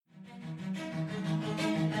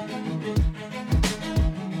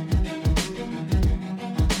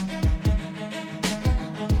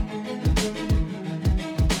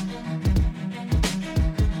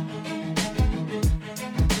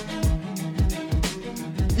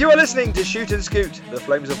You are listening to Shoot and Scoot, the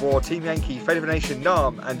Flames of War, Team Yankee, Fate of a Nation,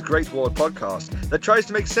 NARM, and Great War podcast that tries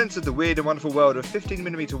to make sense of the weird and wonderful world of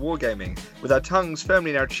 15mm wargaming, with our tongues firmly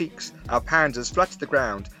in our cheeks, our panzers flat to the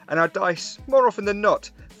ground, and our dice, more often than not,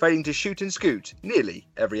 failing to shoot and scoot nearly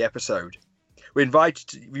every episode. We invite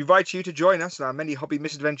you to join us on our many hobby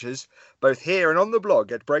misadventures, both here and on the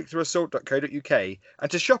blog at breakthroughassault.co.uk,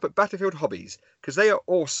 and to shop at Battlefield Hobbies, because they are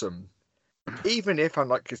awesome. Even if,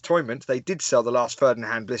 unlike his Toyment, they did sell the last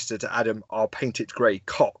Ferdinand blister to Adam, our painted grey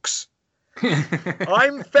Cox.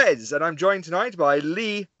 I'm Fez, and I'm joined tonight by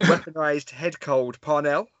Lee, weaponised head cold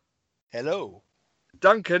Parnell. Hello.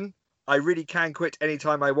 Duncan, I really can quit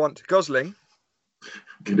anytime I want Gosling.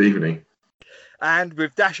 Good evening. And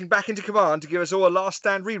with dashing back into command to give us all a last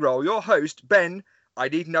stand reroll, your host, Ben, I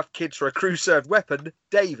need enough kids for a crew-served weapon,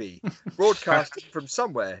 Davey, broadcasting from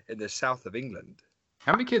somewhere in the south of England.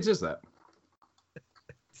 How many kids is that?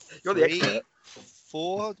 You're the expert.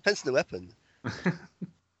 4, depends on the weapon. I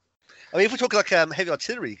mean, if we're talking like heavy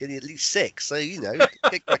artillery, you need at least 6, so, you know,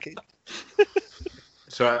 get cracking.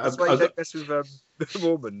 So That's why you don't mess with the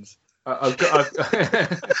Mormons.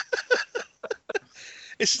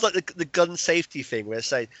 This is like the gun safety thing where it's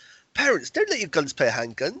saying, parents, don't let your guns play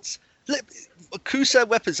handguns. Cruiser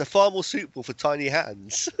weapons are far more suitable for tiny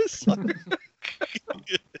hands.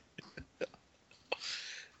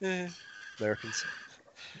 Americans.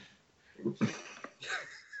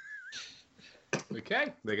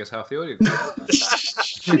 Okay, I guess half the audience.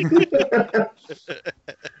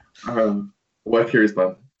 Work here is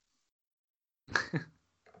done.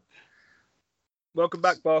 Welcome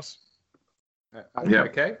back, boss. Yeah.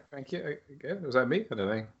 Okay, thank you. Okay. Was that me? I don't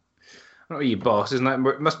know. I'm not really your boss, isn't that?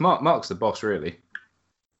 Mark's the boss, really.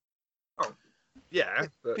 Oh, yeah.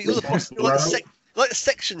 But you're the boss. You're like the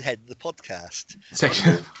section head of the podcast.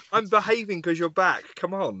 Section. I'm behaving because you're back.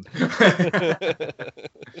 Come on.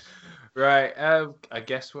 Right. I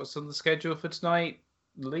guess what's on the schedule for tonight?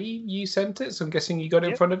 Lee, you sent it, so I'm guessing you got it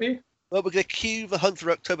in front of you? Well, we're going to cue the Hunt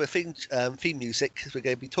for October theme music because we're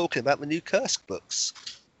going to be talking about the new Kursk books.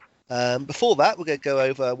 Before that, we're going to go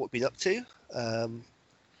over what we've been up to.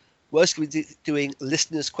 We're also going to be doing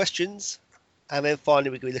listeners' questions. And then finally,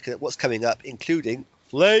 we're going to be looking at what's coming up, including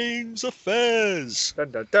Flames Affairs.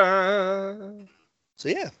 Dun, dun, dun. So,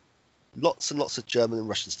 yeah, lots and lots of German and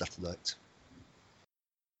Russian stuff tonight.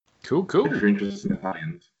 Cool. If you're interested in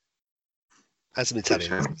Italians. And some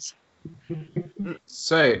Italians.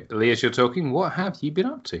 So, Lee, as you're talking, what have you been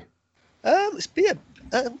up to? It's been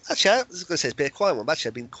actually, I was going to say it's been a quiet one, but actually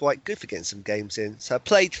I've been quite good for getting some games in. So I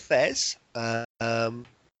played Fez,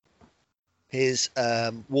 his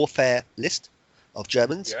warfare list of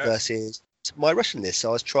Germans versus my Russian list. So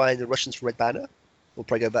I was trying the Russians for Red Banner. We'll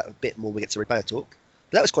probably go back a bit more when we get to Red Banner talk.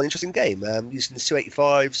 But that was quite an interesting game. Using the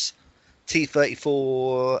Su-85s,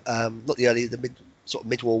 T-34, not the early, the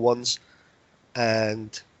mid-war ones,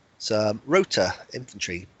 and some Rota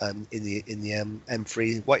infantry in the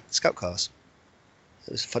M3 white scout cars.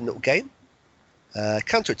 It was a fun little game.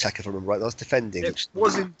 Counter-attack, if I remember right. I was defending. It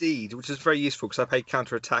was indeed, which is very useful because I played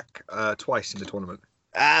counter-attack twice in the tournament.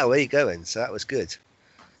 Ah, where are you going? So that was good.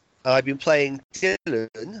 I've been playing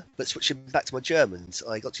Dylan, but switching back to my Germans.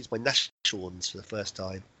 I got to use my national ones for the first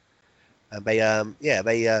time. And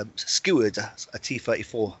they skewered a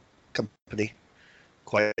T-34 company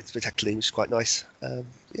quite spectacularly, which is quite nice.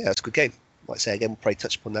 It's a good game. Might say again, we'll probably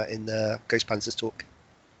touch upon that in Ghost Panzer's talk.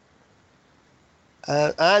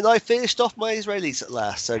 And I finished off my Israelis at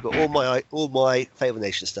last, so I got all my Fate of a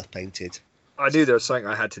Nation stuff painted. I knew there was something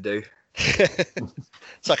I had to do.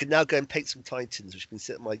 So I can now go and paint some Titans, which have been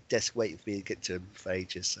sitting at my desk waiting for me to get to them for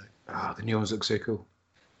ages. So. The new ones look so cool.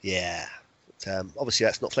 Yeah. But, obviously,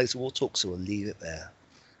 that's not Flames of War talk, so we'll leave it there.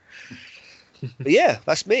 But yeah,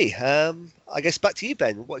 that's me. I guess back to you,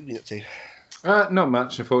 Ben. What have you been up to? Not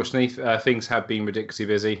much, unfortunately. Things have been ridiculously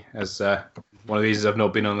busy. As one of the reasons I've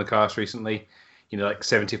not been on the cast recently. You know, like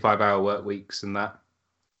 75-hour work weeks and that.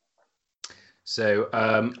 So,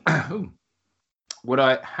 what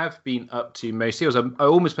I have been up to mostly was I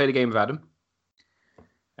almost played a game with Adam.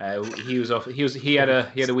 He was off. He had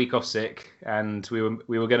a week off sick, and we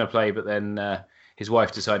were going to play, but then his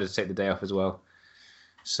wife decided to take the day off as well.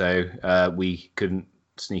 So we couldn't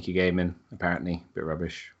sneak a game in. Apparently, a bit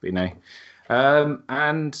rubbish, but you know.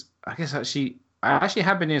 And I guess I actually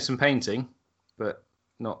have been doing some painting, but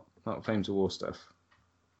not Flames of War stuff.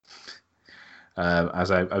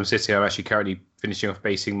 As I'm sitting here, I'm actually currently finishing off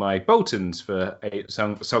basing my Boltons for a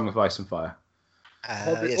Song of Ice and Fire.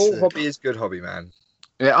 Hobby is good hobby, man.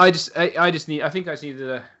 Yeah, I just need. I think I just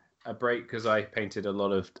needed a break because I painted a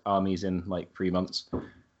lot of armies in like 3 months.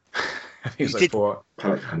 I think it's like 4.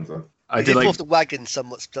 I You did did like off the wagon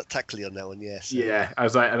somewhat spectacularly on that one, yes. yeah. I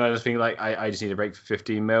was like, and I was thinking like I just need a break for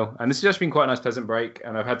 15 mil, and this has just been quite a nice pleasant break,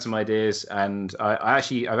 and I've had some ideas, and I've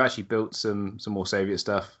actually built some more Soviet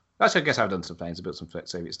stuff. Actually, I guess I've done some things. I built some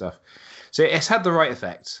Soviet stuff, so it's had the right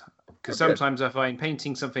effect. Because sometimes I find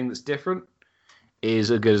painting something that's different is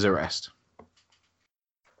as good as the rest.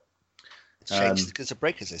 Change the goods of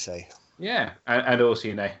break, as they say. Yeah, and also,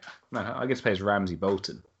 you know, man, I get to play as Ramsay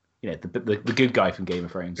Bolton. You know, the good guy from Game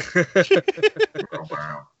of Thrones. Oh,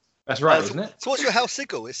 wow. That's right, isn't it? So what's your house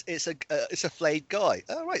sigil? It's a flayed guy.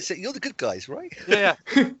 Oh, right. So you're the good guys, right? Yeah,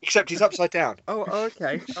 except he's upside down. Oh,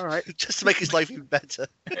 okay, all right. Just to make his life even better.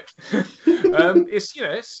 It's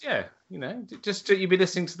yeah, you know, just you'd be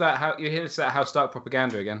listening to that. How you hear that How Stark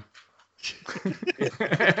propaganda again?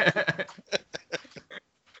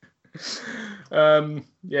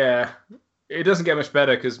 Yeah, it doesn't get much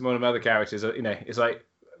better because one of my other characters, you know, it's like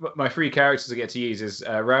my three characters I get to use is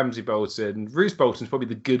Ramsay Bolton. Roose Bolton's probably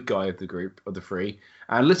the good guy of the group of the three,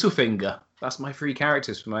 and Littlefinger. That's my three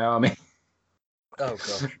characters for my army. Oh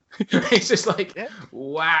god. It's just like,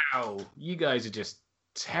 wow, you guys are just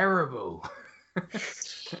terrible.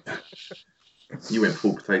 You went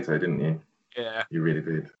full potato, didn't you? Yeah. You really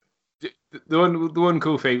did. The one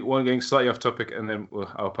cool thing, one going slightly off topic, and then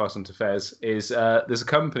I'll pass on to Fez, is there's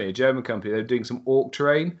a German company, they're doing some orc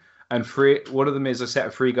terrain, and one of them is a set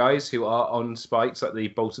of three guys who are on spikes like the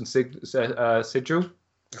Bolton sigil.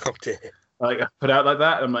 Oh dear. Like put out like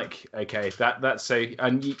that, and I'm like, okay, that's so. I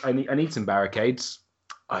need some barricades.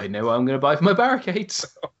 I know what I'm going to buy for my barricades.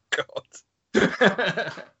 Oh god. You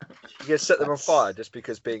can set them on fire just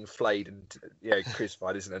because being flayed and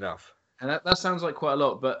crucified isn't enough. And that sounds like quite a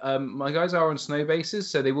lot, but my guys are on snow bases,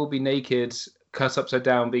 so they will be naked, cut upside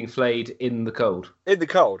down, being flayed in the cold. In the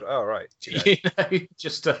cold? Oh, right. You know,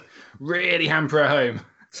 just to really hamper at home.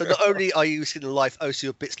 So not only are you seeing the life, so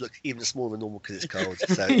your bits look even smaller than normal because it's cold.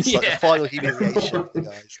 So it's like the final humiliation,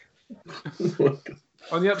 guys.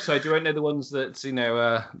 On the upside, you won't know the ones that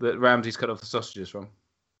that Ramsay's cut off the sausages from.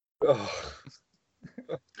 Oh.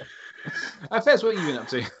 Fez, what have you been up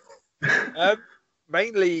to?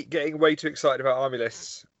 Mainly getting way too excited about army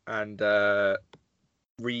lists and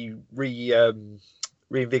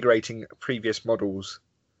reinvigorating previous models,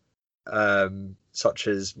 such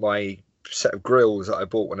as my set of grills that I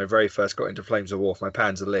bought when I very first got into Flames of War for my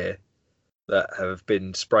Panzer Lehr that have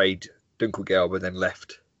been sprayed Dunkelgelb and then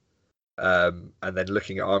left. And then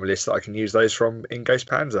looking at army lists that I can use those from in Ghost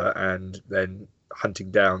Panzer, and then hunting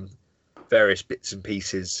down various bits and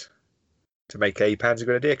pieces to make a Panzer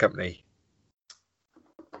Grenadier company.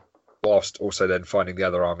 Whilst also then finding the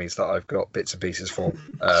other armies that I've got bits and pieces for.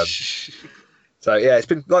 So yeah, it's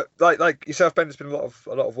been like yourself, Ben. It's been a lot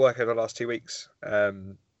of work over the last 2 weeks.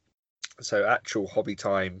 So actual hobby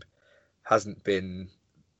time hasn't been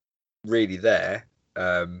really there.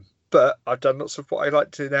 But I've done lots of what I like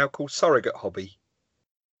to now call surrogate hobby,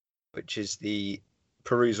 which is the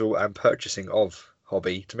perusal and purchasing of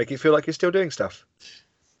hobby to make it feel like you're still doing stuff.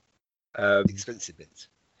 Expensive bits.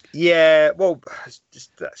 Yeah, well, it's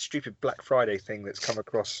just that stupid Black Friday thing that's come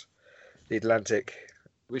across the Atlantic.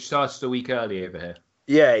 Which started a week early over here.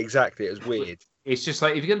 Yeah, exactly. It was weird. It's just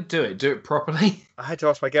like, if you're going to do it properly. I had to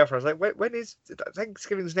ask my girlfriend, I was like, when is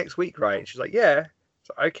Thanksgiving's next week, right? And she's like, yeah.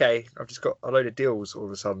 So, okay, I've just got a load of deals all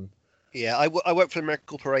of a sudden. Yeah, I work for an American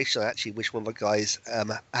corporation. I actually wish one of the guys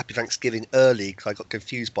happy Thanksgiving early because I got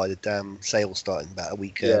confused by the damn sale starting about a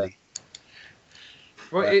week early.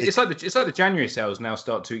 Well, it's like the January sales now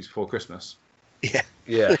start 2 weeks before Christmas. Yeah.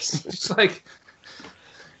 It's like,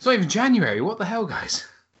 it's not even January. What the hell, guys?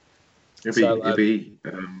 It'll be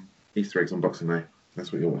Easter eggs on Boxing Day.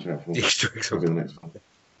 That's what you'll watch out for. Easter eggs That'll be the next one.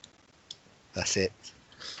 That's it.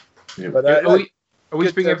 Yeah. But, we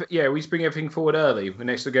just bring everything forward early. We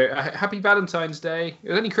next to go. Happy Valentine's Day. It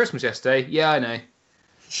was only Christmas yesterday. Yeah, I know.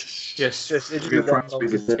 Just Good friends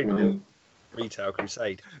with the thing. retail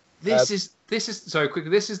crusade. This is so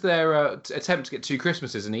quickly. This is their attempt to get 2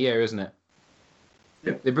 Christmases in a year, isn't it?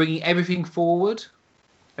 Yeah. They're bringing everything forward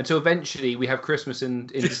until eventually we have Christmas in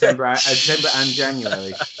December, December and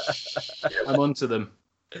January. I'm onto them.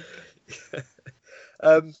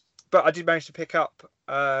 But I did manage to pick up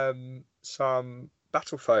some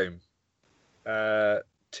battle foam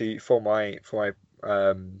for my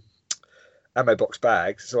ammo box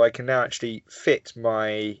bags, so I can now actually fit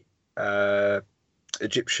my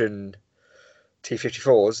Egyptian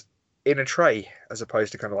T-54s in a tray, as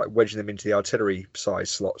opposed to kind of like wedging them into the artillery size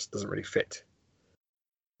slots. Doesn't really fit,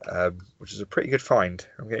 which is a pretty good find.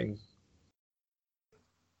 I'm getting.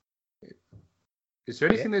 Is there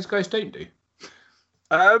anything those guys don't do?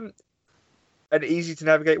 An easy to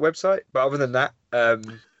navigate website, but other than that,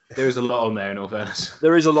 There is a lot on there, in all fairness.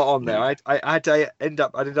 There is a lot on there. I ended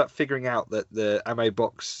up figuring out that the Ammo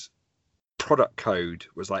Box product code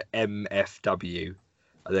was like MFW,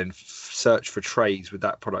 and then search for trays with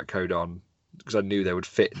that product code on because I knew they would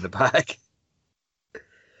fit in the bag.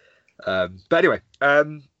 But anyway,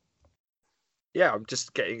 yeah, I'm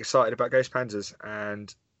just getting excited about Ghost Panzers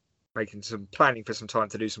and making some planning for some time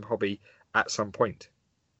to do some hobby at some point.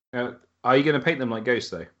 Now, are you going to paint them like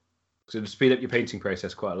Ghost, though? Because it'll speed up your painting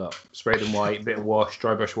process quite a lot. Spray them white, bit of wash,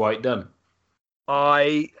 dry brush white, done.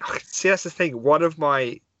 I see, that's the thing. One of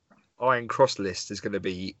my Iron Cross lists is going to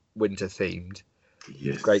be winter themed.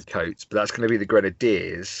 Yes. Great coats, but that's going to be the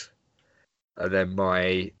Grenadiers. And then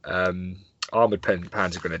my Armoured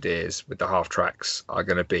Panzer Grenadiers with the half tracks are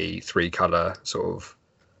going to be 3-colour sort of,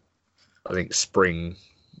 I think, spring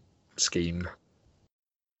scheme.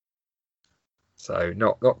 So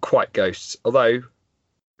not quite Ghosts, although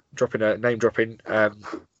name dropping,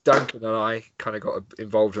 Duncan and I kind of got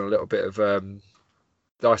involved in a little bit of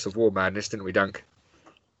Dice of War madness, didn't we, Dunk?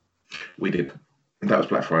 We did. That was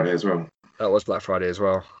Black Friday as well. That was Black Friday as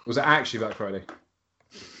well. Was it actually Black Friday?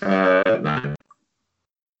 No.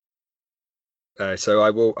 So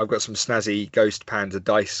I've got some snazzy Ghost Panzer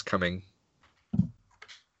dice coming,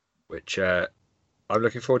 which I'm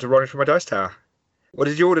looking forward to running from my dice tower. What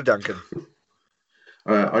did you order, Duncan?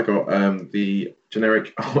 I got the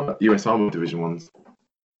generic US Armored Division ones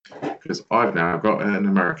because I've now got an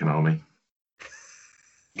American army.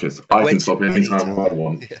 Because I can stop anytime I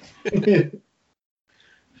want. Yeah.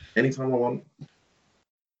 Anytime I want.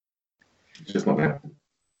 It's just not now.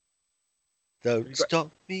 Don't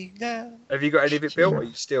stop me now. Have you got any of it built, or are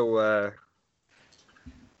you still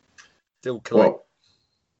collecting? Well,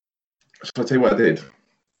 shall I tell you what I did?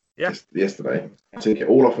 Yeah. Just yesterday, I took it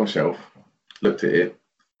all off my shelf, looked at it,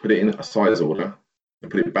 put it in a size order,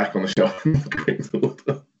 and put it back on the shelf in correct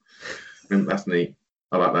order. And that's neat.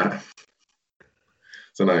 I like that.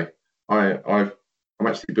 So no, I'm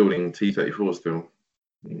actually building T-34 still,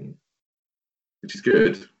 which is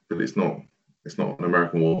good, but it's not an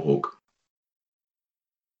American Warhawk.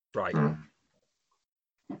 Right.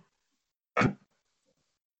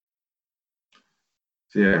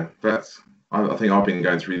 So yeah, I think I've been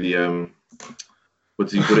going through the what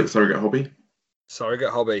do you call it? Surrogate hobby. Surrogate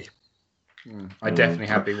hobby. I definitely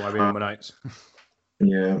have been while I've been on my nights.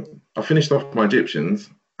 Yeah, I finished off my Egyptians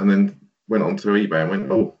and then went onto eBay and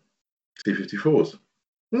went, oh, T-54s.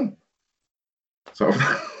 So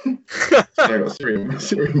I got a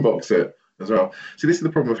Syrian box set as well. See, this is the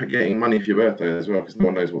problem of getting money for your birthday as well, because no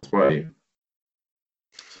one knows what to buy you.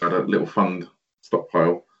 So I had a little fund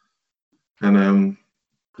stockpile, and and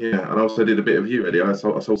I also did a bit of you ready. I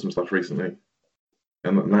sold some stuff recently,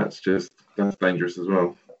 and that's dangerous as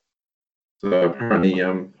well. So apparently,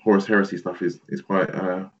 Horus Heresy stuff is quite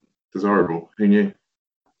desirable. Who knew?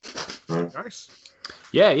 So, Nice.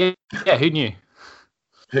 Yeah. Who knew?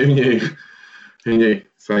 Who knew? Who knew?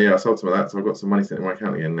 So yeah, I sold some of that. So I've got some money sitting in my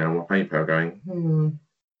account again now. My PayPal going. And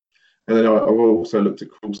then I've also looked at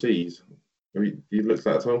Cruel Seas. Have you looked at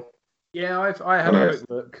that at all? Yeah, I had a quick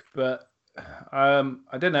look, but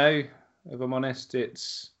I don't know. If I'm honest,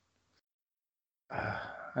 it's.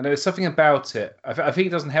 I know there's something about it. I think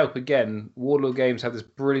it doesn't help. Again, Warlord Games have this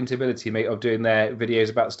brilliant ability, mate, of doing their videos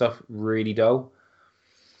about stuff really dull.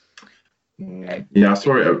 Yeah, I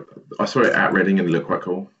saw it at Reading and it looked quite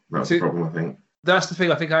cool. That's the problem, I think. That's the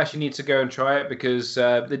thing. I think I actually need to go and try it because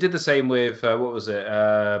they did the same with what was it?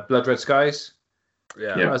 Blood Red Skies.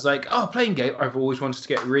 Yeah. I was like, playing game. I've always wanted to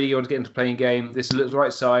get into playing game. This looks the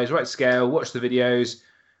right size, right scale. Watch the videos,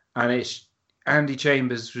 and it's Andy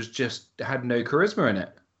Chambers had no charisma in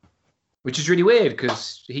it, which is really weird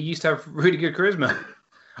because he used to have really good charisma.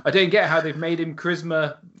 I don't get how they've made him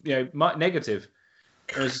charisma, negative.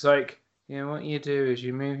 And it's just like, what you do is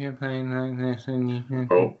you move your plane like this, and you.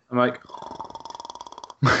 Oh. I'm like.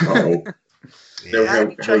 Oh.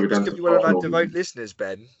 Andy Chambers could be one of our devout listeners,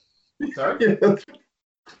 Ben. Sorry?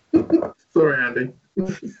 Sorry, Andy.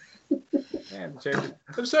 Yeah,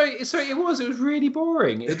 I'm sorry. It was really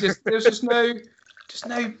boring. There was just no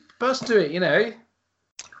buzz to it.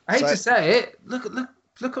 I hate to say it. Look at the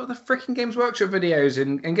freaking Games Workshop videos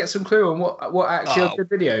and get some clue on what actually are good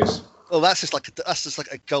videos. Well, that's just like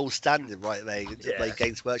a gold standard, right? To play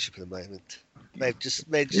Games Workshop at the moment. They're just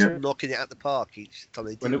knocking it out the park each time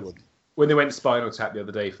they do one. When they went Spinal Tap the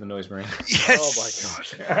other day for the Noise Marine. Yes. Oh my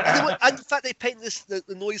god! And in fact, they painted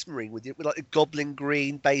the Noise Marine with like the goblin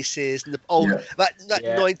green bases and the old that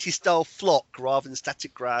 90s style flock rather than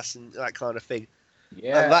static grass and that kind of thing.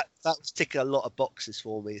 Yeah, and that was ticking a lot of boxes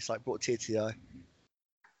for me. It's like brought a tear to the eye.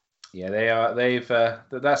 Yeah, they are.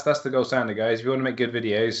 That's the gold standard, guys. If you want to make good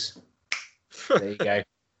videos, there you go.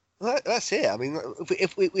 Well, that's it. I mean,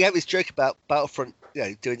 if we have this joke about Battlefront,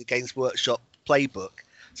 doing the Games Workshop playbook.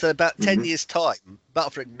 So in about 10 years' time,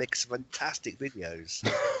 Battlefront makes fantastic videos.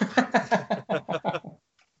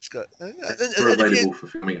 It's got. We're available for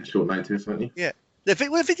filming at short notice, aren't you? Yeah.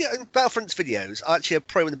 Battlefront's videos are actually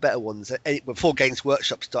probably one of the better ones before Games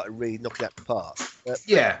Workshop started really knocking out the park.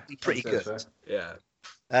 Yeah, pretty good. Fair. Yeah.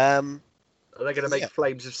 Are Um, they going to make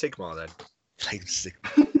Flames of Sigmar then? Flames of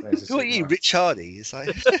Sigmar. Who are you, Rich Hardy? It's like...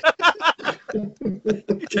 You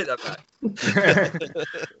take that back.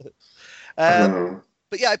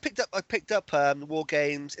 But yeah, I picked up War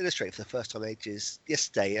Games Illustrated for the first time in ages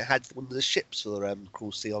yesterday. It had one of the ships for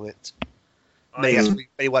Cruel Sea on it.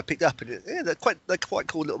 Maybe why I picked up, and they're quite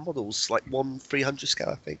cool little models, like 1/300 scale,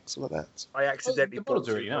 I think, something like that. I accidentally bought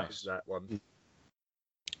two really copies of that one.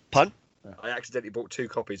 Pun? I accidentally bought 2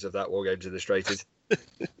 copies of that War Games Illustrated.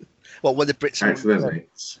 Well, when the Brits accidentally,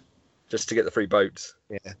 just to get the free boats.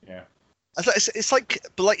 Yeah. It's like,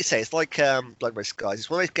 but like you say, it's like Blood Red Skies. It's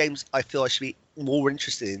one of those games I feel I should be more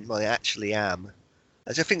interested in than I actually am.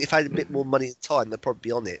 I just think if I had a bit more money and time, I'd probably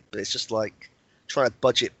be on it. But it's just like trying to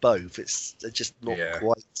budget both. It's just not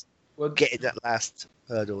quite getting that last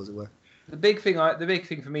hurdle, as it were. The big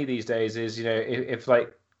thing for me these days is, if I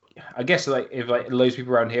guess if loads of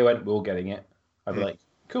people around here went, we're all getting it, I'd be like,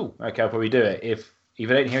 cool, okay, I'll probably do it. If I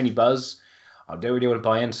don't hear any buzz, I don't really want to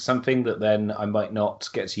buy into something that then I might not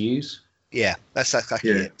get to use. Yeah, that's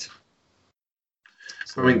exactly it.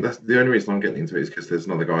 I mean, that's the only reason I'm getting into it is because there's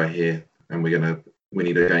another guy here, and we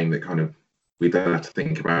need a game that kind of we don't have to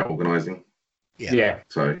think about organising. Yeah.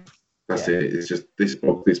 So that's it. It's just this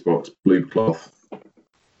box, blue cloth.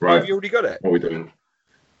 Right. Have you already got it? What are we doing?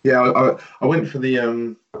 Yeah, I went for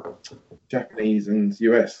the Japanese and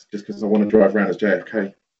US just because I want to drive around as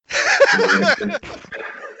JFK.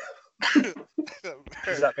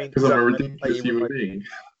 Does that mean? Because I'm a ridiculous human being.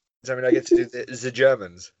 Does that mean I get to do the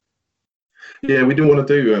Germans? Yeah, we do want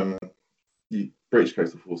to do the British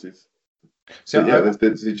Coastal Forces. So yeah,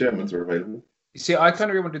 the Germans are available. See, I kind of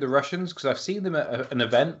really want to do the Russians because I've seen them at an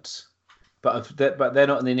event, but they're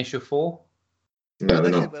not in the initial 4. No,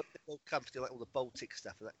 they're not. They'll come to do like all the Baltic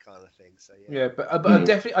stuff and that kind of thing. So yeah, but I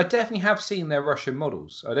definitely have seen their Russian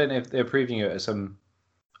models. I don't know if they're previewing it at some,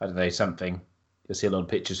 I don't know, something. You'll see a lot of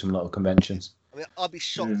pictures from a lot of conventions. I mean, I'll be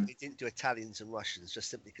shocked if they didn't do Italians and Russians, just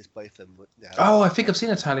simply because both of them would. Oh, I think I've seen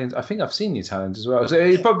Italians. I think I've seen the Italians as well. So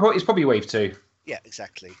it's probably wave 2. Yeah,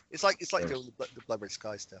 exactly. It's like doing the Blood Red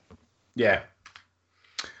Sky stuff. Yeah,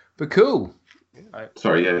 but cool. Yeah.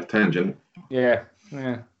 Sorry, tangent. Yeah.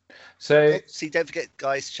 So, see, don't forget,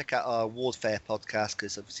 guys, check out our Warfare podcast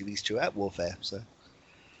because obviously these two are at Warfare. So,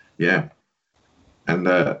 yeah, and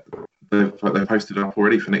they've posted up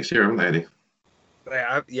already for next year, haven't they, Eddie? They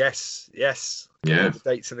have, yes. Yeah. The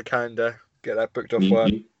dates in the calendar. Get that booked off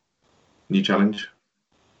work. New challenge.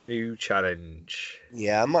 New challenge.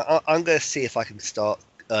 Yeah, I'm going to see if I can start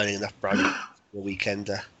earning enough brownie for a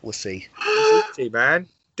weekender. We'll see. See, man,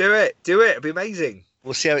 do it. It'll be amazing.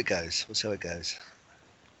 We'll see how it goes.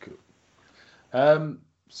 Cool.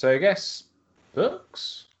 So I guess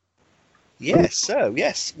books. Yes. So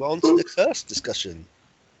yes, we're on to the curse discussion.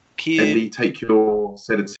 Eddie, take your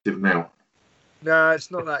sedative now. No, it's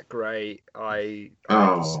not that great. I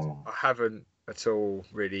haven't at all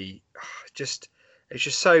really. It's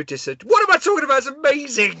just so What am I talking about? It's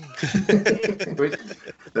amazing.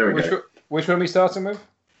 There we go. Which one are we starting with?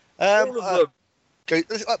 All of them.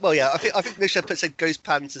 Well, yeah, I think Nisha said Ghost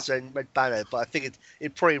Panthers and Red Banner, but I think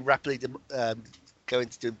it'd probably rapidly go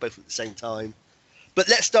into doing both at the same time. But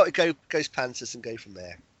let's start with Ghost Panthers and go from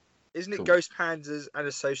there. Isn't it Ghost Panzers and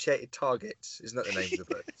Associated Targets? Isn't that the name of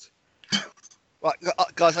the books? Right,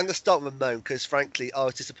 guys, I'm going to start with a moan because, frankly, I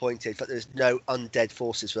was disappointed that there's no undead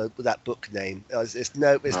forces with that book name. There's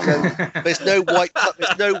no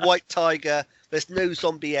white tiger. There's no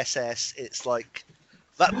zombie SS. It's like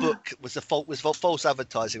that book was false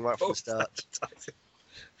advertising right from the start.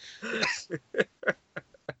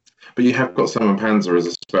 But you have got Summon Panzer as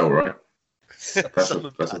a spell, right? That's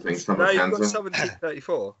the thing. Summon No, you've got Panzer. Summon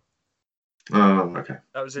T-34. Oh, okay.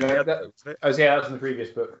 That was in the other book, wasn't it? Oh, yeah, that was in the previous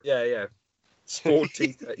book. Yeah. Spawn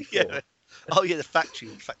T-34. Yeah. Oh yeah, the factory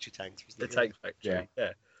tanks. The tank factory.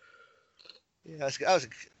 Yeah. Yeah, that was a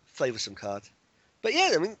flavoursome card. But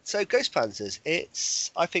yeah, I mean, so Ghost Panzers,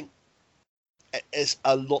 I think there's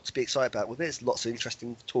a lot to be excited about with it. There's lots of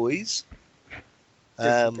interesting toys.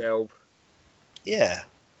 Delb. Yeah.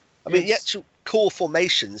 I mean, the actual core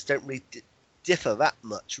formations don't really differ that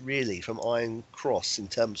much, really, from Iron Cross in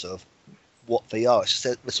terms of what they are. It's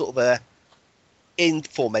just a sort of in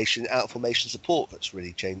formation, out of formation support that's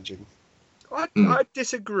really changing. I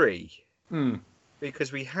disagree Hmm.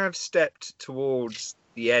 because we have stepped towards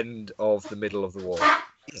the end of the middle of the war.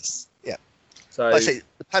 Yes, yeah. So I say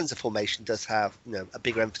the Panzer formation does have a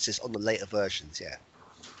bigger emphasis on the later versions. Yeah.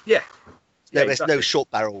 yeah, No, yeah, there's exactly. no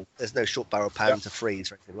short barrel. There's no short barrel Panzer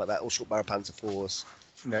threes or anything like that. All short barrel Panzer fours.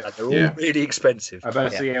 No. And they're all Yeah. really expensive. I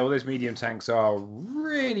bet say, all those medium tanks are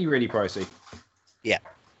really, really pricey. Yeah.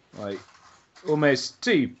 Like, almost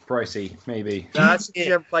too pricey, maybe. No, that's because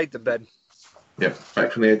you haven't played them, Ben. Yeah,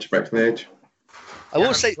 back from the edge, back from the edge. I You will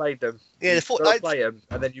haven't say, played them. yeah, You gotta play them,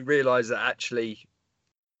 and then you realise that actually,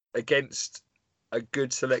 against a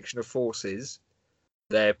good selection of forces,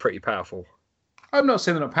 they're pretty powerful. I'm not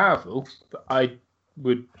saying they're not powerful, but I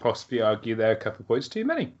would possibly argue they're a couple of points too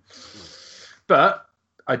many. But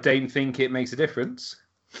I don't think it makes a difference.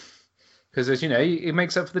 Because, as you know, it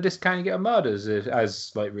makes up for the discount you get on Marder's,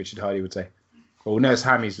 as like Richard Hardy would say. Well, no, that's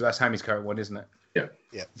Hammy's current one, isn't it?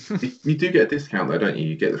 You do get a discount though, don't you?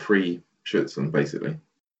 You get the free Schutzen, basically.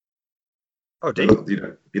 Oh, dear.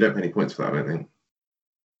 You don't pay any points for that, I don't think.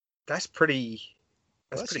 That's pretty.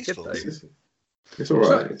 Well, That's that's pretty good, useful. though. It's all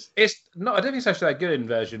right. It's not. I don't think it's actually that good in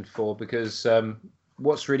version 4 because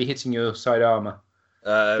what's really hitting your side armor?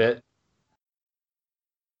 Bit.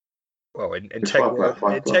 Well, It's five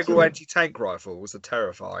plus, integral yeah. anti-tank rifles are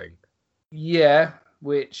terrifying. Yeah,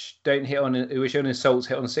 which only assaults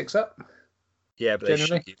hit on 6-up. Yeah, but they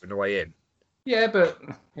Generally. shoot you on the way in. Yeah, but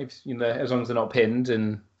if as long as they're not pinned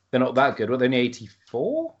and they're not that good, they're only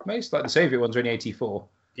 84 most. Like the Soviet ones are only 84.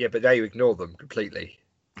 Yeah, but now you ignore them completely.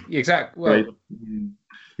 Exactly. Well,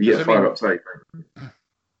 You get 5-up take.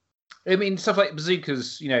 I mean, stuff like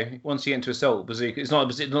bazookas. Once you get into assault, bazooka. It's not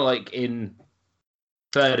like in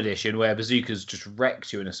 3rd edition where bazookas just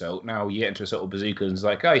wrecked you in assault. Now you get into assault with bazookas and it's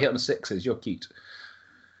like, oh, you hit on the 6s, you're cute.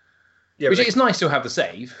 Yeah, Which but is nice to have the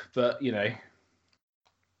save, but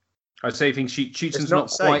I'd say think Shootson's not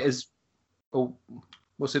quite as. Oh,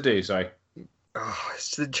 what's it do? Sorry.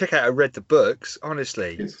 so check out. I read the books.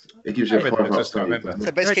 Honestly, It gives you I a read the 5-up books, I can't take. remember. doesn't So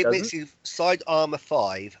it? basically, No, it it makes you side armor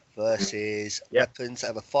 5 versus weapons that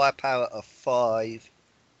have a firepower of 5.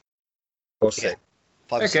 or 6.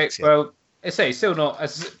 5 or Okay, 6, yeah. well, I say it's still not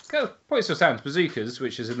as probably still sounds bazookas,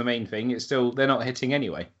 which is the main thing. It's still they're not hitting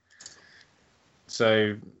anyway.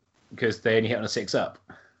 So because they only hit on a 6-up,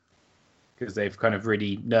 because they've kind of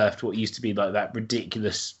really nerfed what used to be like that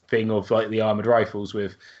ridiculous thing of like the armored rifles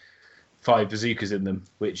with 5 bazookas in them,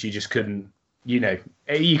 which you just couldn't, you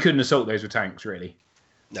couldn't assault those with tanks really.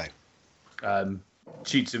 No.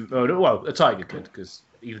 Shoots them. Well, a Tiger could, because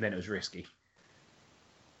even then it was risky.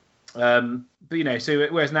 But so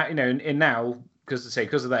whereas now, in now, because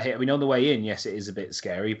of that hit, I mean, on the way in, yes, it is a bit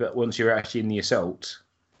scary, but once you're actually in the assault,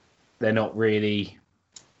 they're not really.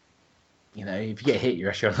 If you get hit, you're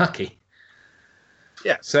actually unlucky.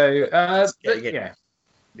 Yeah. So, getting it.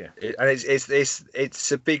 yeah. And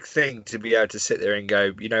it's a big thing to be able to sit there and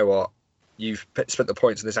go, you know what, you've spent the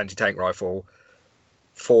points on this anti-tank rifle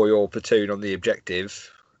for your platoon on the objective,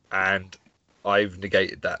 and I've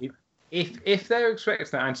negated that. If they're expecting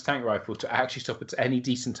that anti-tank rifle to actually stop any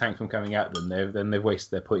decent tank from coming at them, then they've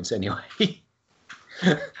wasted their points anyway.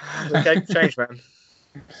 Okay, change, man.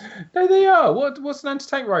 No, they are. What's an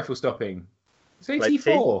anti-tank rifle stopping? It's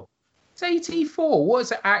 84. It's 84. What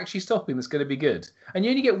is it actually stopping that's going to be good? And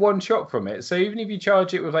you only get one shot from it. So even if you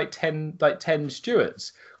charge it with like 10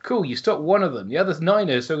 Stuarts, cool, you stop one of them. The other 9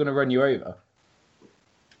 are still going to run you over.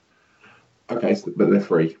 Okay, but they're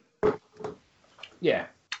free. Yeah.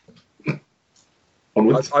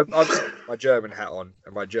 Onwards. I've got my German hat on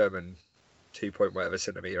and my German 2-point whatever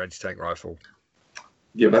centimeter anti-tank rifle.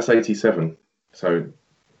 Yeah, that's 87. So,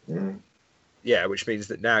 Yeah, which means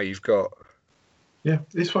that now you've got. yeah,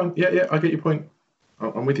 it's fine. Yeah, I get your point.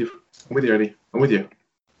 I'm with you. I'm with you, Eddie. I'm with you.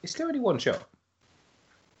 It's still only one shot.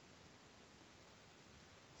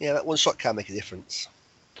 Yeah, that one shot can make a difference.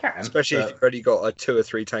 Especially if you've only got a 2 or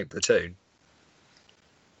 3 tank platoon,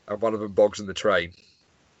 and one of them bogs in the train,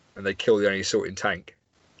 and they kill the only assaulting tank.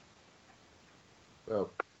 Well,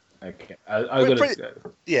 okay. I've got to.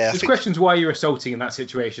 Yeah, There's questions why you're assaulting in that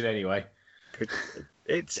situation anyway.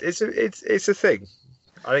 It's a thing.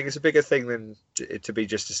 I think it's a bigger thing than to be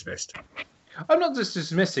just dismissed. I'm not just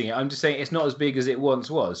dismissing it. I'm just saying it's not as big as it once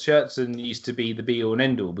was. Scherzen used to be the be-all and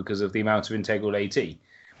end-all because of the amount of integral AT.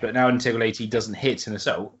 But now integral AT doesn't hit an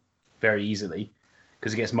assault very easily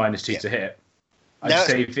because it gets -2 to hit. I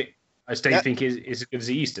just don't think it's as good as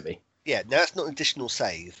it used to be. Yeah, now it's not an additional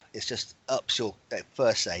save. It's just ups your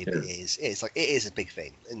first save. Yeah. It is a big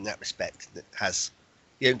thing in that respect. That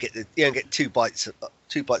you don't get 2 bites of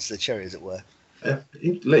the cherry, as it were.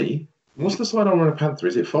 Lee, What's the side armor on a panther?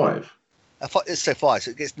 Is it 5? It's so far,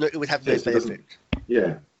 so it would have no Yes, it doesn't- benefit.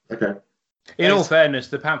 Yeah. Okay. In all fairness,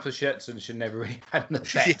 the Panther Shetson should never really have an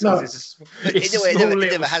effect. No. 'Cause It it's a never, small it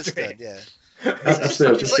little never has string. done, yeah. Absolutely.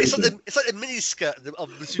 I was just It's thinking. like the mini skirt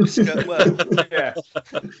of the super skirt world. Yeah.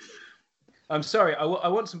 I'm sorry. I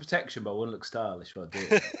want some protection, but I want to look stylish while I do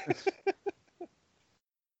it.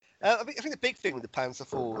 I think the big thing with the Panzer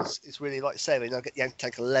IV is really, like I say, they now get the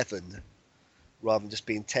anti-tank 11 rather than just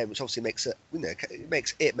being 10, which obviously makes it,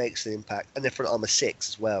 it makes an impact, and then for an armor 6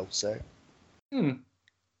 as well. So,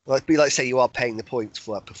 say you are paying the points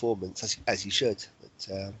for that performance as you should.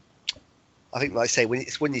 But I think, like I say,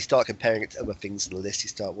 when you start comparing it to other things in the list, you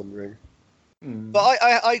start wondering. But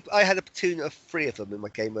I had a platoon of 3 of them in my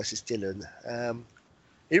game versus Dylan.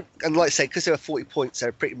 And like I say, because they were 40 points, they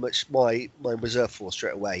were pretty much my reserve force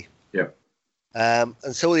straight away. Yeah. And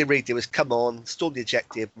so all they really did was come on, storm the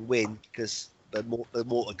objective, and win, because the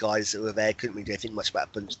mortar guys that were there couldn't really do anything much about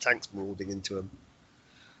a bunch of tanks marauding into them.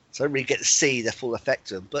 So I don't really get to see the full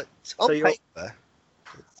effect of them. But on paper,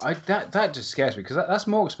 that just scares me because that's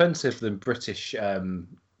more expensive than British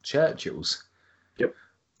Churchills. Yep.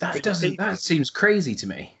 That seems crazy to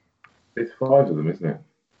me. It's 5 of them, isn't it?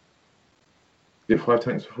 Is it 5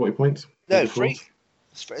 tanks for 40 points? no, 44?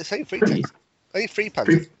 3. It's only 3 Really? tanks. Only 3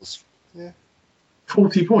 Panzer IVs. Yeah.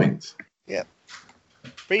 40 points?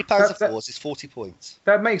 3 Panzer IVs is 40 points.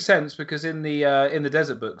 That makes sense because in the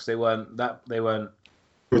desert books they weren't.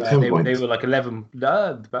 With 10 points. They were like 11.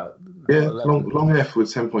 About Yeah, 11. long F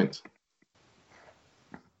with 10 points.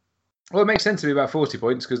 Well, it makes sense to be about 40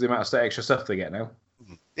 points because the amount of extra stuff they get now.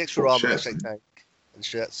 The extra armor, Scherzen. tank, and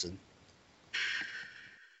Scherzen.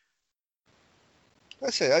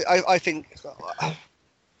 I think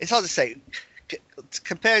it's hard to say.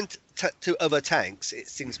 Comparing to other tanks, it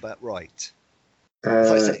seems about right.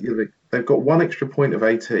 They've got 1 extra point of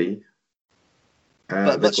AT.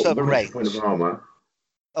 But much further range. Point of armor.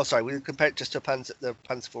 Oh, sorry, we compare it just to the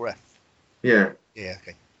Panzer IVF. Yeah. Yeah,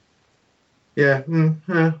 okay. Yeah.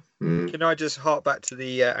 Can I just hark back to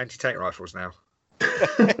the anti-tank rifles now?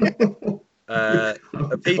 A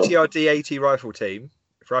PTRD 80 rifle team,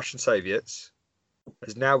 Russian Soviets,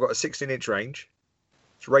 has now got a 16-inch range.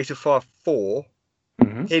 It's rate of fire 4,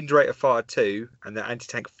 hinge rate of fire 2, and the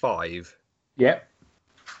anti-tank 5. Yep.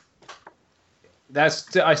 I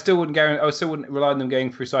still wouldn't rely on them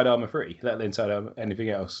going through side armor 3, let alone side armor anything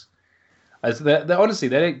else. As they're honestly,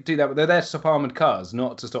 they don't do that. But they're there to stop armored cars,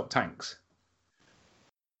 not to stop tanks.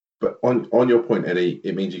 But on your point, Eddie,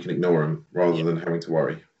 it means you can ignore them rather than having to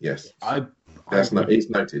worry. Yes. It's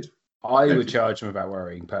noted. I would charge them about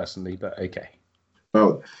worrying personally, but okay.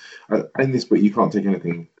 Well, in this book, you can't take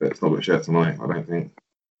anything that's not got shirts on it, I don't think.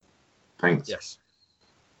 Thanks. Yes.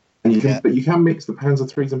 And but you can mix the Panzer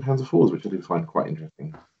IIIs and Panzer IVs, which I do find quite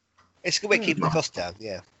interesting. It's a good way of keeping the cost down,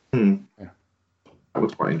 yeah. That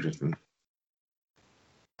was quite interesting.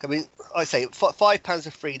 I mean, I say 5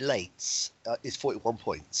 Panzer III Lates is 41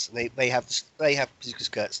 points, and they have bazooka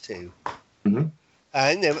skirts too. Mm-hmm.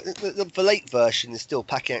 And the late version is still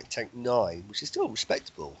Packing Tank 9, which is still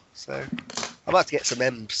respectable. So I'm about to get some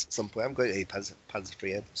M's at some point. I'm going to need Panzer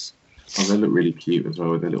III M's. Oh, they look really cute as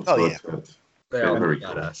well with their little side skirts. They are very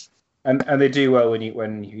badass. And they do well when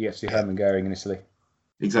you get to Hermann Goering in Italy.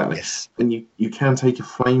 Exactly. Yes. And you can take a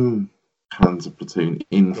flame Panzer platoon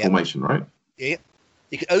in formation, right? Yeah.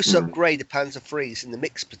 You can also upgrade the Panzer IIIs in the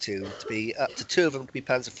mixed platoon to be up to 2 of them to be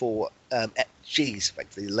Panzer IV Gs,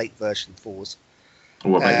 effectively late version 4s.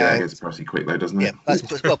 Well, that gets pretty quick though, doesn't it? Yeah, that's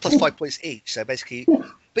plus 5 points each. So basically, but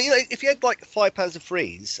if you had like 5 Panzer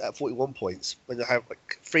IIIs at 41 points, when you have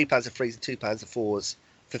like 3 Panzer IIIs and 2 Panzer IVs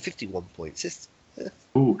for 51 points,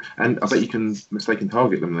 Oh, and I bet you can mistaken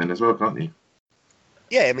target them then as well, can't you?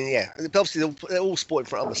 Yeah, I mean, yeah. Obviously, they're all sporting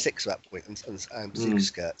for armor 6 at that point and bazooka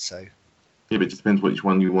skirts. So yeah, but it just depends which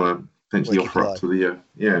one you want to potentially offer up to the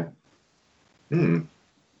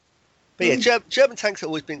But yeah, German tanks have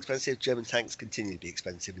always been expensive. German tanks continue to be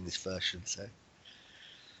expensive in this version, so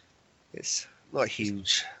it's not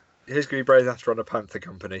huge. Who's going to be brave enough to run a Panther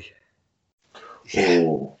company? Yeah.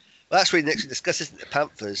 Oh. Well, that's really next to discuss, isn't it? The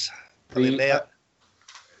Panthers.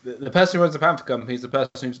 The person who runs the Panther company is the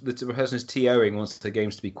person who's TOing wants the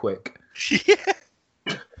games to be quick. Yeah.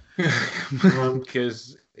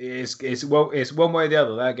 Because it's one way or the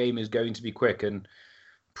other. That game is going to be quick and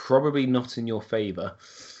probably not in your favour.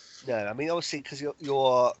 No, I mean obviously because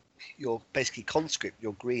you're basically conscript.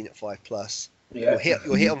 You're green at 5+. Yeah.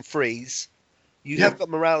 You're hit on 3s. You have got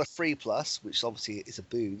morale of 3+, which obviously is a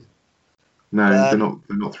boon. No,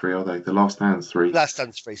 they're not 3, are they? The last stand's 3. Last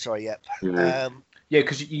stand's 3. Sorry, yep. Yeah. Yeah,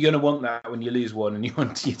 because you're going to want that when you lose one and you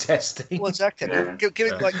want your testing. Well, exactly. Yeah.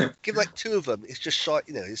 Give it two of them. It's just shy.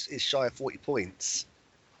 It's shy of 40 points.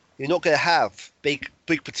 You're not going to have big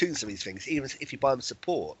platoons of these things, even if you buy them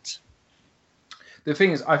support. The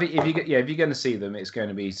thing is, I think if you're going to see them, it's going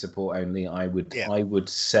to be support only. I would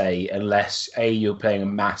say, unless A, you're playing a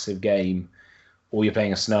massive game, or you're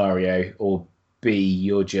playing a scenario, or B,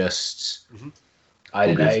 you're just I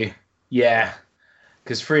don't know. Yeah,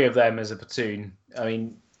 because 3 of them as a platoon. I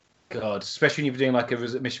mean, God, especially when you're doing like a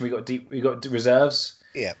mission, we got reserves.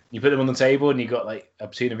 Yeah, you put them on the table, and you got like a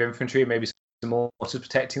platoon of infantry, and maybe some mortars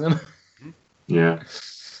protecting them. Yeah.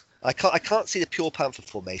 I can't see the pure Panther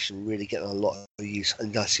formation really getting a lot of use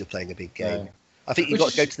unless you're playing a big game. No. I think you've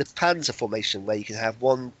got to go to the Panzer formation where you can have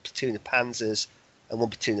one platoon of Panzers and one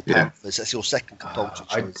platoon of Panthers. That's your second component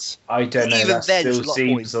choice. I don't know. Even That then, still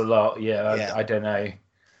seems a lot. Yeah, I don't know.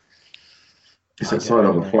 It's that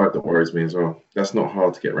sidearm fight that worries me as well. That's not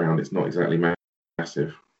hard to get around. It's not exactly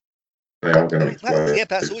massive. They are going to explode. Yeah,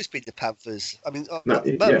 but that's always been the Panthers. I mean,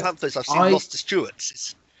 Panthers I've seen lost to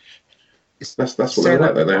Stuarts. That's what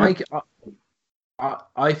they're like.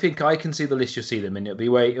 I think I can see the list you'll see them in.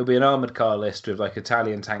 It'll be an armored car list with like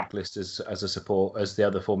Italian tank list as a support as the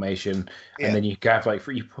other formation, and then you could have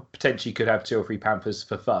you potentially could have 2 or 3 Panthers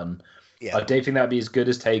for fun. Yeah. I don't think that'd be as good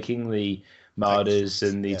as taking the Marders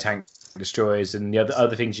and the tank destroyers and the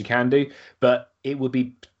other things you can do, but it would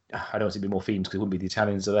be. I don't want to be more fiends because it wouldn't be the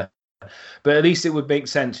Italians are there, but at least it would make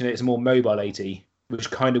sense. It's a more mobile AT, which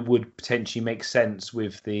kind of would potentially make sense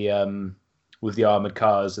with the armored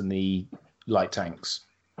cars and the light tanks.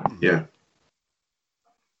 Yeah.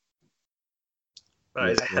 That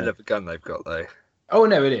is a hell of a gun they've got, though. Oh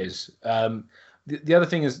no, it is. The other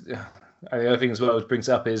thing is, the other thing as well, which brings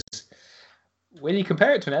up is when you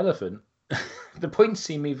compare it to an elephant, the points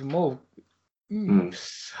seem even more.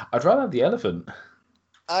 I'd rather have the elephant.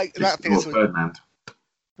 Ferdinand.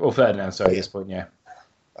 Or Ferdinand, sorry, at this point, yeah.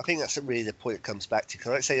 I think that's really the point it comes back to.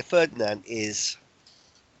 Because I'd say the Ferdinand is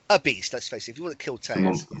a beast, let's face it. If you want to kill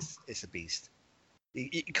tanks, it's a beast.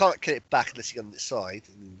 You can't kill it back unless you're on its side.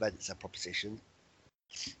 I mean, that's a proposition.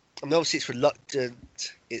 I mean, obviously it's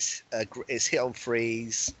reluctant. It's hit on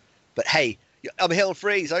freeze. But hey, I'm hit on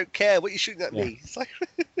freeze. I don't care what you're shooting at me. It's like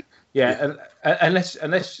yeah, and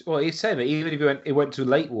unless well, he's saying that even if you went to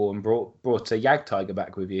late war and brought a Jagdtiger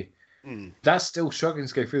back with you, that's still struggling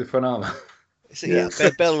to go through the front armor. It's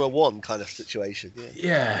a Bella 1 kind of situation.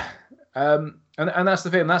 Yeah. And that's the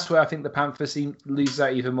thing. That's where I think the Panther loses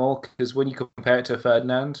out even more, because when you compare it to a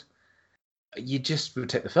Ferdinand, you just would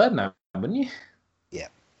take the Ferdinand, wouldn't you? Yeah.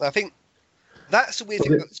 I think that's the weird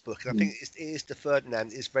thing about this book. And I think it is the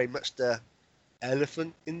Ferdinand is very much the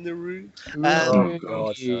elephant in the room. Oh,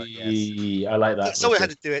 God. Yes. I like that. Someone had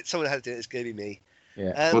to do it. It's going to be me.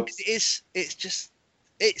 Yeah.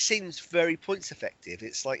 It seems very points effective.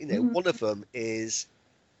 It's like, one of them is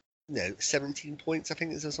 17 points, I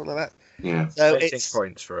think, is something like that. Yeah. So 18 it's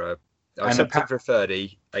points for for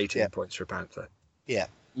 30, 18 points for a Panther. Yeah.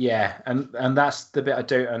 Yeah, and that's the bit I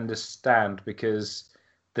don't understand, because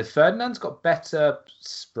the Ferdinand's got better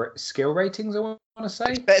skill ratings, I want to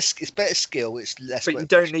say. It's better skill, it's less. But you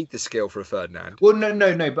don't need the skill for a Ferdinand. Well,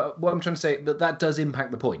 no, but what I'm trying to say, that does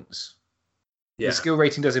impact the points. Yeah. The skill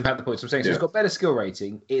rating does impact the points. I'm saying, so it's got better skill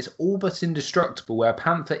rating. It's all but indestructible, where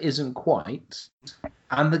Panther isn't quite,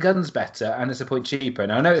 and the gun's better, and it's a point cheaper.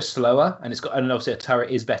 And I know it's slower, and and obviously a turret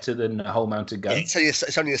is better than a whole mounted gun. Yeah,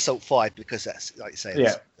 it's only assault 5 because that's, like you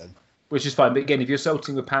say, which is fine. But again, if you're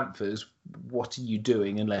assaulting with Panthers, what are you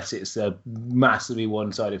doing unless it's a massively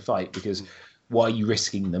one-sided fight? Because why are you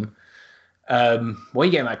risking them? Why are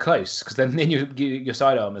you getting that close? Because then your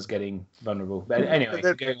sidearm is getting vulnerable. But anyway,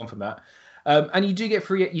 going on from that. And you do get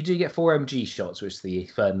 4 MG shots, which the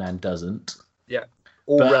Ferdinand doesn't. Yeah,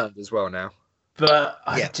 round as well now. But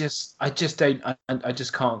I just don't. I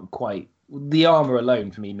just can't quite. The armor alone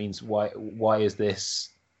for me means why is this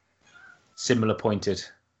similar pointed?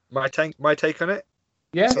 My take on it.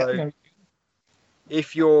 Yeah. So,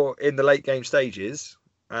 if you're in the late game stages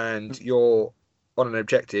and you're on an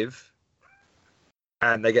objective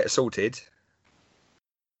and they get assaulted,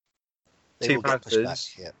 two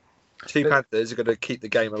Panthers are going to keep the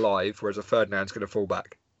game alive, whereas a Ferdinand's going to fall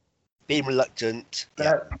back. Being reluctant.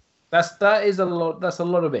 That is a lot. That's a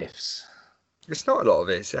lot of ifs. It's not a lot of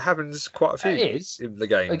ifs. It happens quite a few in the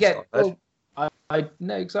game. Again, I'd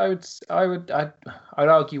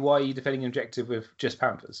argue, why are you defending an objective with just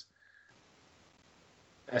Panthers?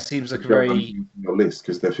 That seems like a very your list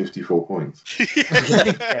because they're 54 points.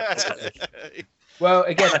 Well,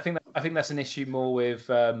 again, I think that's an issue more with.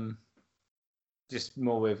 Just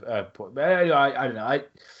more with point. But anyway, I don't know.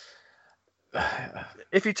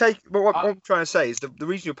 If you take, well, what I'm trying to say is the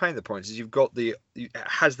reason you're paying the points is it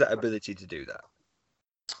has that ability to do that.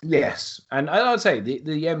 Yes, and I'd say the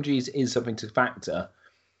MGs is something to factor,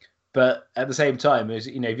 but at the same time, if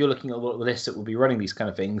you're looking at the lists that will be running these kind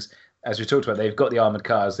of things, as we talked about, they've got the armored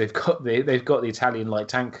cars, they've got the Italian light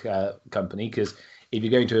tank company, because if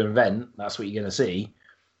you're going to an event, that's what you're going to see.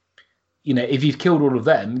 If you've killed all of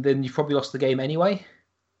them, then you've probably lost the game anyway.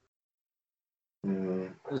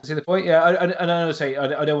 See the point? Yeah, I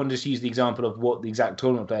don't want to just use the example of what the exact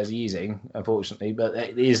tournament players are using, unfortunately, but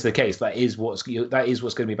it is the case. That is what's going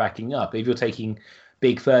to be backing up. If you're taking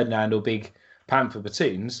big Ferdinand or big Panther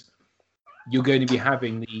platoons, you're going to be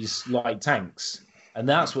having these light tanks, and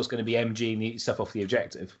that's what's going to be MGing the stuff off the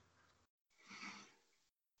objective.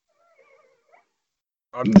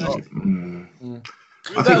 There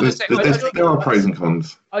are pros and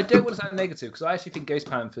cons. I don't want to sound negative, because I actually think Ghost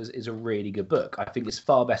Panthers is a really good book. I think it's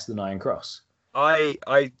far better than Iron Cross.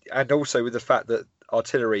 And also with the fact that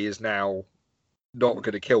artillery is now not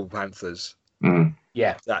going to kill Panthers.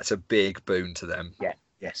 Yeah, that's a big boon to them. Yeah,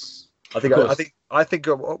 yes. I think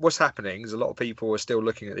what's happening is a lot of people are still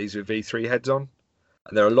looking at these with V3 heads on,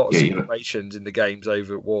 and there are a lot of situations in the games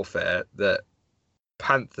over at Warfare that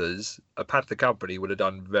a Panther company would have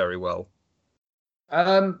done very well.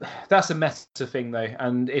 That's a meta thing though,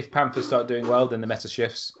 and if Panthers start doing well, then the meta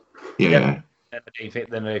shifts. Yeah. Then I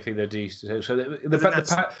don't think they'll do so. So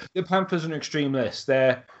the Panthers are an extreme list.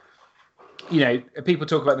 They're, people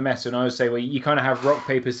talk about the meta, and I would say, well, you kind of have rock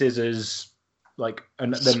paper scissors, and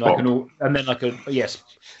then Spock. Yes,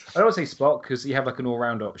 I don't want to say Spock, because you have an all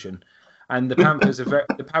round option, and the Panthers are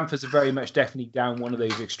very much definitely down one of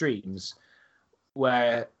those extremes,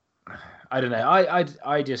 where. I don't know.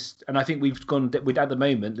 I just, and I think we've gone at the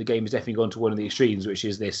moment. The game has definitely gone to one of the extremes, which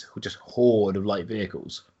is this just horde of light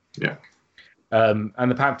vehicles. Yeah. And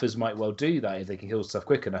the Panthers might well do that if they can kill stuff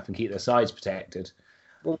quick enough and keep their sides protected.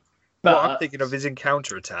 Well, what I'm thinking of is in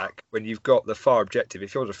counter-attack, when you've got the far objective.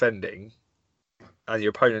 If you're defending, and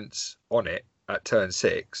your opponent's on it at turn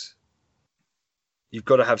 6, you've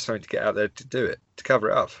got to have something to get out there to do it, to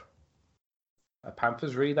cover it up. Are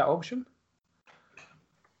Panthers really that option?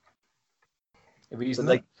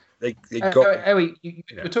 You're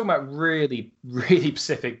talking about really, really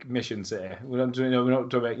specific missions here. We're not talking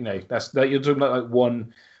about, you're talking about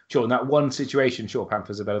one. Sure, in that one situation, sure,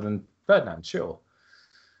 Panthers are better than Ferdinand. Sure.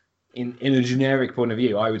 In a generic point of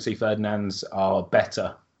view, I would say Ferdinands are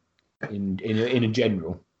better in a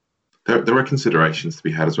general. There are considerations to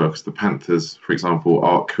be had as well, because the Panthers, for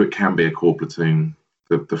example, can be a core platoon.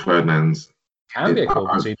 The Ferdinands can be a core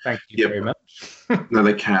platoon. Thank you very much. No,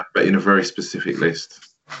 they can, but in a very specific list.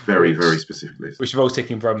 Very, very specific list. Which involves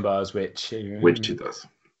taking Brumbars, which it does.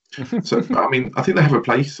 So, I think they have a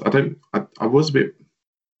place. I was a bit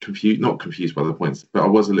confused, not confused by the points, but I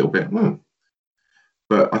was a little bit,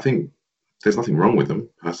 But I think there's nothing wrong with them,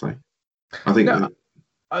 per se. I think...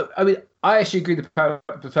 I actually agree that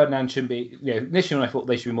Ferdinand shouldn't be... initially when I thought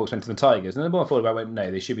they should be more expensive than Tigers, and the more I thought about it,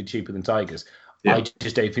 no, they should be cheaper than Tigers. Yeah. I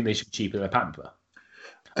just don't think they should be cheaper than a Panther.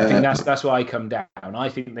 I think that's why I come down. I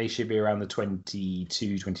think they should be around the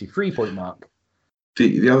 22, 23 point mark.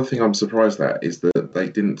 The other thing I'm surprised at is that they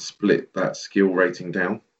didn't split that skill rating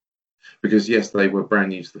down. Because, yes, they were brand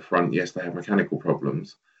new to the front. Yes, they have mechanical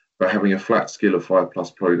problems. But having a flat skill of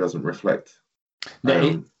 5+ probably doesn't reflect.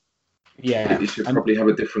 It should probably have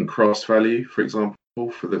a different cross value, for example,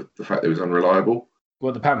 for the fact that it was unreliable.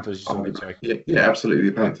 Well, the Panthers. Yeah, absolutely,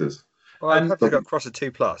 the Panthers. Well, the Panthers got cross a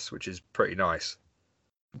 2+, which is pretty nice.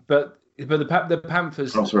 But the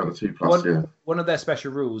Panthers. Oh, sorry, the 2+. One of their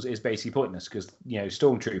special rules is basically pointless, because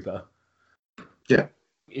Stormtrooper. Yeah.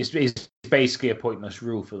 Is basically a pointless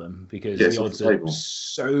rule for them, because the odds are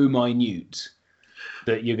so minute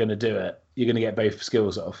that you're going to do it. You're going to get both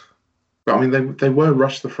skills off. But they were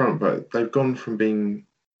rushed the front, but they've gone from being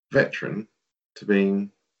veteran to being.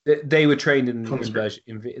 They were trained in conversion.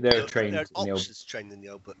 They were trained in the old. Trained in the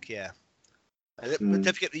old book, yeah. But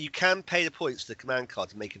don't forget that you can pay the points to the command card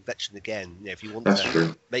to make a veteran again. If you want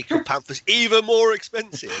to make your Panthers even more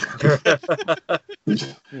expensive.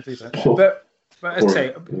 But as I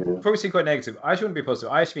say, probably seem quite negative. I actually want to be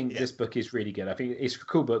positive. I actually think this book is really good. I think it's a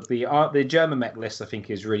cool book. The German mech list, I think,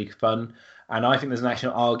 is really fun. And I think there's an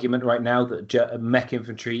actual argument right now that mech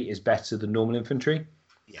infantry is better than normal infantry.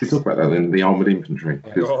 Yes. We talk about that then, the armoured infantry.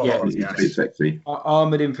 It's sexy.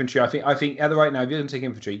 Armoured infantry, I think right now, if you're going to take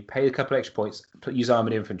infantry, pay a couple extra points, use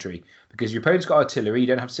armoured infantry. Because your opponent's got artillery, you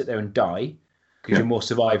don't have to sit there and die, because you're more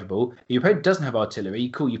survivable. If your opponent doesn't have artillery,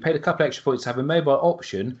 cool, you paid a couple extra points to have a mobile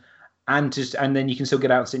option, and then you can still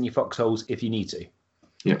get out and sit in your foxholes if you need to.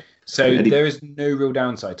 Yeah. So there is no real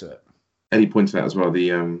downside to it. Eddie pointed out as well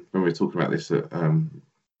when we were talking about this the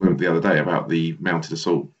other day about the mounted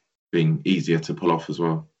assault being easier to pull off as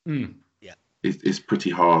well. Mm. Yeah, it's pretty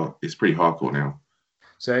hard. It's pretty hardcore now.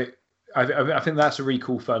 So I think that's a really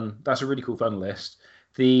cool fun. That's a really cool fun list.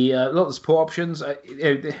 The a lot of the support options.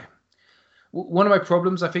 One of my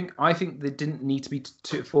problems, I think they didn't need to be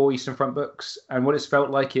 4 Eastern Front books, and what it's felt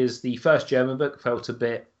like is the first German book felt a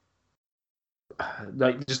bit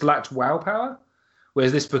like just lacked WoW power,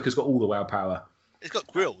 whereas this book has got all the WoW power. It's got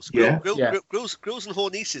grills. Yeah. Grills and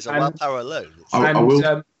Hornices are WoW power alone.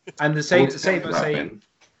 And the same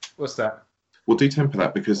what's that? We'll do temper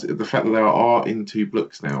that because the fact that there are in 2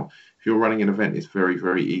 books now, if you're running an event, it's very,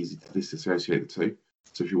 very easy to disassociate the two.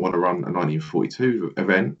 So if you want to run a 1942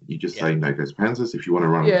 event, you just say no Ghost Panzers. If you want to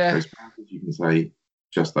run Ghost Panzers, you can say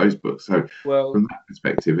just those books. So from that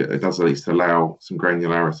perspective, it does at least allow some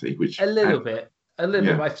granularity, which a little bit. But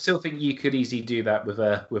I still think you could easily do that with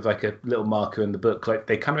like a little marker in the book, like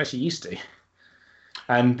they kind of actually used to.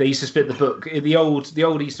 And they used to split the book. The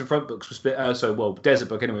old Eastern Front books were split. Desert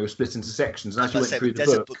book anyway was split into sections. And as you went through the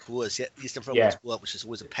Desert book was Eastern Front was, which is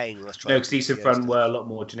always a pain when I was trying. No, because Eastern Front were a lot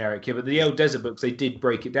more generic. Yeah, but the old Desert books they did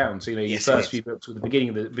break it down. So your first few books were the beginning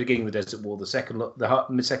of the Desert War. The second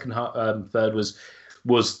third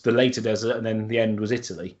was the later Desert, and then the end was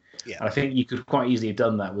Italy. Yeah, and I think you could quite easily have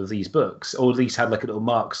done that with these books, or at least had like a little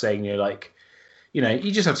mark saying you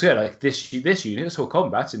just have to go like this unit saw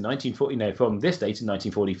combat in 1940, from this date in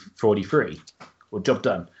 1943, or job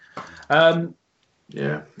done. Okay.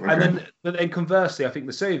 And then conversely, I think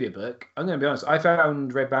the Soviet book, I'm going to be honest, I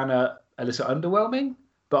found Red Banner a little underwhelming,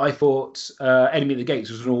 but I thought Enemy at the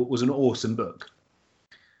Gates was an awesome book.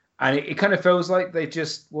 And it kind of feels like they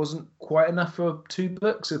just wasn't quite enough for 2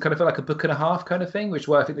 books. It kind of felt like a book and a half kind of thing, which is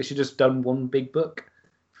why I think they should just done one big book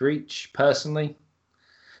for each, personally.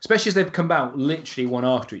 Especially as they've come out literally one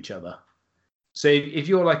after each other. So if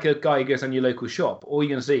you're like a guy who goes on your local shop, all you're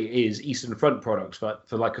going to see is Eastern Front products for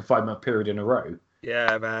like a 5-month period in a row.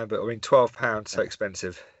 Yeah, man, but I mean, £12, so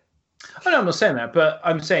expensive. Oh, no, I'm not saying that, but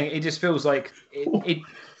I'm saying it just feels like it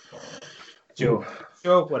Sure,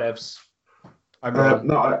 whatevs.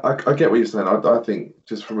 No, I get what you're saying. I think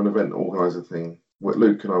just from an event organizer thing,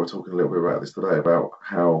 Luke and I were talking a little bit about this today, about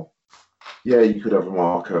how, you could have a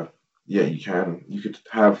marker. Yeah, you can. You could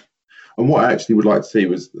have, and what I actually would like to see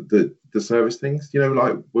was the service things.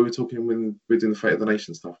 Like we were talking when we were doing the Fate of the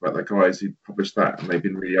Nation stuff about the guys who published that, and they've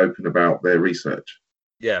been really open about their research.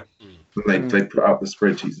 Yeah, and they put up the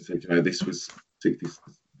spreadsheets and said, this was 60,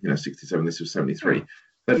 67, this was 73. If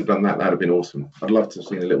they'd have done that, that'd have been awesome. I'd love to have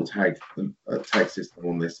seen a little tag system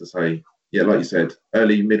on this to say, like you said,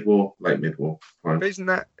 early mid-war, late mid-war. Fine. But isn't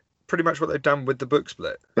that pretty much what they've done with the book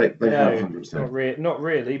split? They have 100%. Not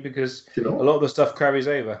really, because a lot of the stuff carries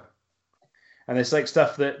over, and there's like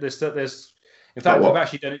stuff that there's. In fact, they've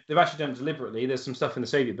actually done it deliberately. There's some stuff in the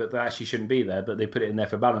Soviet book that actually shouldn't be there, but they put it in there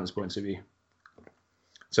for balance points of view.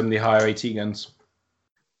 Some of the higher AT guns.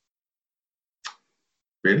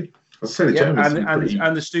 Really? I'd say the Germans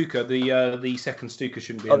and the Stuka, the second Stuka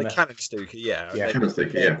shouldn't be in there. Oh, the Cannon Stuka, yeah. Cannon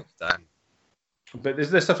Stuka, yeah. But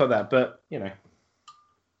there's stuff like that, but But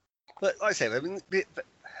like I say, I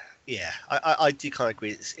do kind of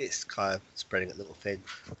agree. It's kind of spreading it a little thin.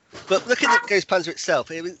 But looking at Ghost Panzer itself,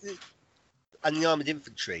 and the armoured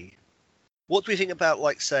infantry, what do we think about,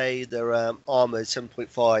 like, say, their armoured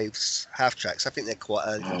 7.5s half tracks? I think they're quite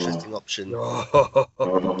an interesting option.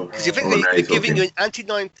 Because you think they're giving you an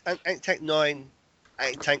anti-tank 9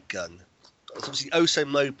 anti-tank gun. It's obviously so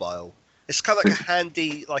mobile. It's kind of like a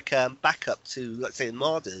handy, backup to, let's say, the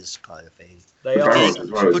Marders kind of thing. They are.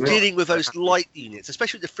 We're dealing with those light units,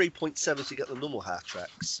 especially with the 3.7s you get the normal half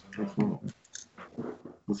tracks.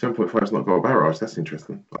 The 7.5's not got a barrage. That's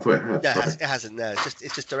interesting. I thought it had. No, it hasn't. No,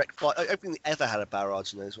 it's just direct flight. I don't think they ever had a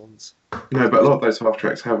barrage in those ones. No, but a lot of those half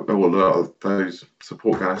tracks have. A lot of those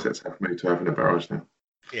support gun assets have moved to having a barrage now.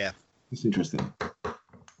 Yeah, that's interesting.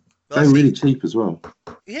 They're really cheap as well.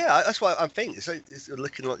 Yeah, that's what I'm thinking. It's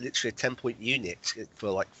looking like literally a 10-point unit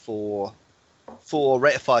for like four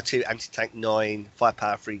rate of fire 2 anti-tank 9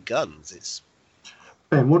 firepower 3 guns. It's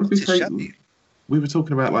Ben, what did we say? Shabby. We were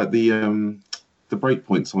talking about like the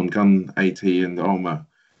breakpoints on gun AT and armor.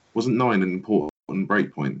 Wasn't 9 an important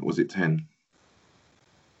breakpoint? Or was it 10?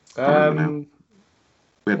 We had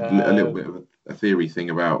a little bit of a theory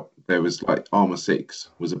thing about. There was like armor 6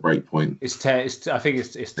 was a breakpoint. It's 10. I think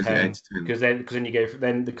it's 10 because then you go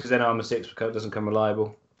because then armor 6 doesn't come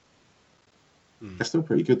reliable. That's still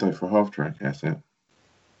pretty good though for a half track asset.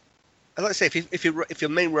 I'd like to say if your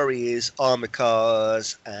main worry is armor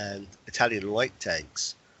cars and Italian light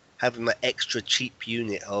tanks, having that extra cheap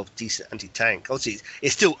unit of decent anti-tank. Obviously,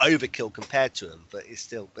 it's still overkill compared to them, but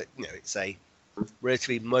it's a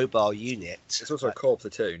relatively mobile unit. It's also a core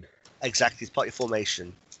platoon. Exactly, it's part of your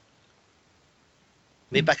formation.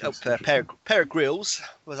 They back up a pair of grills,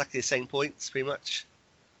 exactly the same points, pretty much.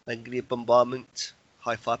 Then give you a bombardment,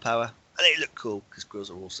 high firepower, and they look cool because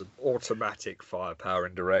grills are awesome. Automatic firepower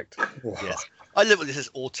and direct. Yes, I love when this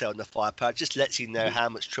says auto on the firepower. It just lets you know how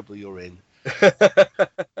much trouble you're in.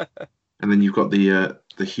 And then you've got the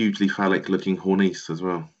hugely phallic-looking Hornice as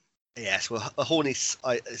well. Yes, well, a Hornice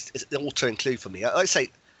is an auto include for me. I'd say,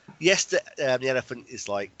 yes, the elephant is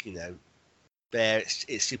like, bare,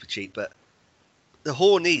 it's super cheap, but the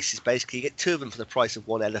Hornice is basically, you get 2 of them for the price of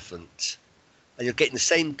 1 elephant, and you're getting the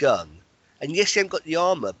same gun. And yes, you haven't got the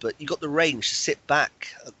armor, but you got the range to sit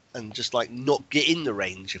back and just like not get in the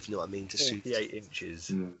range, if you know what I mean, to shoot. 48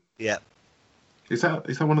 inches. Yeah. Is that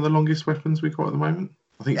one of the longest weapons we've got at the moment?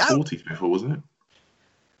 I think it's 40 before, wasn't it?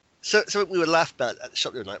 So something we were laughing about at the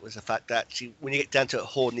shop the other night was the fact that actually, when you get down to it,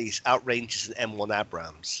 Hornice outranges an M1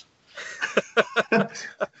 Abrams.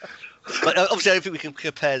 But obviously, I don't think we can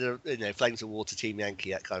compare the Flames of War to Team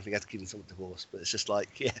Yankee, that kind of thing. I have to give them something to horse, but it's just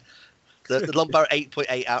like, the long barrel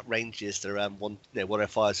 8.8 outranges the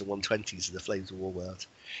 105s and 120s of the Flames of War world.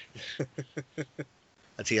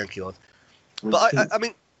 And Team Yankee one. But I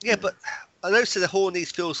mean, but I noticed the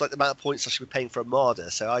Hornies feels like the amount of points I should be paying for a Marder,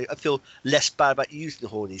 so I feel less bad about using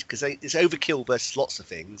the Hornies because it's overkill versus lots of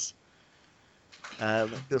things.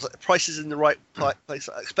 Feels like the price is in the right place.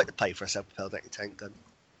 I expect to pay for a self-propelled anti-tank gun.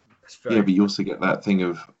 Yeah, but you also get that thing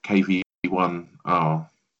of KV1. Oh,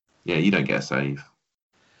 yeah, you don't get a save.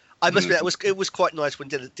 I must admit, it was quite nice when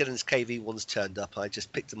Dylan's KV1s turned up. I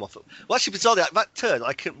just picked them off. Well, actually, bizarrely, that turn,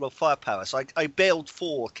 I couldn't roll firepower, so I bailed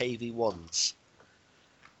 4 KV1s.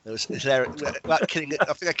 It was hilarious. Without killing it,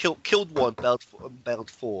 I think I killed 1, bailed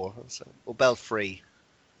 4, or bailed 3.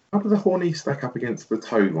 How do the Hornies stack up against the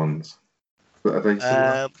Toad ones? Are they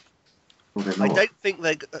similar? I don't think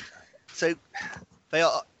they. So they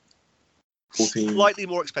are 14. Slightly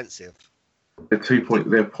more expensive. They're 2 point.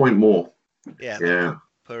 They're a point more. Yeah.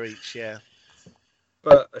 Per each, yeah.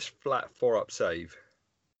 But a flat 4-up save.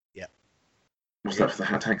 Yeah. What's that for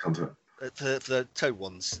the tank hunter? For the Toad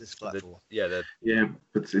ones, it's flat 4. Yeah,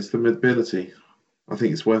 but it's the mobility. I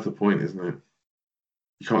think it's worth a point, isn't it?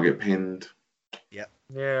 You can't get pinned. Yeah.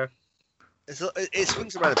 It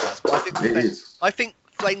swings around about, but I think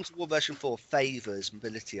Flames of War version 4 favours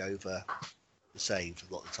mobility over the save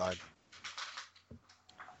a lot of the time.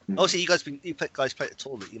 Obviously, you guys play at the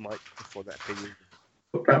tournament, you might afford that opinion.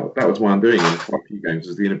 That was why I'm doing in quite a few games,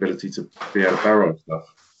 is the inability to be able to barrel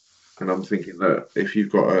stuff. And I'm thinking that if you've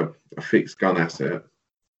got a fixed gun asset,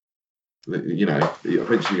 eventually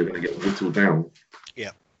you're going to get whittled down.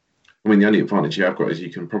 Yeah. I mean, the only advantage you have got is you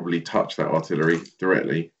can probably touch that artillery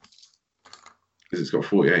directly because it's got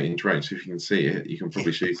 48-inch range. So if you can see it, you can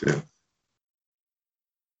probably shoot it.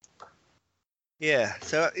 Yeah.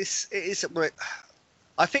 So it is.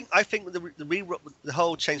 I think the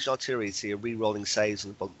whole change in artillery to re-rolling saves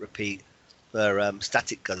and bump repeat for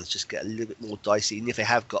static guns just get a little bit more dicey, even if they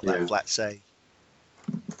have got that flat save.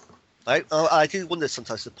 I do wonder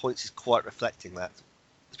sometimes the points is quite reflecting that,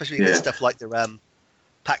 especially with stuff like the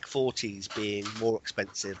Pack 40s being more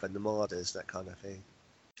expensive than the Marders, that kind of thing.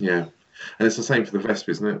 Yeah, and it's the same for the Vesp,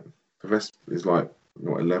 isn't it? The Vesp is like,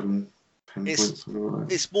 11, 10 points? Something like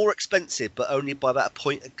that. It's more expensive, but only by about a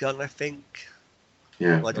point a gun, I think.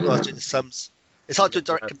 Yeah. Well, I don't know how to do the sums. It's hard to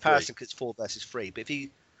do a direct comparison because it's 4 versus 3, but if you...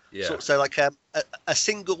 So like a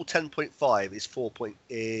single 10.5 is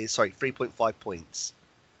 3.5 points,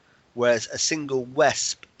 whereas a single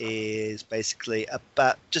Wesp is basically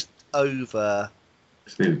about just over.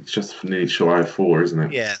 It's just nearly shy of 4, isn't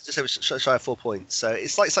it? Yeah, just over shy of 4 points. So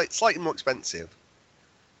it's like slightly more expensive.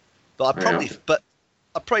 But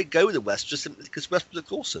I'd probably go with the Wesp just simply because Wesp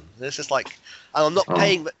look awesome. It's just like, and I'm not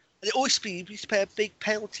paying. It always you used to pay a big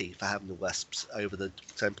penalty for having the Wesps over the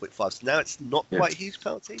 10.5s. So now it's not quite a huge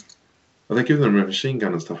penalty. Well, they give them a machine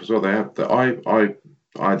gun and stuff as well. They have that.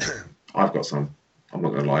 I've got some. I'm not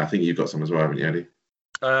going to lie. I think you've got some as well, haven't you, Eddie?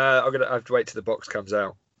 I'm gonna have to wait till the box comes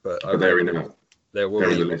out. But they're in it. They're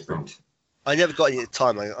in the list now. I never got any at the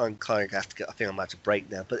time. I'm kind of have to get. I think I'm about to break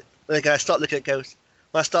now. But when I start looking at Ghost,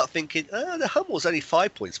 I start thinking, the Hummel's only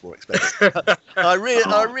 5 points more expensive. I really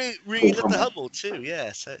love the Hummel too.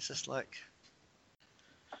 Yeah, so it's just like.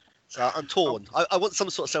 So I'm torn. I want some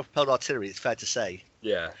sort of self-propelled artillery. It's fair to say.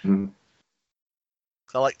 Yeah.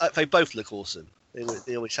 So they both look awesome.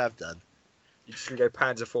 They always have done. You're just gonna go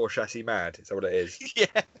Panzer IV chassis mad. Is that what it is?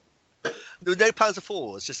 Yeah. There were no Panzer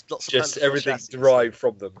IVs, just lots of just Panzer IV everything chassis. derived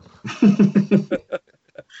from them.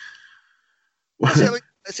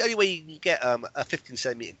 That's the only way you can get a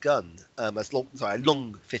 15cm gun, a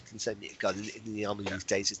long 15cm gun in the army these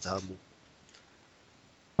days is to humble.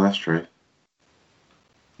 That's true.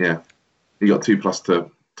 Yeah, you got 2+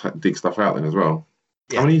 to dig stuff out then as well.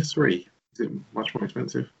 Yeah. How many is 3? Is it much more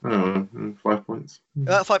expensive? I don't know, 5 points.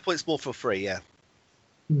 5 points more for free, yeah.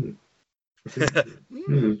 Hmm.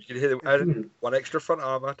 You can hear one extra front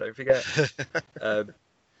armor. Don't forget.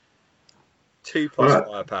 2+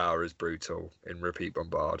 firepower is brutal in Repeat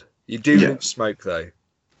Bombard. You do lose smoke though.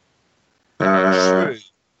 True.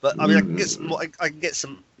 But I mean, I can get some. I can get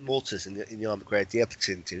some mortars in the armor grade. The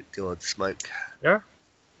Neptune to do on smoke. Yeah.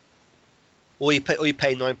 Or you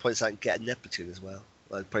pay 9 points out and get a Neptune as well.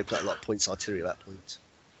 I'd probably put a lot of points artillery at that point.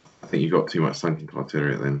 I think you got too much sunken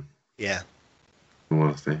artillery then. Yeah. In all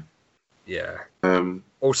honesty. Yeah.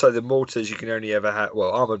 Also, the mortars you can only ever have.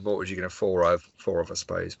 Well, armored mortars you can have 4 of, I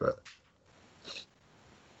suppose, but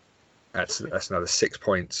that's another 6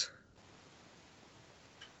 points.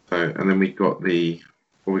 So, and then we got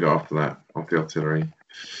what we got after that, after the artillery.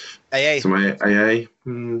 AA. Some AA.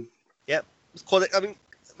 Yep. It's quad, I mean,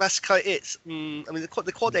 that's kind of it. I mean, the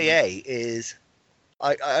quad AA is.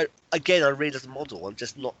 I read as a model. I'm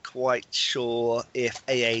just not quite sure if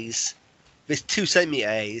this 2cm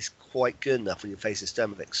AA is quite good enough when you're facing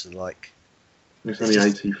Sturmovix and like. It's only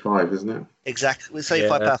 85, isn't it? Exactly. It's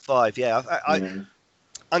 85 power 5. Yeah. I'm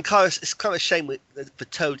kind of. It's kind of a shame the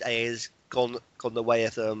Toad AA has gone the way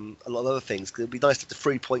of a lot of other things. Cause it'd be nice to have the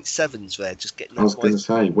 3.7s there, just getting. I was going to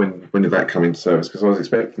say when did that come into service? Because I was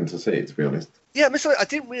expecting to see it, to be honest. Yeah, I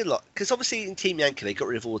didn't realise because obviously in Team Yankee they got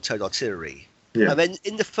rid of all the Toad artillery. Yeah. And then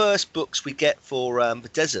in the first books we get for the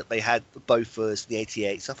desert, they had the Bofors, the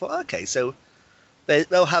 88. So I thought, okay, so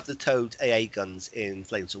they'll have the Toad AA guns in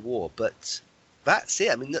Flames of War, but that's it.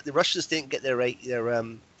 I mean, the Russians didn't get their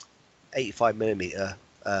 85mm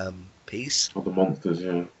piece. Or the monsters,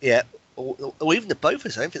 yeah. Yeah, or even the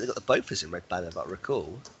Bofors. I don't think they got the Bofors in Red Banner, if I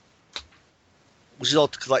recall. Which is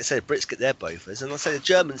odd because, like I said, the Brits get their Bofors, and like I say the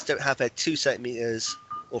Germans don't have their 2cm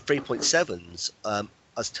or 3.7s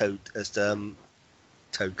as Toad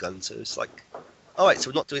guns. So it's like, all right, so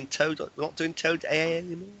we're not doing Toad AA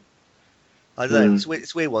anymore. I don't know.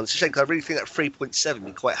 It's a weird one. It's a shame because I really think that 3.7 would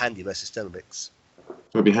be quite handy versus Sturmovix.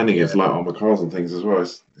 It'd be handy against light armor cars and things as well.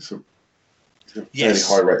 It's a fairly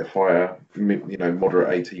high rate of fire,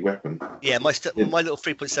 moderate AT weapon. Yeah, my little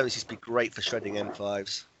 3.7s used to be great for shredding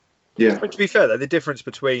M5s. Yeah. But to be fair, though, the difference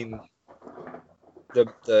between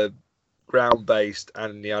the ground-based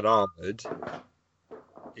and the unarmored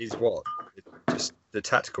is what? Just the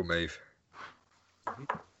tactical move.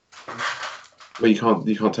 Well, you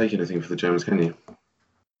can't take anything for the Germans, can you?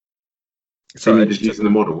 So you're just using the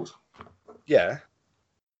models. Yeah.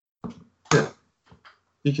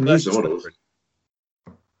 You can use the models. Just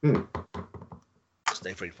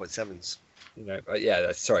no 3.7s.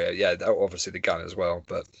 Obviously the gun as well,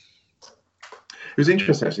 but it was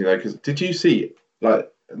interesting actually though, because did you see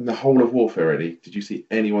in the whole of Warfare Ready? Did you see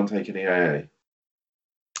anyone take any AA?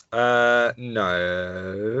 No,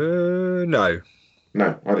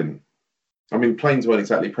 I didn't. I mean, planes weren't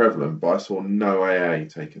exactly prevalent, but I saw no AA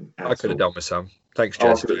taken. I could have done with some. Thanks,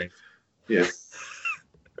 Jesse. Yeah.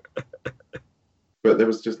 But there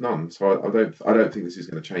was just none, so I don't think this is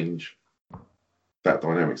going to change that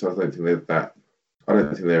dynamic. So I don't think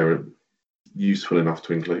they're useful enough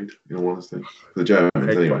to include, in all honesty, for the Germans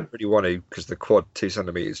anyway. I really want to because the quad 2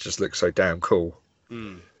 centimeters just looks so damn cool.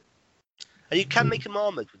 And you can make them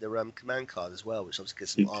armored with their command card as well, which obviously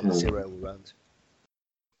gets some armor 0 all round.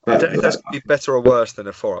 I don't know if that's going to be better or worse than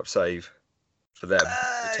a 4-up save for them.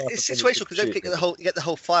 It's situational because you get the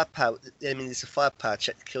whole firepower. I mean, it's a firepower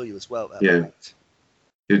check to kill you as well. Point.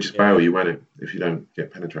 It'll just fail you, won't it? If you don't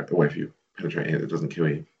get penetrated, or if you penetrate it doesn't kill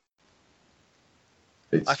you.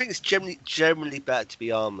 I think it's generally better to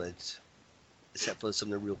be armored, except for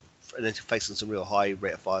some of the real, and then to face on some real high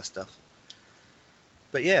rate of fire stuff.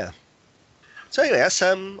 But yeah. So anyway, that's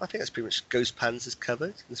I think that's pretty much Ghost Panzers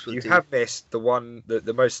covered. You have missed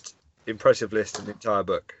the most impressive list in the entire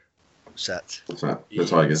book. What's that? The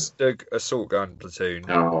Tigers. Stug assault gun platoon.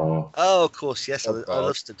 Oh, of course, yes. I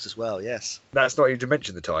love Stugs as well. Yes. That's not even to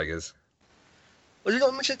mention the Tigers. Well, did you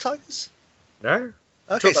not mention the Tigers? No.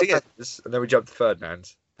 Okay, so yeah. And then we jumped to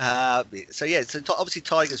Ferdinand's. So obviously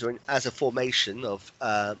Tigers are in as a formation of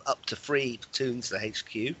up to 3 platoons at the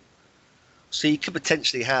HQ. So you could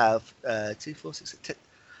potentially have 2, 4, 6,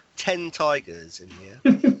 10 Tigers in here.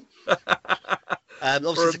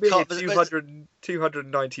 Obviously, for a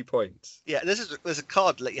 290 points. Yeah, there's a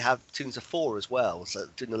card that let you have platoons of 4 as well, so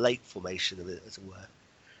doing the lake formation of it, as it were.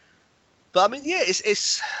 But I mean, yeah,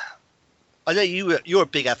 it's I know you're a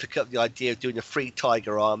big advocate of the idea of doing a free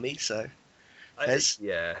Tiger army, so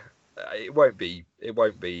it won't be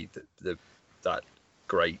that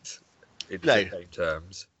great in game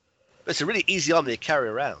terms. But it's a really easy army to carry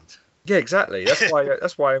around. Yeah, exactly.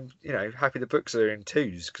 That's why I'm happy the books are in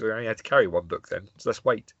twos, because I only had to carry one book then, so let's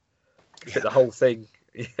wait. Get the whole thing.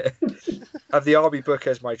 Have the army book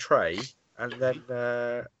as my tray, and then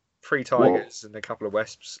 3 tigers and a couple of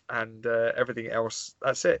wesps, and everything else.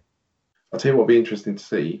 That's it. I'll tell you what would be interesting to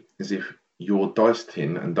see is if your dice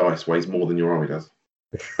tin and dice weighs more than your army does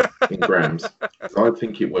in grams. I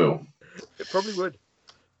think it will. It probably would.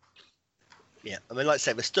 Yeah, I mean, like I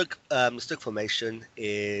say, the Stug formation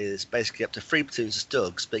is basically up to 3 platoons of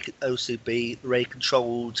Stugs, but it can also be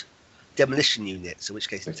ray-controlled demolition units, in which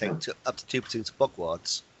case it takes up to 2 platoons of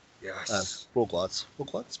Bogwards. Yes. Bogwards.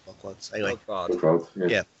 Anyway. Bogwards,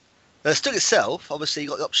 yeah. Now, the Stug itself, obviously,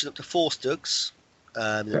 you've got the option up to 4 Stugs.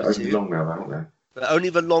 They're only long now, aren't they? But only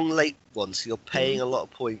the long late ones, so you're paying a lot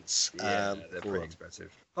of points. Yeah, they're pretty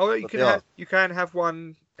expensive. Oh, you can have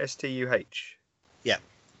one STUH. Yeah.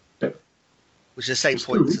 Which is the same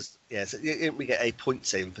points as so we get a point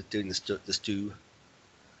saving for doing the stew.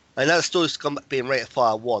 And now the store's gone back being rate of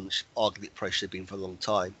fire 1, which arguably it probably should have been for a long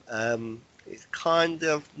time. It's kind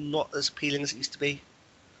of not as appealing as it used to be.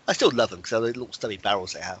 I still love them because they're the little stubby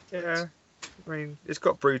barrels they have. Yeah, I mean, it's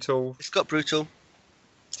got brutal. It's got that.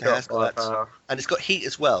 And it's got heat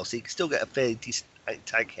as well, so you can still get a fairly decent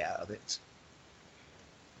tank hit out of it.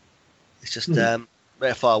 It's just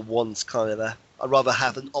rate of fire 1's kind of I'd rather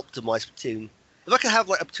have an optimised platoon. If I could have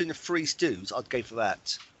like a platoon of 3 stews, I'd go for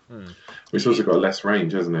that. It's also got less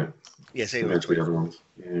range, hasn't it? Yeah, same compared to the other ones.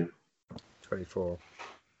 Yeah. 24.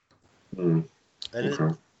 And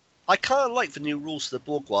I kind of like the new rules for the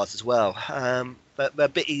Bogwards as well. But they're a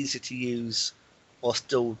bit easier to use while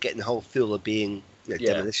still getting the whole feel of being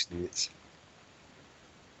demolition units.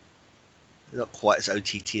 They're not quite as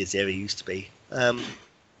OTT as they ever used to be. They're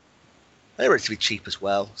relatively cheap as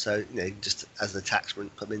well, so just as an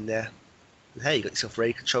attachment, put them in there. And hey, you got yourself a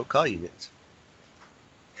ready control car unit.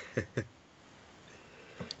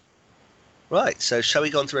 Right, so shall we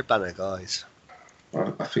go on to Red Banner, guys?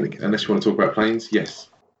 I think, unless you want to talk about planes, yes.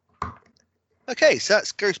 Okay, so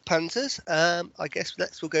that's Ghost Panzers. I guess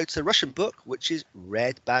next we'll go to the Russian book, which is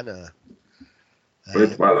Red Banner.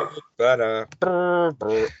 Red Banner.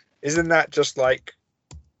 Isn't that just like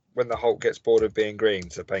when the Hulk gets bored of being green,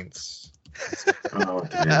 so paints? Oh,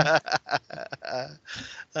 dear.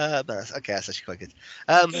 That's actually quite good.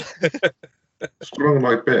 Strong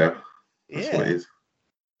like beer. That's what it is.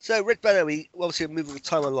 So Red Banner, we obviously are moving the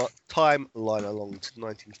timeline along to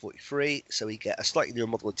 1943. So we get a slightly newer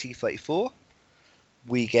model of T-34.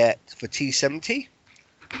 We get for T-70.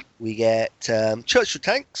 We get Churchill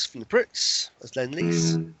tanks from the Brits as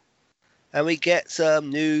Lend-Lease. And we get some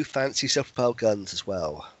new fancy self-propelled guns as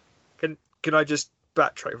well. Can I just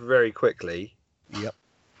backtrack very quickly? Yep.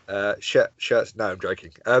 Shirts. No, I'm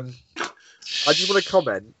joking. I just want to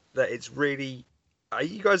comment that it's really. Are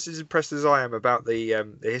you guys as impressed as I am about the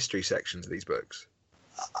history sections of these books?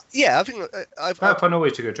 Yeah, I think I've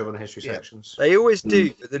always do a good job on the history sections. They always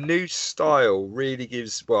do. But the new style really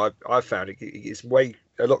gives. Well, I found it's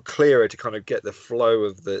a lot clearer to kind of get the flow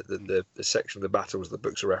of the section of the battles the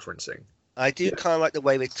books are referencing. I do kind of like the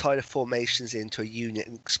way they tie the formations into a unit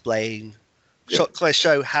and explain. Kind of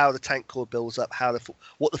show how the tank corps builds up,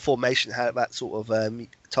 what the formation, how that sort of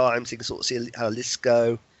time, so you can sort of see how the lists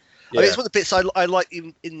go. Yeah. I mean, it's one of the bits I like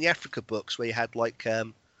in the Africa books where you had like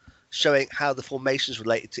showing how the formations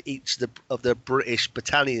related to each of the British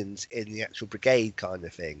battalions in the actual brigade kind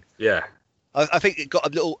of thing. Yeah, I think it got a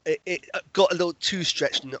little too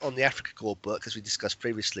stretched on the Africa Corps book, as we discussed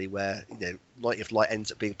previously, where Night of Light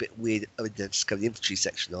ends up being a bit weird. I mean, just cover the infantry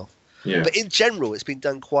section off. Yeah. But in general, it's been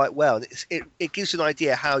done quite well, and it gives you an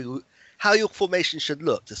idea how your formation should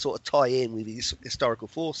look to sort of tie in with these historical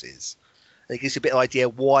forces. And it gives you a bit of an idea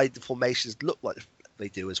why the formations look like they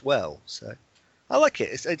do as well. So I like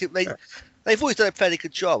it. They've always done a fairly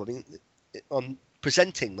good job. I mean, on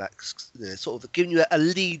presenting that, sort of giving you a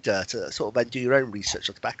leader to sort of then do your own research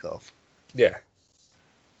off the back of. Yeah.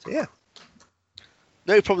 So yeah.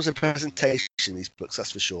 No problems in presentation in these books, that's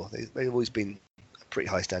for sure. They've always been pretty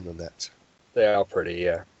high standard on that. They are pretty,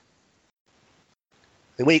 yeah.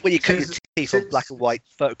 And when you cut your teeth on black and white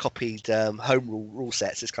photocopied home rule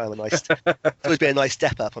sets, it's kind of a nice. It's always been a nice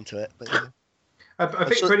step up onto it. But, I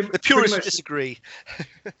think the purists disagree.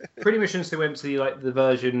 Pretty much since they went to the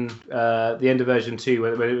version, the end of version 2,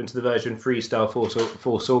 when they went to the version 3 style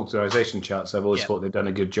force organisation charts, I've always thought they've done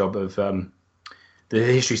a good job of the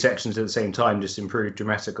history sections at the same time, just improved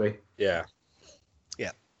dramatically. Yeah.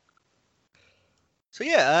 Yeah. So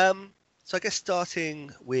yeah, so I guess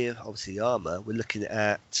starting with obviously the armor, we're looking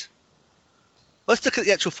at. Let's look at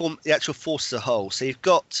the actual force as a whole. So you've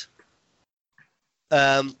got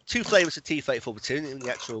two flavors of T-34 platoon in the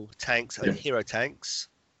actual tanks and hero tanks.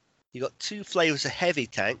 You've got two flavors of heavy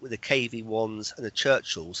tank with the KV-1s and the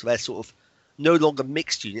Churchill. So they're sort of no longer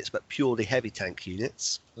mixed units, but purely heavy tank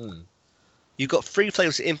units. You've got three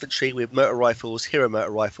flavors of infantry with motor rifles, hero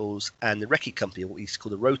motor rifles, and the Recce Company, what we used to call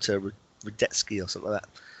the Rota Radetzky or something like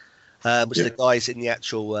that, which are the guys in the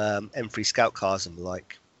actual M3 scout cars and the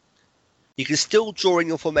like. You can still draw in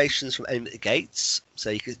your formations from enemy at the gates, so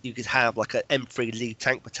you could have like an M3 lead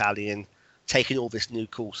tank battalion taking all this new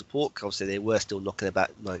cool support. Obviously, they were still knocking about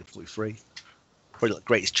 943. Probably not the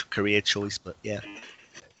greatest career choice, but yeah.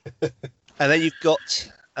 And then you've got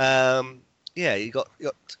you got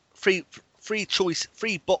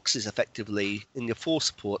three boxes effectively in your force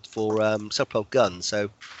support for self-propelled guns. So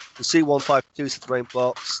the Su-152 is its own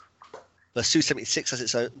box. The Su-76 has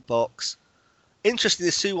its own box. Interestingly,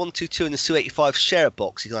 the Su-122 and the Su-85 share a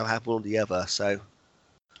box. You can have one or the other. So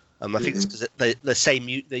I think it's because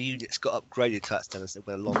the units got upgraded to that standard as they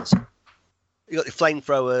went along. So you got your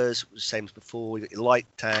flamethrowers, the same as before. You got your light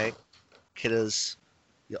tank, killers,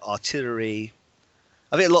 your artillery.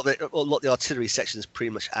 I think a lot of the artillery section is pretty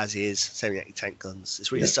much as is. Same with your tank guns.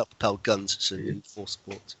 It's really self-propelled guns, so you need force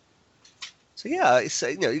support. So yeah, it's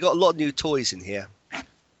you got a lot of new toys in here.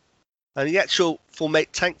 And the actual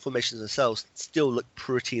tank formations themselves still look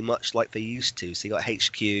pretty much like they used to. So you got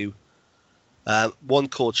HQ, one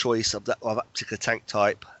core choice of that particular tank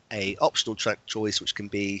type, a optional tank choice which can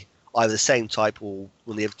be either the same type or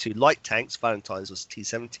one of the other two light tanks. Valentine's was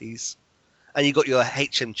T-70s, and you got your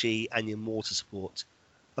HMG and your mortar support.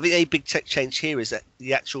 I think a big tech change here is that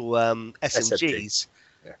the actual SMGs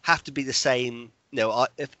have to be the same.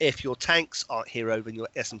 If your tanks aren't hero, then your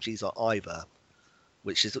SMGs aren't either.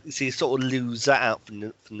 Which is, you sort of lose that out from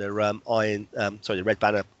the Red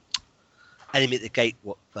Banner enemy at the gate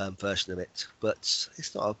version of it. But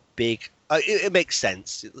it's not a big. It makes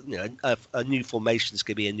sense. A new formation is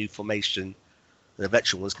going to be a new formation, and a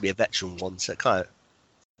veteran one's going to be a veteran one. So it kind of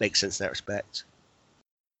makes sense in that respect.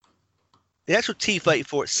 The actual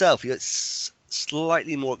T-34 itself, you get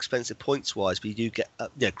slightly more expensive points wise, but you do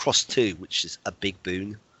get cross 2, which is a big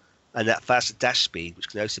boon. And that faster dash speed, which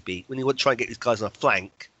can also be, when you want to try and get these guys on a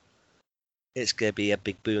flank, it's going to be a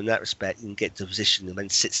big boon in that respect. You can get to a position and then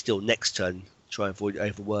sit still next turn, try and avoid it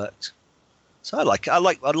overworked. So I like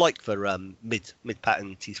the mid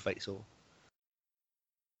pattern T-34.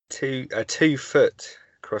 A 2-foot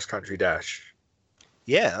cross country dash.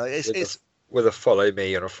 Yeah, it's with a follow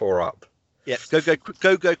me and a 4-up. Yeah,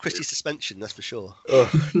 go Christie suspension, that's for sure.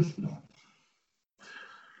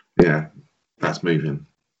 Yeah, that's moving.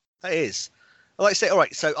 That is. Like I say, all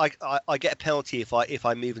right. So I get a penalty if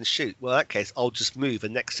I move and shoot. Well, in that case, I'll just move,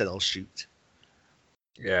 and next turn I'll shoot.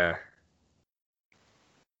 Yeah.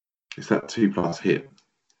 It's that 2+ hit,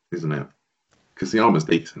 isn't it? Because the armor's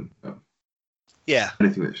decent. Yeah.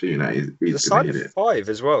 Anything that's shooting at is the side of 5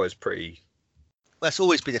 as well is pretty. That's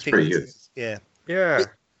always been a thing. Pretty good. Yeah. Yeah.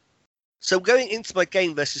 So going into my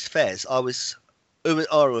game versus Fez, I was and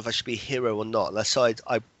ahhing if I should be a hero or not. And I decided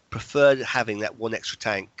I preferred having that one extra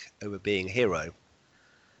tank over being a hero.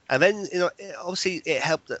 And then, obviously it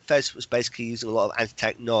helped that Fez was basically using a lot of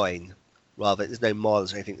anti-tank 9 rather. There's no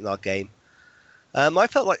miles or anything in our game. I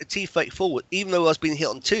felt like the T-34, even though I was being hit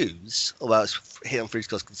on 2s, although I was hit on 3s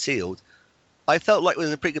because I was concealed, I felt like we were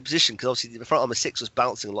in a pretty good position because obviously the front armor 6 was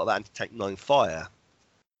bouncing a lot of anti-tank 9 fire.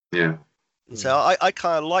 Yeah. And so I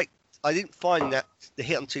kind of I didn't find that the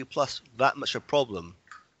hit on 2+ that much of a problem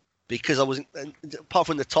because I wasn't, apart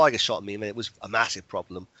from the Tiger shot at me, I mean, it was a massive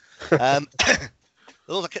problem. As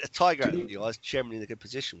long as I kept the Tiger out of you, I was generally in a good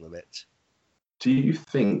position with it. Do you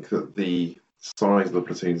think that the size of the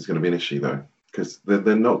platoon is going to be an issue though? Because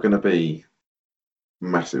they're not going to be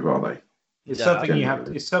massive, are they? It's something you have.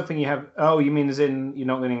 It's something you have. Oh, you mean as in you're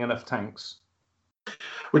not getting enough tanks?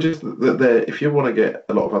 Which is that if you want to get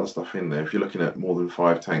a lot of other stuff in there, if you're looking at more than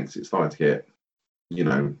 5 tanks, it's starting to get,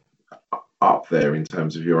 up there in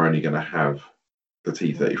terms of you're only going to have the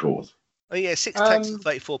T-34s. Oh yeah, 6 tanks and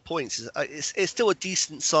 34 points. It's still a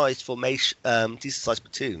decent sized formation, decent sized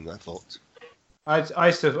platoon, I thought.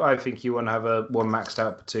 I think you want to have one maxed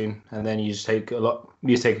out platoon, and then you just take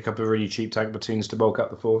a couple of really cheap tank platoons to bulk up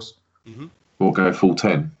the force. Mm-hmm. Or go full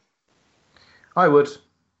 10. I would.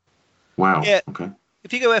 Wow. Yeah. Okay.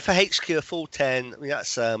 If you go for HQ a full 10, I mean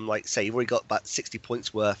that's like say you've already got about 60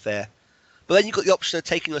 points worth there. But then you've got the option of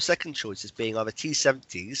taking your second choices being either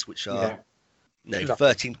T-70s, which are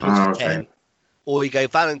 13 points for 10, or you go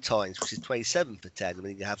Valentine's, which is 27 for 10. I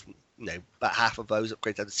mean you have about half of those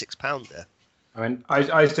upgrade down to £6 there. I mean,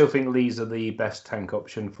 I still think Lees are the best tank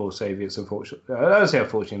option for Soviets. Unfortunately, I don't say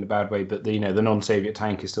unfortunately in a bad way, but the non-Soviet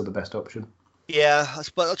tank is still the best option. Yeah,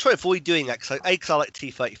 but I'll try to avoid doing that because I like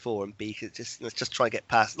T-34 and B, let's just try and get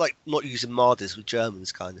past, like not using Mardas with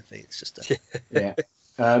Germans kind of thing. It's just yeah.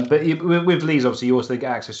 But with Lees, obviously, you also get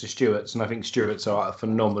access to Stuarts, and I think Stuarts are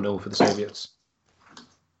phenomenal for the Soviets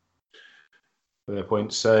for their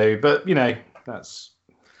points. So, but that's.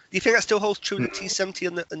 Do you think that still holds true in the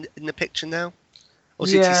T-70 in the picture now? Or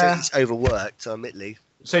is Yeah. T-70's overworked, admittedly?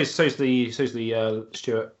 So's the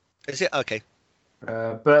Stuart. Is it? Okay.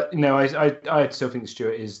 But I still think the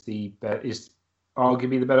Stuart is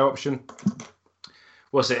arguably the better option.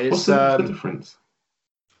 What's it? It's What's the difference?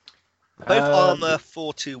 Both armor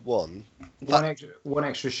 421. One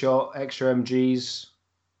extra shot, extra MGs.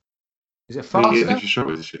 Is it Yeah, faster? extra shot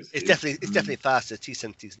with the shit. It's definitely faster.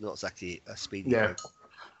 T-70 is not exactly a speedy. Yeah.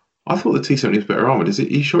 I thought the T-70 was better armoured. Are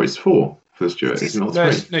you sure it's 4 for the Stuart? Is it not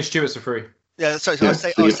 3? No, Stuarts are free. Yeah. Sorry. Yeah,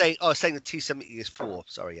 I was saying the T-70 is 4.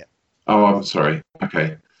 Sorry. Yeah. Oh, I'm sorry.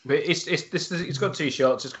 Okay. But it's got 2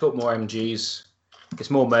 shots. It's got more MGs.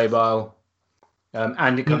 It's more mobile,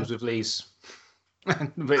 and it comes with Lees.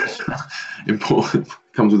 Which, Important.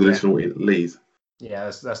 Comes with additional Lees.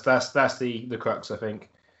 yeah, that's the crux, I think.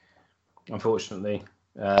 Unfortunately,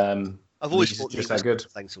 I've always Lees is thought just Lees that good.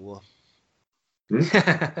 Thanks to war.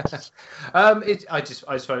 I just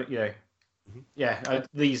find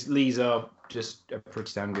Lees are just a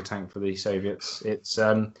pretty damn good tank for the Soviets. It's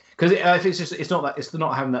because I think it's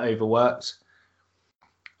not having that overworked.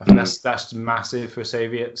 I think that's massive for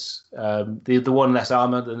Soviets. The one less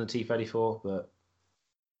armor than the T-34, but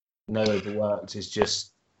no overworked is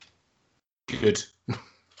just good.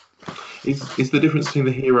 Is the difference between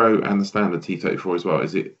the Hero and the standard T-34 as well?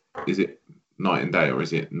 Is it night and day, or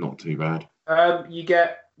is it not too bad? You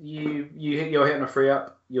hit your hitting a free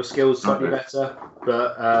up. Your skills slightly better,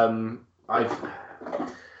 but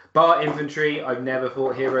bar infantry, I've never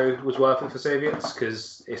thought Hero was worth it for Soviets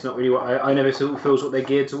because it's not really what I never feels what they're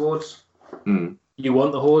geared towards. You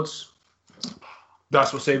want the hordes.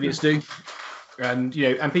 That's what Soviets do, and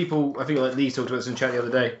people. I think like Lee talked about this in chat the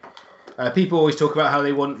other day. People always talk about how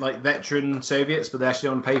they want like veteran Soviets, but they actually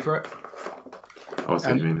don't want to pay for it. Oh, I see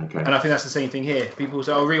what you mean. Okay. And I think that's the same thing here. People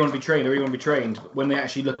say, "Oh, I really want to be trained. I really want to be trained." But when they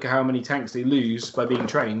actually look at how many tanks they lose by being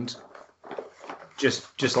trained,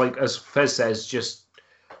 just like as Fez says, just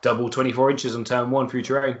double 24 inches on turn 1 through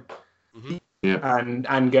terrain. Mm-hmm. Yeah.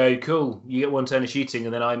 And go, cool. You get 1 turn of shooting,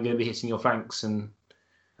 and then I'm going to be hitting your flanks and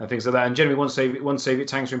things like that. And generally, once Soviet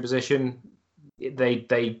tanks are in position, they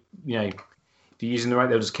if you're using the right,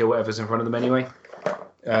 they'll just kill whatever's in front of them anyway.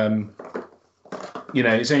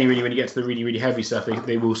 It's only really when you get to the really, really heavy stuff,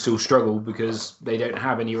 they will still struggle because they don't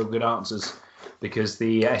have any real good answers because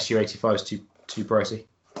the Su-85 is too pricey.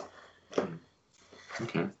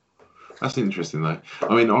 Okay. That's interesting, though.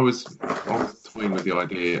 I mean, I was toying with the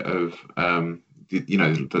idea of, the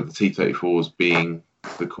T-34s being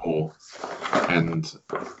the core and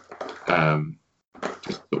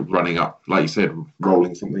just sort of running up, like you said,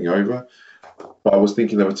 rolling something over. But I was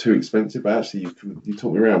thinking they were too expensive. But actually, you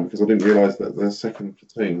talked me around because I didn't realise that the second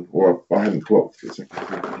platoon, or I hadn't clocked the second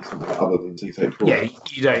platoon something other than T-34. Yeah,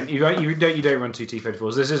 you don't run 2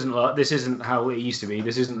 T-34s. This isn't how it used to be.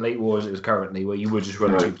 This isn't late war as it is currently, where you would just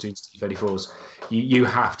run 2 platoons T-34s. You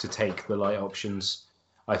have to take the light options.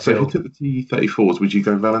 So if you took the T-34s, would you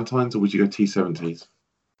go Valentines or would you go T-70s?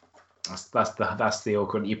 That's the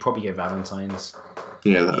awkward. You probably go Valentines.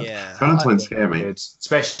 Yeah. Valentines scare me. Good.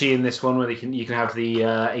 Especially in this one where you can have the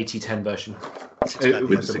AT-10 version.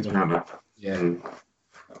 With the £6. Yeah.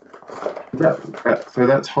 So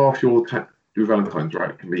that's half your Valentines, right?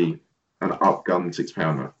 It can be an up-gun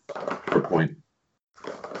 £6 for a point.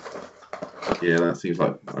 Yeah, that seems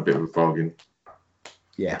like a bit of a bargain.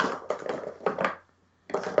 Yeah.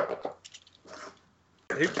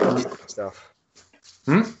 Who can stuff?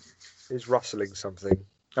 Who's rustling something?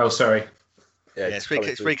 Oh, sorry. Yeah, it's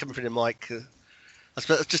really coming through the mic. I was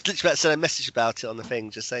just literally about to send a message about it on the thing,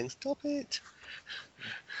 just saying, stop it.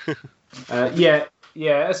 Yeah.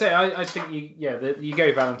 I think you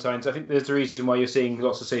go Valentines. I think there's a reason why you're seeing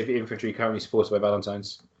lots of Soviet infantry currently supported by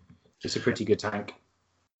Valentines. It's a pretty good tank.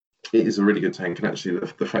 It is a really good tank, and actually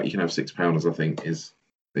the fact you can have £6, I think,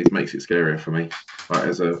 it makes it scarier for me. Like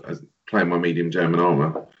as playing my medium German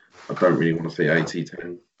armour, I don't really want to see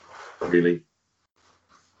AT-10. Really,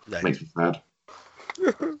 No. Makes me sad.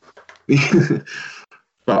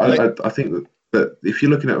 But I think that if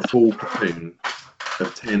you're looking at a full platoon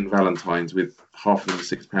of 10 Valentines with half of them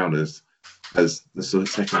 £6 as the sort of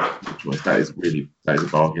second choice, that is a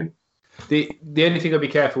bargain. The only thing I'd be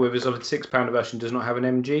careful with is obviously the £6 version does not have an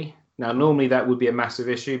MG. Now, normally that would be a massive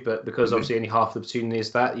issue, but because obviously only half the platoon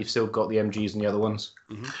is that, you've still got the MGs and the other ones.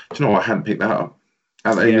 Do you know what? I hadn't picked that up.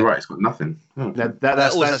 You're right. It's got nothing. Oh.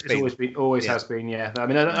 That's always has been. Yeah. I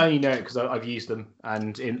mean, I only know it because I've used them,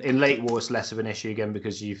 and in late war it's less of an issue again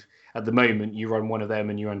because at the moment you run one of them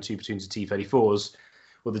and you run 2 platoons of T-34s.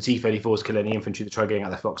 Well, the T-34s kill any infantry that try getting out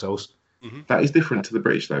their foxholes. That is different to the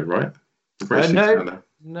British, though, right? The British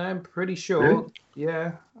no, I'm pretty sure. Really?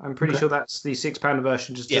 Yeah, I'm pretty sure that's the £6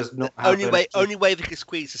 version. Does not have only way they could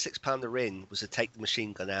squeeze the £6 in was to take the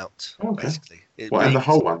machine gun out. Okay. Basically, and the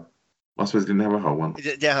whole one. I suppose it didn't have a whole one.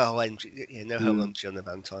 Yeah, no whole MG on the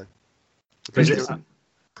Valentine.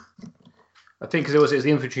 I think because it was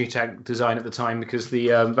the infantry tank design at the time, because the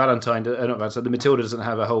the Matilda doesn't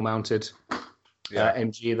have a whole mounted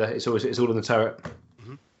MG either. It's all in the turret,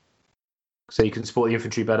 so you can support the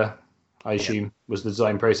infantry better. I assume was the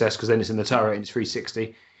design process, because then it's in the turret and it's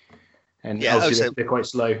 360, and obviously they're quite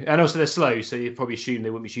slow, and also they're slow, so you probably assume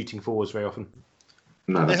they wouldn't be shooting forwards very often.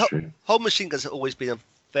 No, that's true. Whole machine guns have always been a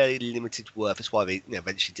fairly limited worth. That's why they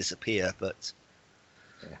eventually disappear, but.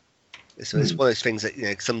 So it's one of those things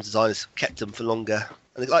that some designers kept them for longer,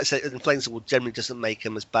 and like I said, the Flames of War generally doesn't make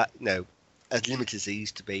them as as limited as they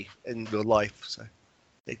used to be in real life. So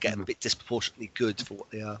they get a bit disproportionately good for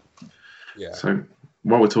what they are. Yeah. So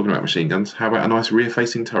while we're talking about machine guns, how about a nice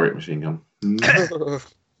rear-facing turret machine gun?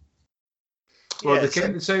 Well, the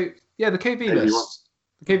KV list,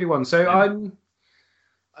 the KV1. So I'm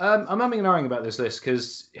umming and ahhing about this list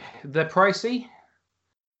because they're pricey.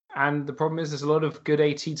 And the problem is there's a lot of good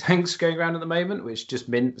AT tanks going around at the moment, which just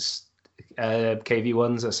mints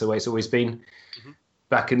KV1s. That's the way it's always been.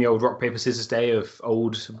 Back in the old rock, paper, scissors day of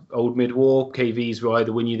old mid-war, KVs will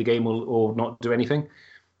either win you the game or not do anything.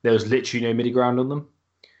 There was literally no middle ground on them.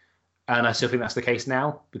 And I still think that's the case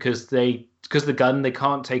now because the gun, they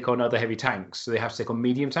can't take on other heavy tanks. So they have to take on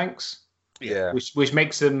medium tanks. Yeah. Which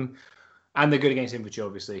makes them... And they're good against infantry,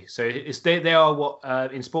 obviously. So they are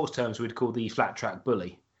what, in sports terms, we'd call the flat track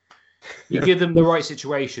bully. You give them the right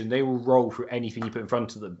situation, they will roll through anything you put in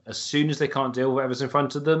front of them. As soon as they can't deal with whatever's in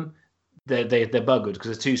front of them, they're buggered because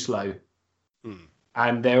they're too slow,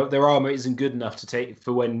 and their armor isn't good enough to take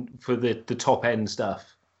for the top end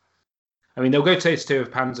stuff. I mean, they'll go toe to toe with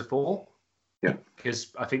Panzer IV,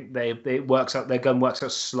 because I think their gun works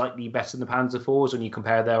out slightly better than the Panzer IVs when you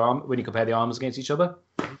compare the armors against each other.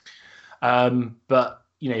 But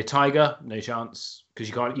Tiger, no chance, because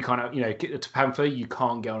you can't get to Panther, you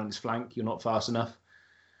can't get on his flank. You're not fast enough.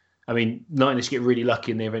 I mean, not unless you get really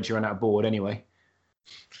lucky and they eventually run out of board anyway.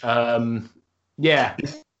 Is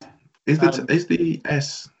the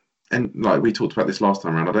S, and like we talked about this last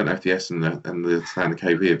time around, I don't know if the S and the standard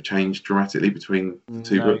KV have changed dramatically between the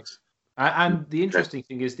two books. And the interesting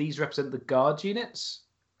thing is these represent the guard units,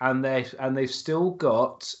 and they've still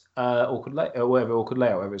got awkward layout,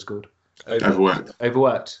 whatever it's called.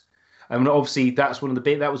 Overworked. And obviously that was one of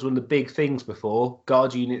the big things before.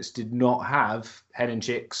 Guard units did not have hen and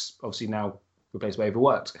chicks, obviously now replaced by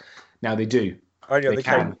overworked. Now they do. Only on the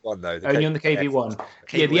KV1 though. Only on the KV1.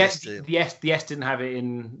 Yeah, the S didn't have it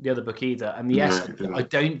in the other book either. And the S, I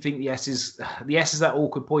don't think the S is that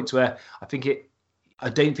awkward point where I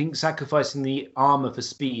don't think sacrificing the armor for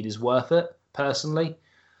speed is worth it, personally.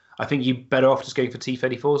 I think you're better off just going for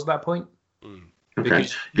T-34s at that point. Okay.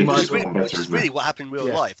 Which is really what happened in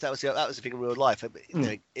real life. That was the thing in real life.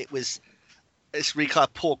 It's really kind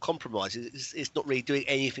of poor compromise. It's not really doing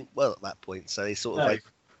anything well at that point. So they sort of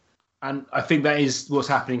And I think that is what's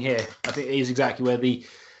happening here. I think it is exactly where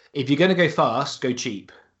if you're going to go fast, go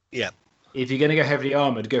cheap. Yeah. If you're going to go heavily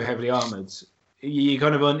armored, go heavily armored. You're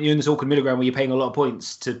kind of you're in this awkward middle ground where you're paying a lot of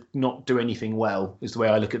points to not do anything well. Is the way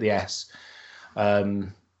I look at the S.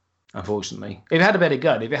 Unfortunately, if it had a better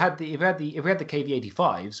gun, if it had the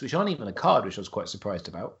KV-85s, which aren't even a card, which I was quite surprised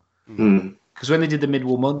about, because when they did the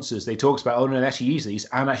mid-war monsters, they talked about they actually use these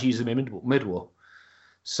and actually use them in mid-war.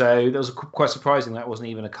 So that was quite surprising that wasn't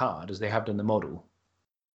even a card, as they have done the model.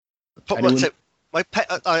 I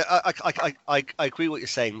agree with what you're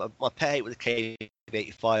saying. My pet hate with the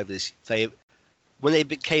KV-85 is when they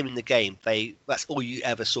came in the game, that's all you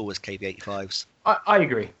ever saw was KV-85s. I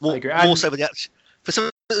agree. More so than the actual. For some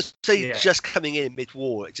just coming in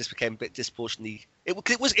mid-war, it just became a bit disproportionately.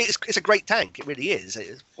 It's a great tank. It really is.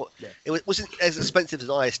 It wasn't as expensive as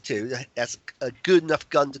IS-2. It has a good enough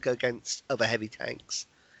gun to go against other heavy tanks.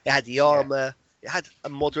 It had the armor. It had a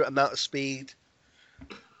moderate amount of speed.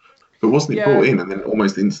 But wasn't it brought in and then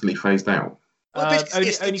almost instantly phased out? Only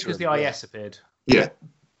because the IS appeared. Yeah.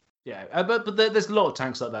 Yeah, but there's a lot of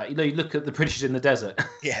tanks like that. You know, you look at the British in the desert,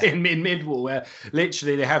 Yeah. in mid-war, where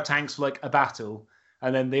literally they have tanks for like a battle,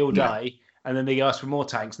 and then they all die, and then they ask for more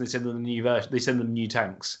tanks, and they send them the new version. They send them new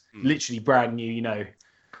tanks, literally brand new. You know,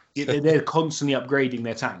 they're constantly upgrading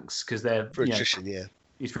their tanks because they're For attrition, yeah.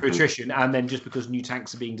 It's for attrition, and then just because new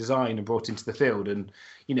tanks are being designed and brought into the field, and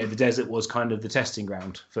you know, the desert was kind of the testing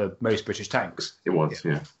ground for most British tanks. It was,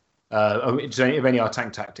 yeah. If any of our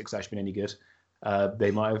tank tactics actually been any good,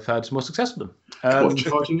 they might have had more success with them.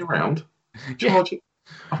 Charging around? Charging.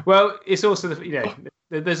 Yeah. Well, it's also there's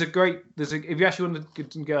if you actually want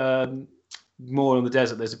to go more on the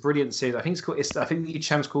desert, there's a brilliant series. I think the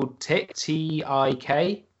channel's called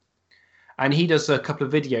TIK, and he does a couple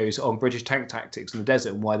of videos on British tank tactics in the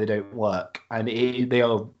desert and why they don't work. And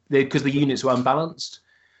because the units were unbalanced.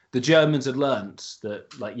 The Germans had learnt that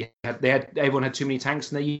everyone had too many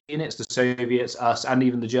tanks in their units, the Soviets, us, and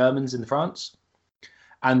even the Germans in France.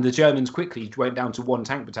 And the Germans quickly went down to 1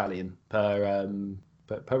 tank battalion per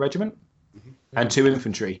regiment and 2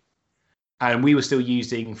 infantry. And we were still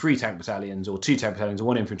using 3 tank battalions or 2 tank battalions and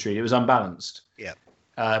 1 infantry. It was unbalanced. Yeah.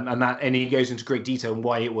 And he goes into great detail on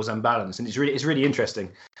why it was unbalanced, and it's really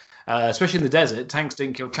interesting. Especially in the desert, tanks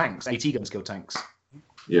don't kill tanks. AT guns kill tanks.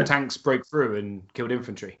 Yeah. Tanks broke through and killed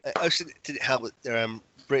infantry. Also, didn't help that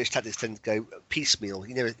British tactics tend to go piecemeal.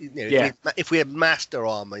 Yeah. If we had massed our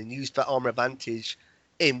armour and used that armour advantage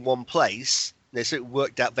in one place, so it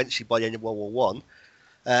worked out eventually by the end of World War One.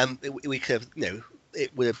 We could have,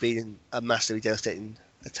 it would have been a massively devastating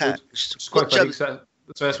attack. It's quite funny. So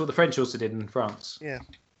that's what the French also did in France. Yeah,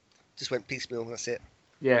 just went piecemeal. That's it.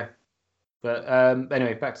 Yeah, but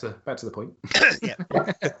anyway, back to the point. Yeah.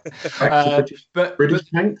 British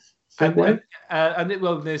tanks.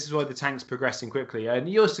 This is why the tanks progressing quickly, and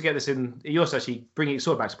you also get this in. You also actually bring it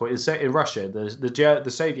sort of back to point. In Russia,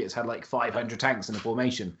 the Soviets had like 500 tanks in a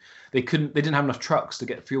formation. They didn't have enough trucks to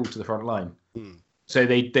get fuel to the front line, so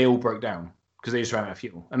they all broke down because they just ran out of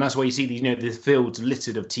fuel. And that's why you see these, the fields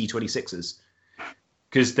littered of T-26s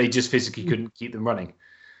because they just physically couldn't keep them running.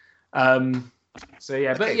 So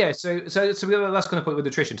yeah, but yeah, so that's kind of point with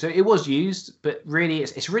attrition. So it was used, but really,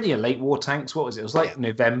 it's really a late war tanks. What was it? It was like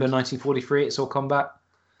November 1943. It saw combat.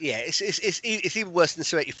 Yeah, it's even worse than the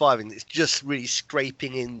Su-85, and it's just really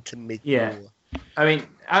scraping into mid-war. Yeah, I mean,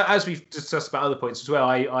 as we've discussed about other points as well,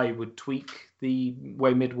 I would tweak the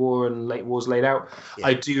way mid-war and late war's laid out. Yeah.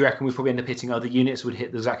 I do reckon we probably end up hitting other units would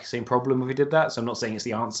hit the exact same problem if we did that. So I'm not saying it's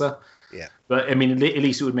the answer. Yeah. But I mean, at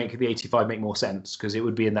least it would make the 85 make more sense because it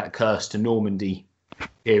would be in that curse to Normandy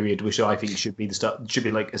period, which I think should be the start. Should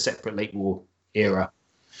be like a separate late war era.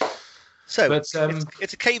 So, but,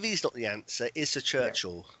 if the KV's not the answer, is the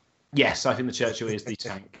Churchill? Yes, I think the Churchill is the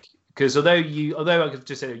tank. Because although I could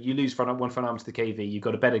just say you lose one front arm to the KV, you've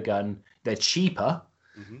got a better gun. They're cheaper.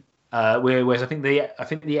 Mm-hmm. Whereas I think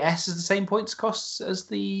the S is the same points costs as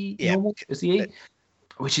the normal as the E.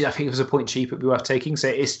 Which I think it was a point cheaper, it'd be worth taking. So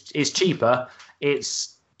it's cheaper.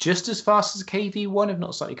 It's just as fast as a KV1, if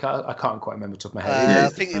not slightly. I can't quite remember off the top of my head. I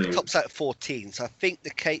think it tops out at 14. So I think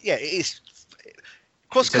the it is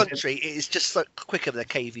cross country. It is just quicker than a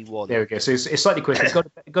KV1. There we go. So it's slightly quicker. It's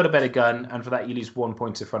got a better gun, and for that you lose 1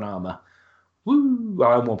 point of front armor. Woo!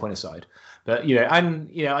 Well, and 1 point aside. But I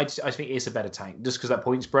think it's a better tank just because that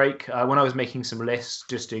points break. When I was making some lists,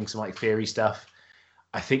 just doing some like theory stuff.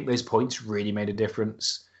 I think those points really made a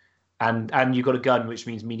difference, and you've got a gun, which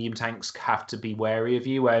means medium tanks have to be wary of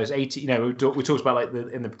you. Whereas 80, we talked about like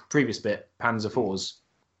in the previous bit, Panzer IVs,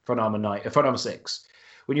 front armor 6.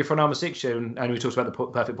 When you're front armor 6, and we talked about the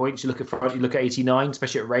perfect points, you look at 89,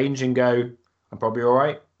 especially at range, and go, I'm probably all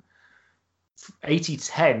right.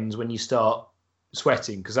 80-10s when you start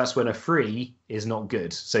sweating because that's when a 3 is not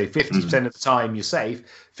good. So 50% of the time you're safe.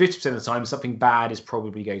 50% of the time something bad is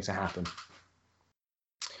probably going to happen.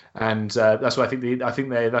 And that's why I think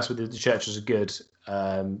that's where the Churchills are good.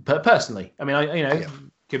 But personally, I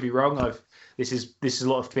mean, could be wrong. This is a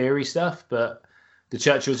lot of theory stuff, but the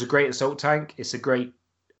Churchill's a great assault tank. It's a great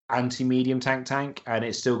anti-medium tank, and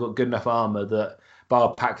it's still got good enough armor that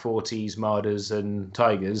bar Pak 40s, Marders, and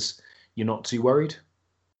Tigers, you're not too worried.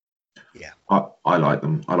 Yeah, I like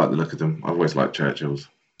them. I like the look of them. I've always liked Churchills.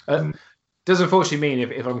 Does unfortunately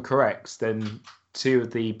mean if I'm correct, then 2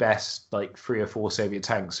 of the best, like 3 or 4 Soviet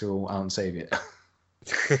tanks aren't Soviet.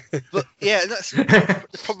 But yeah, that's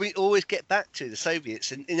probably always get back to the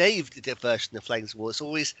Soviets. And in any version of Flames of War, it's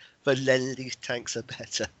always the Lend-Lease tanks are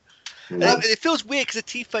better. Yeah. And it feels weird because the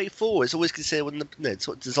T-34 is always considered one of the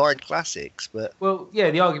sort of design classics. But well,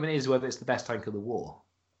 yeah, the argument is whether it's the best tank of the war.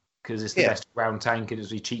 because it's the best round tank and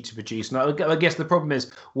it's really cheap to produce. And I guess the problem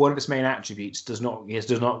is one of its main attributes does not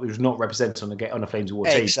represent on a Flames of War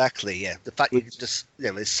team. Exactly, yeah. The fact you can just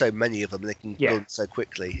there's so many of them, they can build so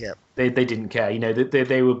quickly. Yeah, they didn't care.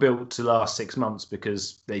 They were built to last 6 months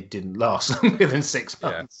because they didn't last longer than 6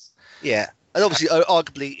 months. Yeah. And obviously,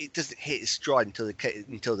 arguably, it doesn't hit its stride until the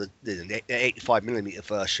 85mm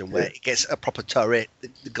version, where it gets a proper turret,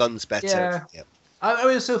 the gun's better. Yeah.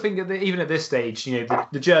 I still think that even at this stage,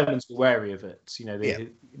 the Germans were wary of it.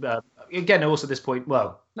 Again, also at this point,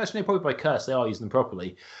 well, actually, probably by curse, they are using them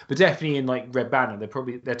properly, but definitely in like Red Banner,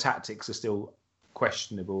 their tactics are still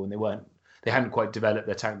questionable, and they hadn't quite developed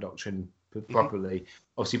their tank doctrine properly.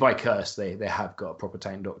 Obviously, by curse, they have got proper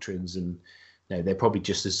tank doctrines, and they're probably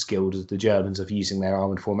just as skilled as the Germans of using their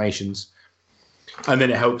armoured formations. And then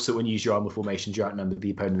it helps that when you use your armoured formations, you outnumber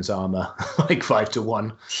the opponent's armour like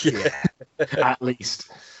 5-1, at least.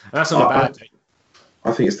 And that's not a bad thing.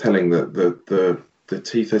 I think it's telling that the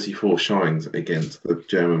T-34 shines against the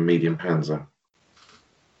German medium Panzer.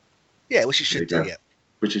 Yeah, which it should do. Yeah,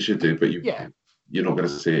 which it should do, but you're not going to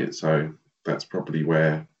see it. So that's probably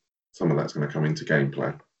where some of that's going to come into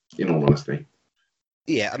gameplay. In all honesty.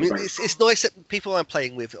 Yeah, I mean, it's nice that people I'm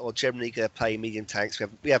playing with are generally going to play medium tanks.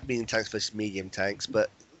 We have medium tanks versus medium tanks, but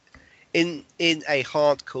in a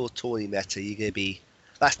hardcore tourney meta, you're going to be...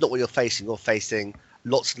 That's not what you're facing. You're facing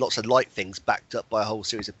lots and lots of light things backed up by a whole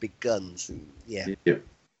series of big guns. And,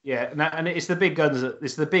 and it's the big guns.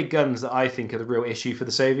 It's the big guns that I think are the real issue for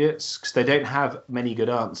the Soviets, because they don't have many good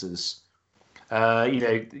answers.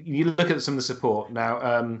 You look at some of the support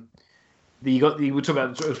now. We talked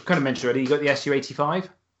about, kind of mentioned already, you got the Su-85,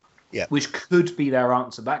 which could be their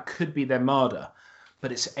answer. That could be their Marder,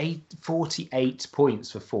 but it's 48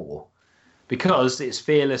 points for 4 because it's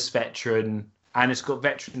fearless veteran and it's got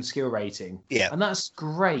veteran skill rating. Yeah, and that's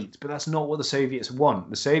great, but that's not what the Soviets want.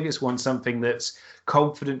 The Soviets want something that's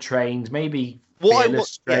confident, trained, maybe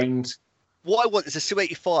fearless trained. What I want is a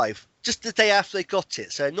Su-85 just the day after they got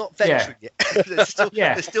it, so not veteran yet. they're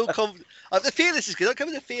still confident. The fearless is good. I'm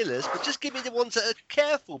coming to fearless, but just give me the ones that are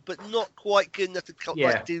careful, but not quite good enough to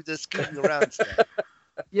do the scooting around stuff.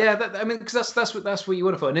 Yeah, because that's what you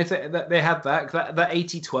want for. And if they had that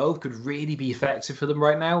 80-12 could really be effective for them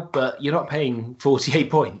right now. But you're not paying 48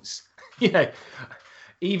 points.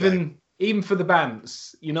 Even for the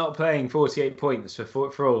Bants, you're not paying 48 points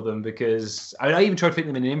for all of them, because I even tried to fit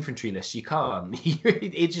them in an infantry list. You can't.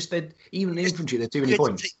 Even in infantry, they're too many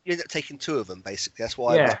points. You end up taking 2 of them, basically. That's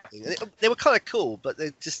why. They were kind of cool, but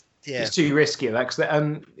they just it's too risky. Because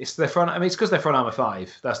it's their front. I mean, it's because they're front armor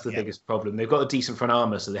 5. That's the biggest problem. They've got a decent front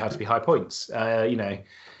armor, so they have to be high points. I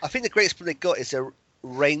think the greatest problem they got is their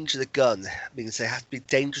range of the gun. Means they have to be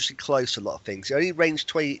dangerously close to a lot of things. They only range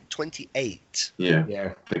 28. Yeah.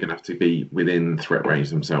 They're going to have to be within threat range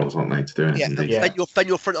themselves, aren't they, to do anything? Then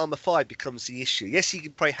your front armor 5 becomes the issue. Yes, you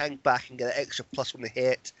can probably hang back and get an extra +1 to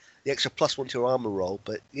hit, the extra +1 to your armor roll,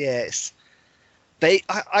 but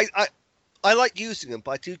I like using them,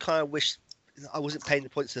 but I do kind of wish I wasn't paying the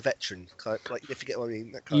points to the veteran. Kind of, like, if you get what I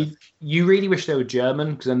mean. That kind of... You really wish they were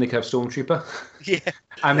German, because then they could have Stormtrooper. Yeah.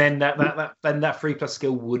 And then that 3+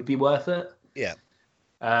 skill would be worth it. Yeah.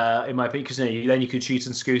 In my opinion, because then you could shoot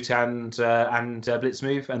and scoot and blitz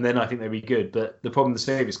move, and then I think they'd be good. But the problem the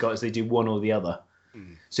Soviets got is they do one or the other.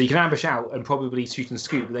 So you can ambush out and probably shoot and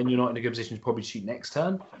scoot, but then you're not in a good position to probably shoot next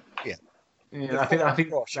turn. Yeah. I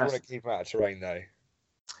think. Gosh, you want to keep them out of terrain though.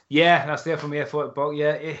 Yeah, that's the other from the F4 bolt.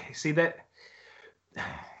 Yeah, see that.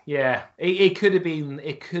 Yeah, it could have been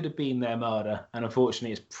their Marder, and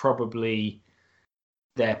unfortunately, it's probably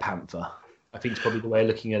their Panther. I think it's probably the way of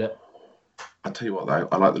looking at it. I'll tell you what, though,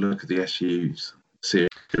 I like the look of the SUs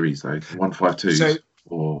series, though, 152s.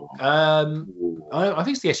 So, I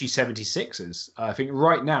think it's the SU-76s. I think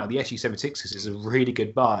right now the SU-76s is a really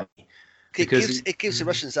good buy. It gives the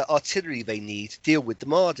Russians that artillery they need to deal with the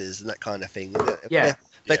Marders and that kind of thing.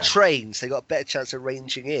 They're trained, so they've got a better chance of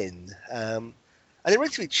ranging in. And they're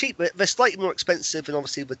relatively cheap, but they're slightly more expensive than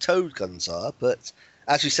obviously the towed guns are. But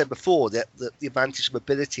as we said before, the advantage of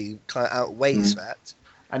mobility kind of outweighs that.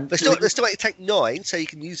 And they're still at tank 9, so you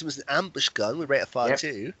can use them as an ambush gun with rate of fire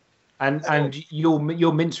 2. And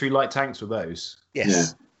your mince light tanks with those. Yes. Yeah.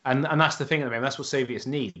 And that's the thing at the moment. That's what Soviets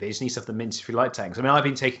need. They just need stuff that mince through light tanks. I mean, I've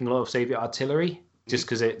been taking a lot of Soviet artillery just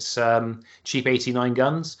because it's cheap 89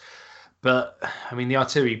 guns. But I mean, the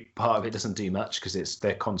artillery part of it doesn't do much because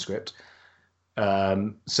they're conscript.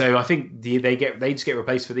 So I think they just get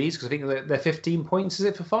replaced for these because I think they're 15 points. Is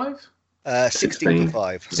it for 5? 16 for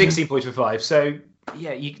 5. 16 points for 5. So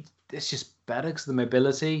yeah, it's just better because of the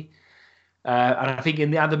mobility. And I think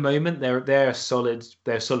at the moment they're a solid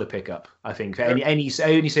pickup. I think for any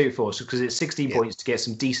Soviet force, because it's 16 points to get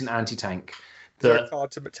some decent anti-tank. It's hard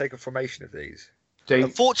to take a formation of these.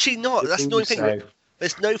 Unfortunately, not. That's the only thing.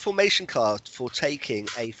 There's no formation card for taking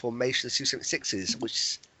a formation of Su-76s,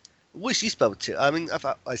 which you spelled to. I mean,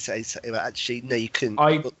 I say actually no, you couldn't.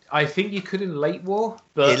 I think you could in late war,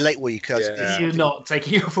 but in late war you could. You're not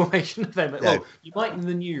taking a formation of them. No. Well, you might in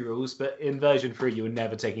the new rules, but in version 3 you were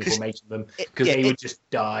never taking a formation of them because they would just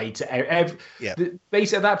die to.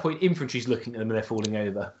 Basically, at that point, infantry's looking at them and they're falling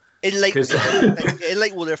over. In late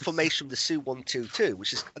war, they're a formation of the Su-122,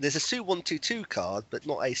 which is there's a Su-122 card, but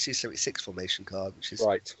not a Su-76 formation card, which is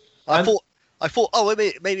right. I thought, oh,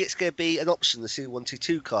 maybe it's going to be an option, the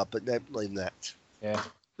Su-122 card, but no, not even that. Yeah,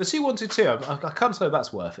 the Su-122, I can't tell if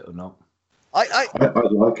that's worth it or not. I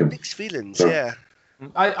like him. Mixed feelings, yeah.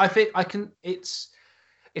 I think I can. It's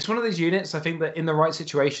one of those units. I think that in the right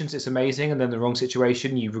situations, it's amazing, and then the wrong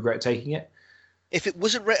situation, you regret taking it. If it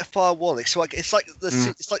wasn't Rate of Fire 1, it's like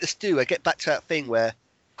the stew. I get back to that thing where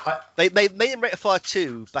they made them Rate of Fire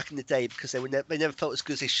 2 back in the day because they never felt as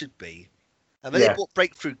good as they should be. And then they brought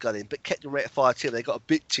Breakthrough Gun in, but kept them Rate of Fire 2. And they got a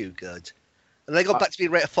bit too good. And they got back to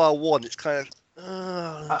being Rate of Fire 1. It's kind of...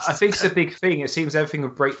 I think it's a big thing. It seems everything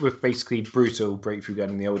with basically brutal Breakthrough Gun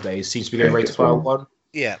in the old days seems to be going Rate of Fire 1.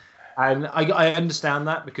 Yeah. And I understand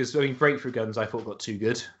that because Breakthrough Guns I thought got too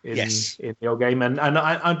good in the old game,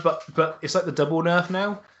 but it's like the double nerf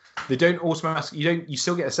now. They don't automatically you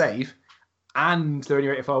still get a save, and they're only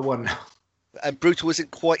rated Fire 1 now. And brutal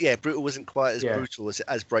wasn't quite as brutal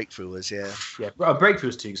as Breakthrough was. Yeah. Breakthrough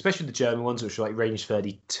was 2, especially the German ones, which were like range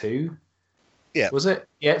 32. Yeah. Was it?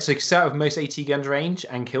 Yeah. So you can start with most AT guns range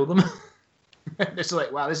and kill them. It's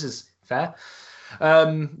like, wow, this is fair.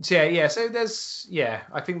 So there's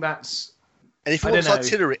I think that's. And if you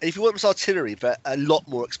want artillery, they're a lot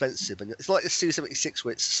more expensive, and it's like the Su-76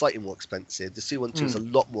 where it's slightly more expensive. The Su-12 is a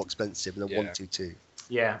lot more expensive than the 122.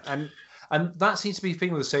 Yeah, and that seems to be the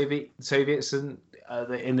thing with the Soviets and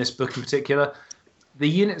in this book in particular. The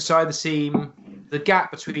unit side seem the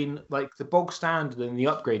gap between like the bog standard and the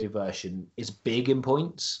upgraded version is big in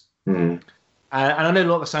points. And I know a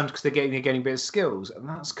lot of the standards because they're getting better skills, and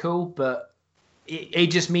that's cool, but. It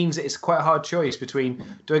just means that it's quite a hard choice between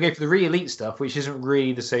do I go for the really elite stuff, which isn't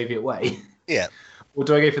really the Soviet way, or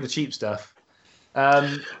do I go for the cheap stuff?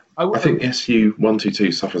 I think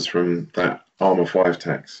Su-122 suffers from that Armour 5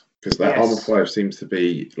 tax because that Armour 5 seems to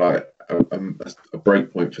be like a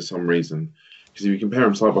break point for some reason. Because if you compare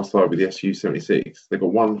them side by side with the Su-76, they've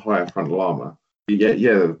got one higher frontal armour.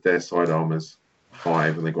 Their side armour's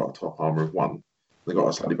 5 and they've got a top armour of 1. They've got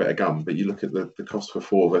a slightly better gun, but you look at the cost for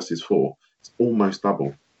 4 versus 4. It's almost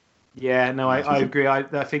double. Yeah, no, I agree. I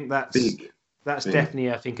think that's big. That's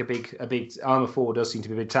definitely, I think, a big Armour 4 does seem to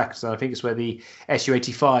be a big tax, and I think it's where the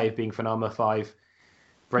Su-85 being for an Armour 5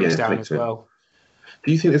 breaks down as well.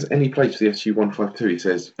 Do you think there's any place for the Su-152? It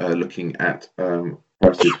says looking at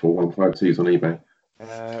prices for 152s on eBay.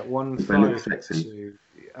 152.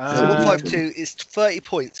 152 is 30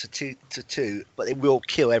 points to 2, but it will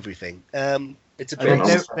kill everything. It's a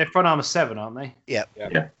they're front armor 7, aren't they? Yeah.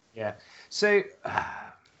 So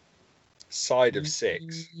side of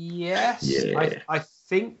 6. Yes. Yeah. I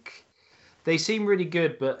think they seem really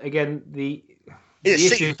good, but again, the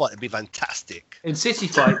City Fight would be fantastic. In City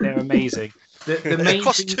Fight, they're amazing. The main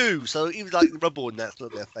cost 2, so even like rubble and that's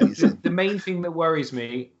not their face. The main thing that worries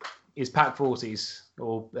me is Pack 40s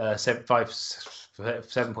or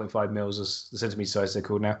 7.5 mils, as the centimeter size they're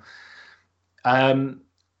called now.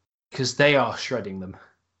 Because they are shredding them,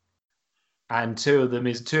 and two of them.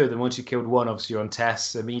 Once you killed one, obviously you're on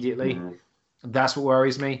tests immediately. That's what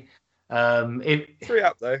worries me. 3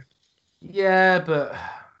 up though. Yeah, but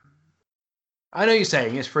I know you're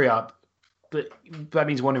saying it's 3 up, but that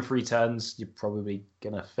means 1 in 3 turns. You're probably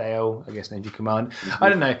gonna fail. I guess, name your command. I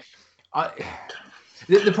don't know.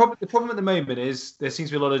 The problem at the moment is there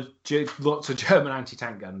seems to be lots of German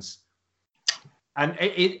anti-tank guns, and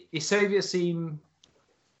it Soviets seem.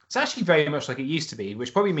 It's actually very much like it used to be,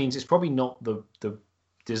 which probably means it's probably not the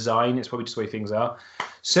design. It's probably just the way things are.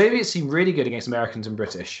 Soviets seem really good against Americans and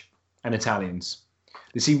British and Italians.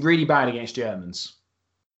 They seem really bad against Germans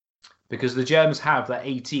because the Germans have that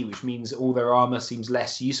AT, which means all their armor seems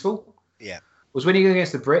less useful. Yeah. Whereas when you go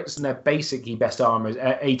against the Brits, and their basically best armor is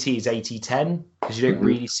AT is AT10 because you don't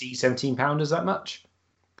really see 17-pounders that much.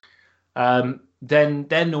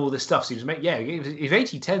 Then all this stuff seems to make if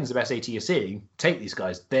AT10 is the best AT you're seeing, take these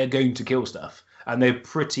guys. They're going to kill stuff, and they're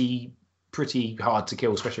pretty hard to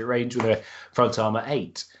kill, especially at range with their front armor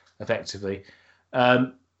 8, effectively.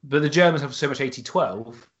 But the Germans have so much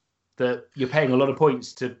AT12 that you're paying a lot of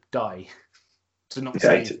points to die. to not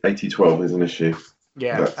Yeah, say 80-12 is an issue.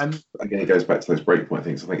 yeah. And again, it goes back to those breakpoint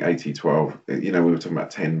things. I think 80-12. You know, we were talking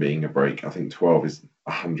about 10 being a break. I think 12 is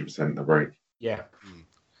 100% a break. yeah.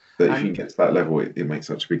 But if you can get to that level, it makes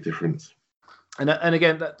such a big difference. And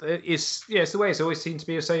again, that is it's the way it's always seemed to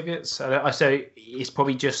be with Soviets. I say it's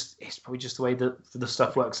probably just the way that the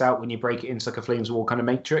stuff works out when you break it into like a Flames of War kind of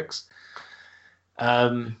matrix.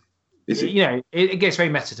 It gets very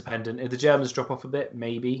meta dependent. If the Germans drop off a bit,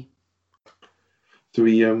 maybe. Do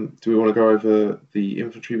we want to go over the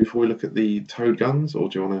infantry before we look at the towed guns, or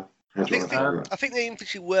do you want to? I think the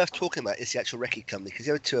infantry worth talking about is the actual Recce company, because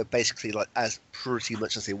the other two are basically like as pretty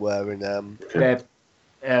much as they were in.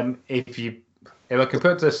 If I can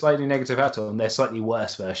put a slightly negative hat on, they're slightly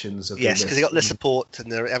worse versions of. Yes, because they got less support and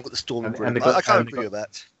they haven't got the storm. I can't agree with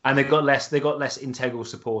that. And they got less integral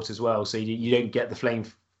support as well, so you don't get the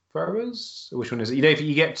flamethrowers. Which one is it?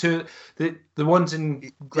 You get two the ones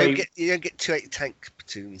in grey. You don't get 2 tank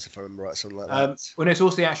platoons, if I remember right, something like that. When it's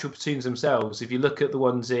also the actual platoons themselves. If you look at the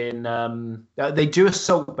ones in, they do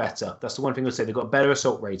assault better. That's the one thing I'll say. They've got a better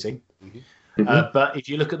assault rating. Mm-hmm. But if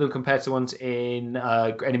you look at them compared to the ones in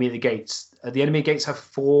Enemy at the Gates, the Enemy at the Gates have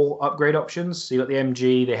 4 upgrade options. So you've got the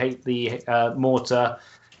MG, the mortar,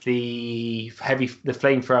 the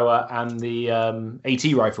flamethrower, and the AT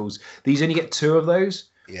rifles. These only get 2 of those.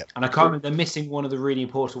 Yeah. And I can't remember, they're missing one of the really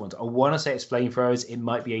important ones. I want to say it's flamethrowers, it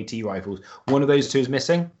might be AT rifles. One of those 2 is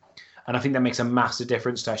missing. And I think that makes a massive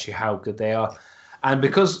difference to actually how good they are. And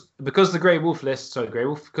because the Grey Wolf list,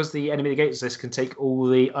 because the Enemy of the Gates list can take all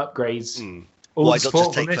the upgrades, all the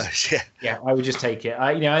support from this, yeah, I would just take it.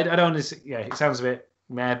 I don't understand. Yeah, it sounds a bit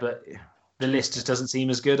meh, but the list just doesn't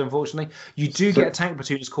seem as good, unfortunately. You do get a tank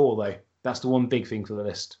platoon's core though. That's the one big thing for the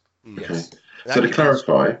list. Okay. Yes. So to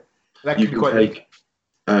clarify, you can take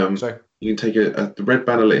you can take the Red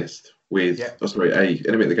Banner list with Enemy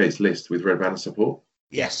at the Gates list with Red Banner support.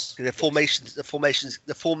 Yes, the formations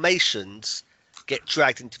get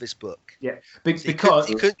dragged into this book. Yeah, because you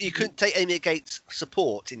couldn't take Enemy at Gates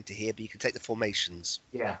support into here, but you can take the formations.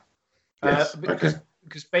 Yeah, yes. Because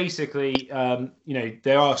basically,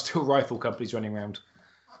 there are still rifle companies running around.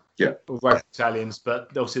 Yeah, rifle battalions, but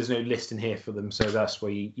obviously there's no list in here for them, so that's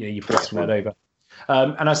where you put that over.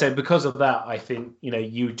 And I said because of that, I think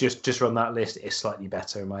you just run that list is slightly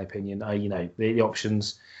better in my opinion. The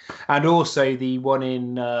options, and also the one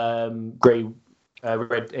in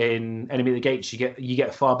red in Enemy at the Gates, you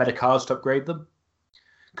get far better cards to upgrade them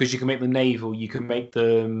because you can make them naval, you can make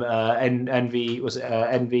them NVDK,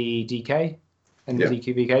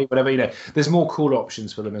 NVDK, whatever. There's more cool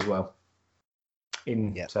options for them as well. But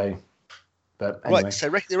anyway. Right, so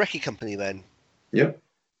the Recce company then. Yep.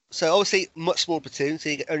 So obviously much smaller platoon, so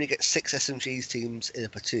you only get 6 SMGs teams in a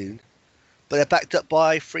platoon, but they're backed up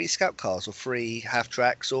by 3 scout cars or 3 half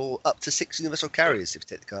tracks or up to 6 universal carriers if you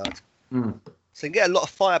take the card. So you can get a lot of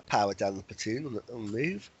firepower down the platoon on the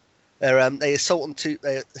move. They assault on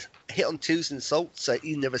they hit on 2s in assault, so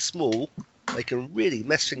even if they're small, they can really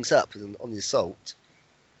mess things up on the assault.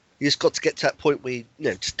 You just got to get to that point where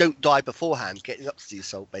just don't die beforehand, getting up to the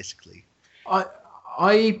assault basically. I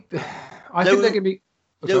think they're going to be.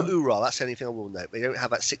 No hoorah, that's the only thing I will note. They don't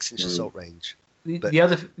have that 6-inch assault range. The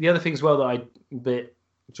other thing as well that I'm a bit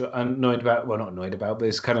annoyed about, well, not annoyed about, but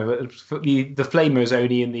it's kind of the flamer is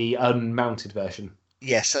only in the unmounted version.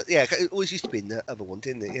 Yes, it always used to be in the other one,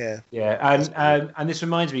 didn't it? Yeah. Yeah, and this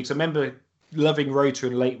reminds me because I remember loving Rotor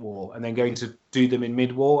in late war and then going to do them in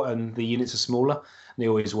mid war, and the units are smaller, and they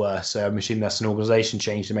always were. So I'm assuming that's an organisation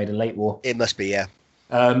change they made in late war. It must be, yeah.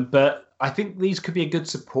 But I think these could be a good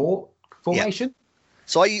support formation. Yeah.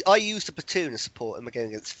 So I used the platoon as support in my game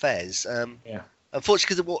against Fez. Unfortunately,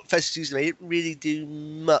 because of what Fez was using, they didn't really do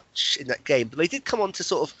much in that game. But they did come on to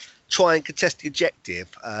sort of try and contest the objective.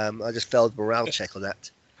 I just failed a morale check on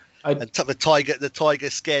that. And the tiger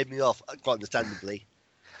scared me off, quite understandably.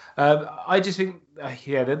 I just think,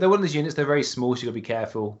 they're one of those units. They're very small, so you've got to be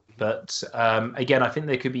careful. But again, I think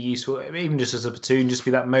they could be useful, even just as a platoon, just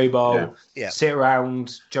be that mobile, sit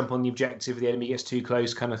around, jump on the objective if the enemy gets too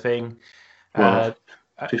close kind of thing. Well,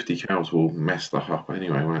 50 cows will mess that up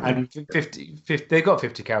anyway, won't they? And 50 they've got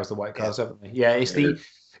 50 cows, the white cars, haven't they? Yeah, it's the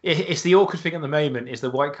awkward thing at the moment is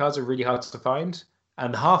the white cars are really hard to find,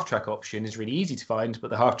 and the half-track option is really easy to find,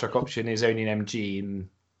 but the half-track option is only an MG. And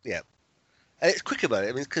it's quicker though.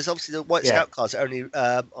 I mean, because obviously the white scout cars are only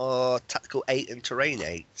are tactical 8 and terrain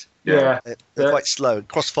 8. Yeah, they're quite slow.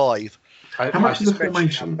 Cross 5. How much is the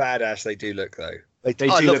formation? How badass they do look though. They do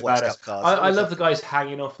look badass. I love the guys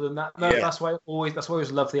hanging off them. That's why I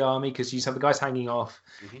always love the army, because you just have the guys hanging off.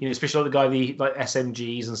 Especially like the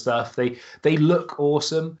SMGs and stuff. They look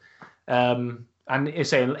awesome. And it's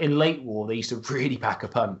saying in late war they used to really pack a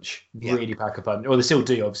punch, Yeah. really pack a punch. Well, they still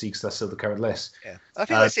do, obviously, because that's still the current list. Yeah, I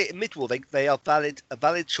think that's it. In mid-war, they are a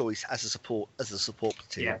valid choice as a support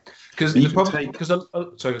platoon. Yeah, because You the can problem. take- Because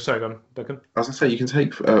sorry, go on, Duncan. I was going to say, you can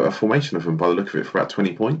take a formation of them by the look of it for about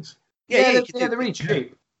 20 points. Yeah, you can do they're really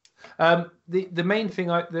cheap. The main thing,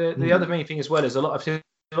 the other main thing as well is a lot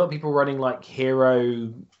of people running like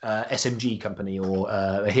Hero SMG company or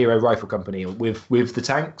a Hero rifle company with the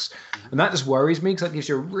tanks, and that just worries me because that gives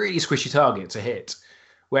you a really squishy target to hit.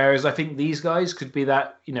 Whereas I think these guys could be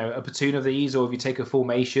that, a platoon of these, or if you take a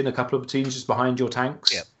formation, a couple of platoons just behind your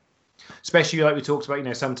tanks. Yeah. Especially like we talked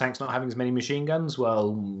about, some tanks not having as many machine guns.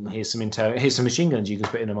 Well, here's some machine guns you can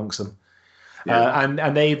put in amongst them. Yeah.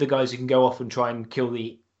 And they're the guys who can go off and try and kill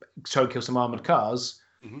some armored cars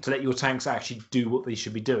to let your tanks actually do what they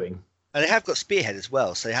should be doing. And they have got spearhead as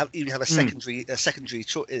well, so they even have a secondary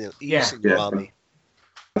use in your army.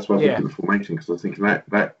 That's why I think of the formation, because I was thinking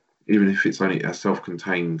that even if it's only a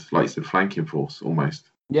self-contained, like you said, flanking force almost.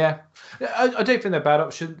 Yeah, I don't think they're a bad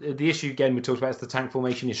option. The issue again we talked about is the tank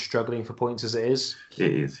formation is struggling for points as it is.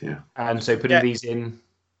 It is, yeah. And so putting these in.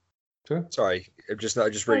 Sorry, I'm just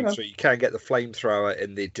reading through. You can get the flamethrower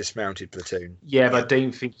in the dismounted platoon. Yeah, but I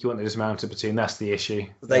don't think you want the dismounted platoon. That's the issue.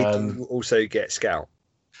 They do also get scout.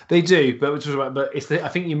 They do, but I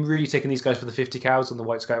think you're really taking these guys for the 50 cows on the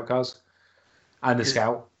white scout cars, and the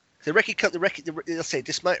scout. The let's say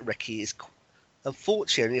dismounted recce is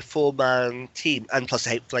unfortunately a 4-man team and plus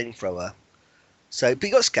a flamethrower. So, but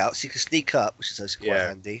you got scouts, you can sneak up, which is also quite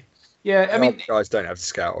handy. Yeah, I mean, guys don't have the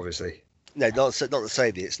scout, obviously. No, not the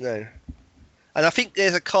Soviets, no. And I think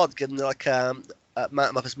there's a card given like mount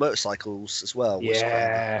them up as motorcycles as well.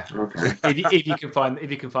 Yeah. Okay. if you can find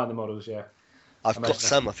the models, yeah. I've got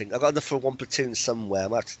some. I think I've got enough for one platoon somewhere. I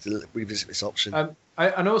might have to revisit this option.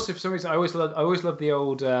 And also for some reason I always love the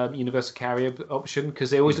old Universal Carrier option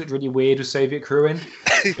because they always looked really weird with Soviet crew in.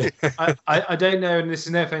 I don't know, and this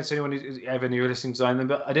is no offense to anyone who's ever knew listening design them,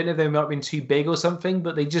 but I don't know if they might have been too big or something,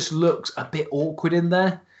 but they just looked a bit awkward in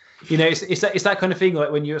there. It's that kind of thing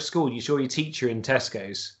like when you're at school, you saw your teacher in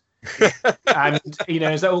Tesco's, and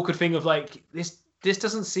it's that awkward thing of like this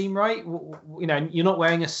doesn't seem right. You're not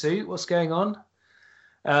wearing a suit. What's going on?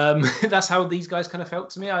 That's how these guys kind of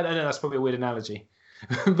felt to me. I don't know. That's probably a weird analogy,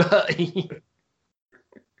 but bit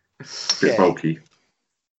bulky.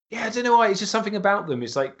 Yeah, I don't know why. It's just something about them.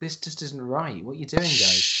 It's like this just isn't right. What are you doing,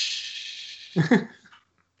 guys?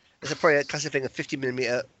 It's probably a classic thing of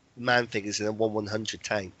 50mm man figures in a 1/100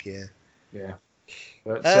 tank. Yeah.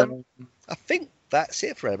 But, I think that's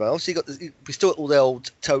it for everyone. Obviously, we still got all the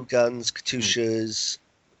old tow guns, Katyushas.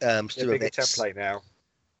 Still bigger bits. template now.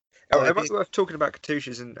 It might be worth talking about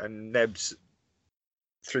Katyushas and Nebs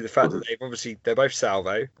Through the fact that they're both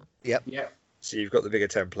salvo. Yep. Yeah. So you've got the bigger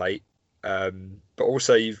template, but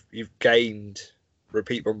also you've gained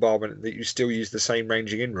repeat bombardment that you still use the same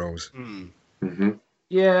ranging in rules. Mm-hmm.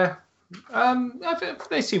 Yeah. I think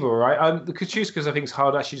they seem all right. The Katyuskas, I think it's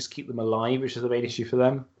hard actually just keep them alive, which is the main issue for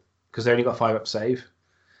them because they only got 5 up save.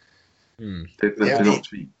 They're not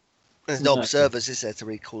cheap. There's no observers, is there, to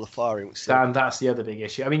recall the firing? And that's the other big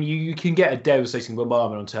issue. I mean, you can get a devastating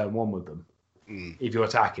bombardment on turn 1 with them if you're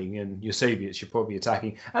attacking, and your Soviets, you're probably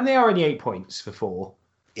attacking. And they are only 8 points for 4.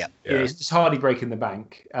 Yeah. It's hardly breaking the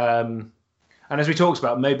bank. And as we talked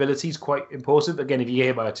about, mobility is quite important. Again, if you get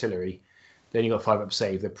hit by artillery, then you got 5 up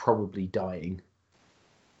save. They're probably dying.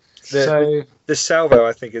 The salvo,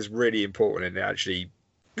 I think, is really important in actually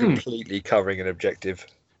completely covering an objective.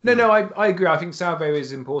 No, I agree. I think salvo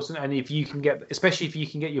is important, and especially if you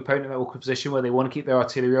can get your opponent in an awkward position where they want to keep their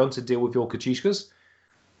artillery on to deal with your Katyushkas,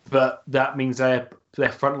 but that means their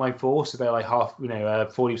frontline force, so they're like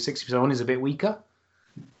 40-60% on, is a bit weaker.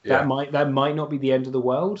 Yeah. That might not be the end of the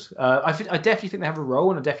world. I definitely think they have a role,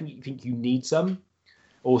 and I definitely think you need some,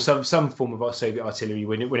 or some form of Soviet artillery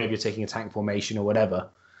whenever you're taking a tank formation or whatever.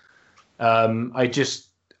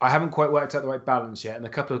 I haven't quite worked out the right balance yet, and a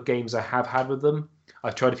couple of games I have had with them,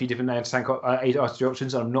 I've tried a few different anti-tank artillery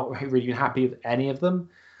options, and I'm not really been happy with any of them.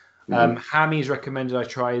 Hammy's recommended I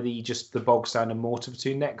try the bog standard mortar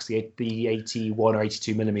platoon next, the 81 or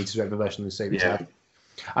 82 millimeters, whatever version the Soviets have.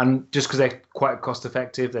 And just because they're quite cost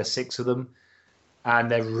effective, there's 6 of them, and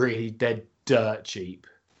they're dirt cheap.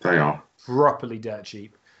 They are properly dirt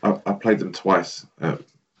cheap. I played them twice at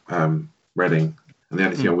Reading, and the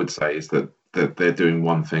only thing I would say is that they're doing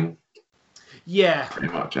one thing. Yeah,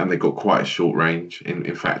 pretty much, and they got quite a short range.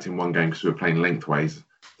 In fact, in one game, because we were playing lengthways,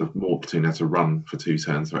 the mortar platoon had to run for 2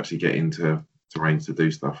 turns to actually get into range to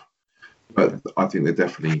do stuff. But I think they're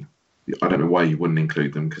definitely I don't know why you wouldn't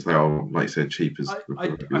include them because they are, like you said, cheap as.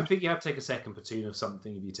 I think you have to take a second platoon of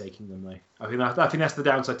something if you're taking them though. I think that's the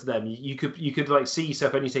downside to them. You could like see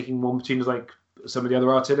yourself only taking one platoon of like some of the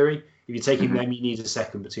other artillery. If you're taking them, you need a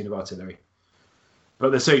second platoon of artillery. But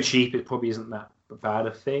they're so cheap, it probably isn't that bad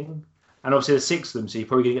a thing. And obviously there's 6 of them, so you're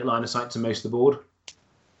probably gonna get line of sight to most of the board.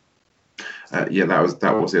 Yeah, that was the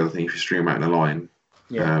other thing. If you string them out in a line,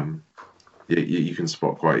 Yeah. You can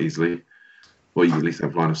spot quite easily. Well, you at least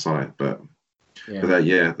have line of sight, but Yeah.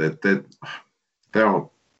 they are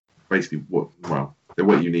basically they're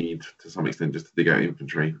what you need to some extent just to dig out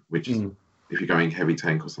infantry. Which is, if you're going heavy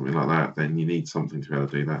tank or something like that, then you need something to be able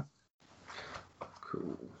to do that.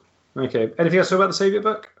 Cool. Okay. Anything else about the Soviet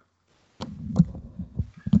book?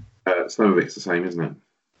 Some of it's the same, isn't it?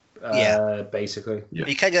 Basically. Yeah.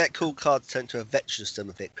 You can get that cool card turned to a veteran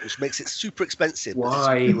Sturmovik, which makes it super expensive.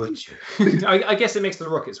 Why would you? I guess it makes the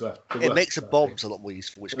rockets worth. It makes the bombs a lot more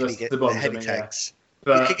useful, which can you get the the bombs, heavy I mean, yeah. tanks.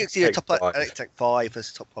 But, You can get your top Tank electric tank 5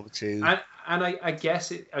 versus top bomber 2. and I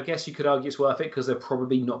guess you could argue it's worth it because they're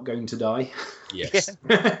probably not going to die. Yes.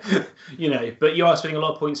 But you are spending a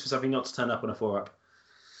lot of points for something not to turn up on a 4-up.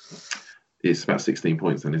 It's about 16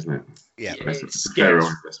 points then, isn't it? Yeah. It's a fair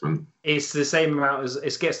investment. It's the same amount as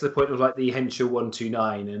it gets to the point of like the Henshaw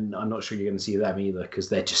 129, and I'm not sure you're going to see them either because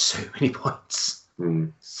they're just so many points.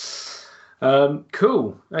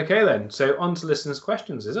 Cool. Okay then. So on to listeners'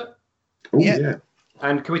 questions, is it? Oh, Yeah. yeah.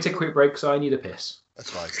 And can we take a quick break? Because I need a piss. That's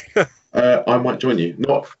fine. I might join you.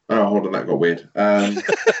 Not. Oh, hold on, that got weird. How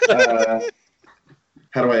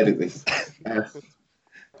do I edit this?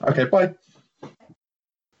 Okay, bye.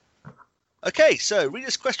 Okay, so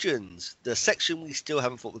readers' questions, the section we still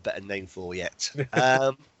haven't thought of a better name for yet.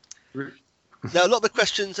 Now, a lot of the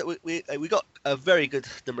questions that we got a very good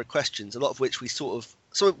number of questions, a lot of which some of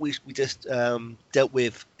which we just dealt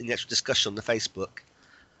with in the actual discussion on the Facebook,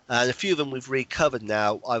 and a few of them we've recovered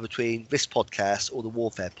now, either between this podcast or the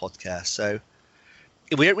Warfare podcast. So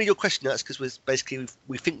if we don't read your question, that's because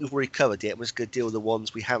we think we've already covered it, and we're just going to deal with the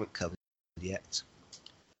ones we haven't covered yet.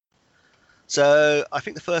 So I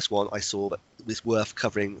think the first one I saw that was worth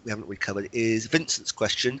covering, we haven't recovered, is Vincent's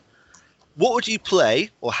question. What would you play,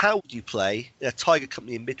 or how would you play, in a Tiger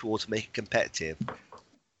Company in mid-war to make it competitive?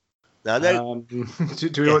 Now, I know... Do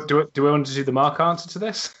we want to do the Mark answer to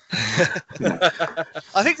this?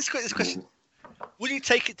 I think this question, would you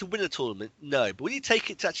take it to win a tournament? No. But would you take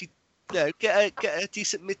it to actually get a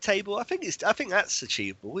decent mid-table? I think that's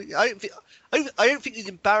achievable. I don't think you'd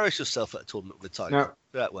embarrass yourself at a tournament with a Tiger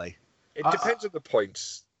that way. It depends on the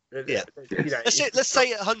points. Yeah. You know, Let's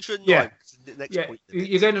say 109. Yeah. The next Yeah, point.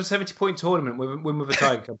 you're going to a 70-point tournament with a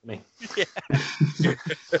Tiger Company. Yeah.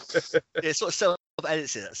 It sort of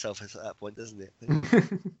self-edits itself at that point, doesn't it?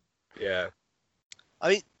 Yeah. I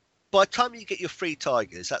mean, by the time you get your 3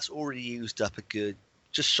 Tigers, that's already used up a good,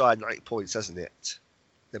 just shy of 90 points, hasn't it?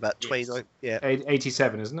 About 29, yeah.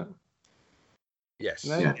 87, isn't it? Yes.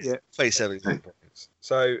 No? Yeah. Yeah. 27. Points.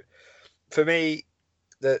 So, for me,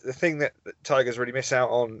 the thing that Tigers really miss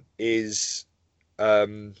out on is,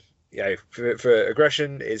 for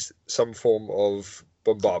aggression, is some form of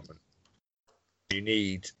bombardment. You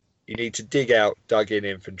need to dig out dug-in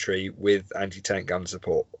infantry with anti-tank gun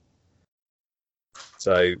support.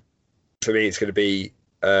 So, for me, it's going to be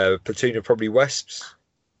a platoon of probably Wesps.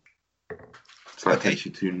 So that takes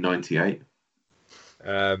you to 98.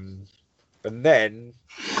 And then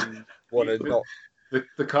you want to not.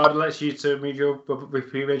 The card lets you to move your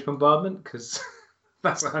pre-range bombardment because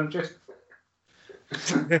that's 100.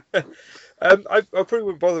 I probably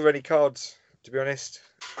wouldn't bother with any cards, to be honest.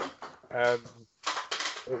 It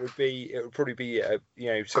would probably be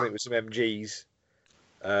something with some MGs.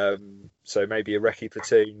 So maybe a recce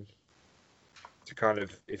platoon to kind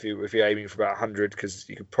of if you're aiming for about 100, because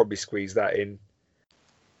you could probably squeeze that in.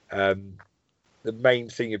 The main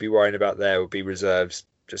thing you'd be worrying about there would be reserves.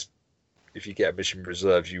 Just if you get a mission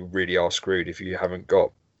reserves, you really are screwed if you haven't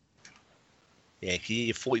got. Yeah, because you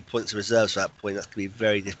need 40 points of reserves at that point. That's going to be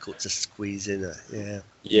very difficult to squeeze in.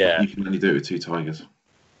 Yeah. You can only do it with 2 Tigers,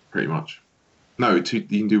 pretty much. No, 2.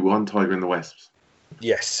 You can do 1 Tiger in the Wesps.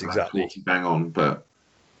 Yes, exactly. 40 bang on, but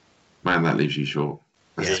man, that leaves you short.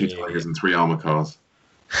 That's 2 Tigers and 3 armor cars.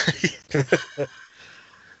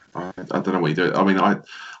 I don't know what you do. I mean, I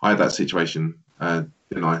had that situation,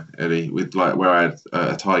 didn't I, Eddie, with like where I had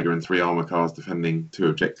a Tiger and 3 armor cars defending 2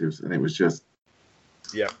 objectives, and it was just,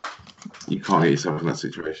 yeah, you can't get yourself in that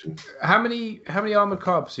situation. How many armored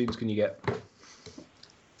car platoons can you get?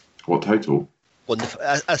 What total? Well,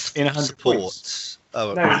 as In 100 support. points.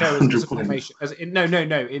 Oh, No, as 100 a formation. No.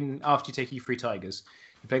 In after you take your 3 Tigers,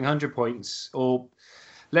 you're playing 100 points, or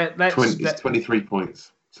It's 23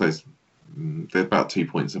 points. So they're about 2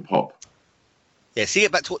 points a pop. Yeah, see,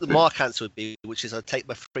 get back to what the mark answer would be, which is I'd take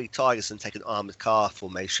my 3 Tigers and take an armoured car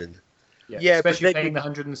formation. Yeah, especially but paying the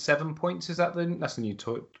 107 points. Is that that's the new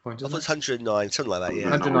point? I thought Isn't it's it? 109, something like that. Yeah.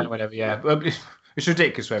 109, whatever. Yeah, Well, it's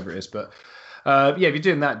ridiculous, whatever it is. But yeah, if you're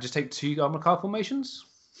doing that, just take 2 armored car formations.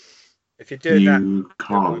 If you're doing that, You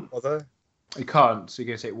can't. bother. You can't, so you're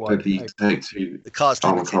going to take 1. You take 2. The car's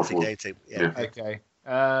Armored trying car to form. take. Yeah. Okay.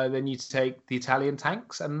 Then you take the Italian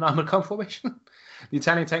tanks and an armored car formation. The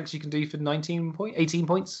Italian tanks you can do for 18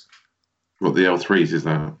 points. What the L3s is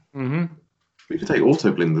that? Mm-hmm. You can take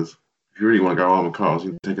auto blinders. If you really want to go armored cars, you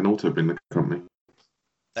can take an auto blinder company.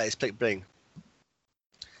 That is Split Bring.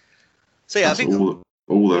 So yeah, That's I think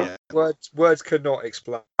all the yeah. Words cannot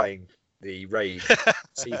explain the rage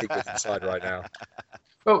seething inside right now.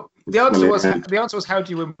 Well, the answer was how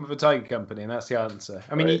do you win with a Tiger Company, and that's the answer.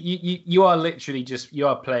 I mean, Right. you are literally you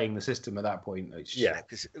are playing the system at that point. It's just- Yeah.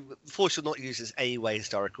 because Force will not use as any way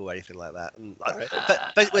historical or anything like that. And, Right.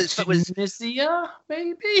 but Tunisia,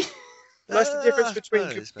 maybe. That's the difference between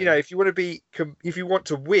suppose, if you want to be if you want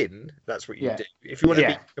to win, that's what you Yeah. do. If you want to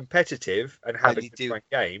Yeah. be competitive and have And a you good do- fun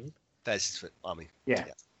game, There's for Army. Yeah.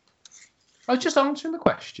 I was just answering the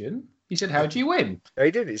question. You said, "How do you win?" no,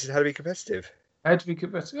 he did. He said how to be competitive. How do we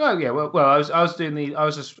competitive? Oh yeah, well, I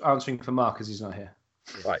was just answering for Mark because he's not here.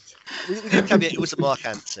 Right, We did have it. It was a mark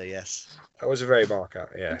answer. Yes. that was a very mark out.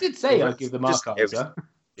 Yeah, I did say Well, I'd give the Mark it was answer.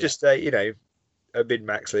 just a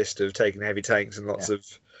mid-max list of taking heavy tanks and lots of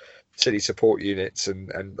silly support units and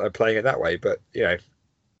playing it that way. But end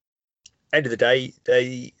of the day,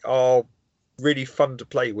 they are really fun to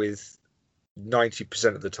play with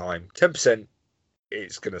 90% of the time. 10%,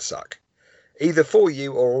 it's going to suck, either for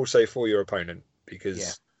you or also for your opponent.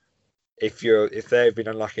 Because if they've been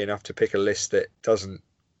unlucky enough to pick a list that doesn't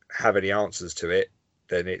have any answers to it,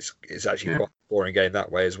 then it's actually quite a boring game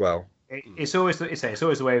that way as well. It's always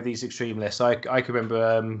the way of these extreme lists. I can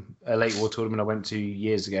remember a late war tournament I went to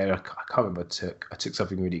years ago. I can't remember. I took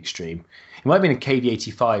something really extreme. It might have been a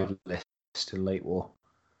KV-85 list in late war,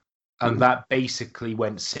 and that basically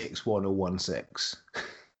went 6-1 or 1-6.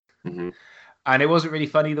 Mm-hmm. And it wasn't really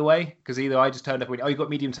fun either way, because either I just turned up and went, "Oh, you got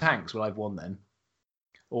medium tanks? Well, I've won then."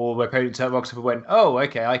 Or my opponent rocks up and went, "Oh,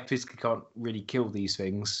 okay, I physically can't really kill these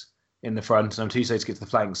things in the front, and I'm too slow to get to the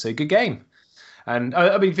flanks, so good game." And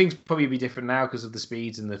I mean, things probably be different now because of the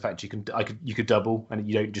speeds and the fact you could double, and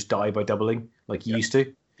you don't just die by doubling like you used to.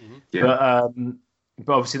 Mm-hmm. Yeah.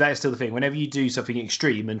 But obviously that is still the thing. Whenever you do something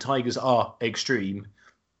extreme, and Tigers are extreme,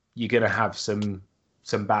 you're gonna have some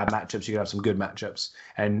bad matchups. You're gonna have some good matchups.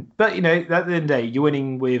 But at the end of the day, you're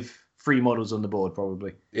winning with 3 models on the board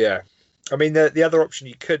probably. Yeah. I mean, the other option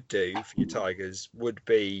you could do for your Tigers would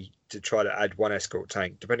be to try to add 1 escort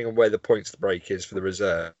tank, depending on where the points the break is for the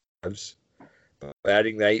reserves. But by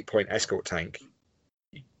adding the 8-point escort tank,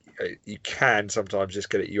 you can sometimes just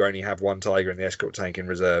get it. You only have 1 Tiger in the escort tank in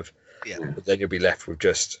reserve. Yeah. But then you'll be left with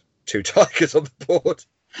just 2 Tigers on the board.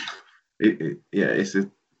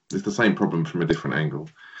 It's the same problem from a different angle.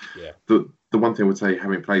 Yeah. The one thing I would say,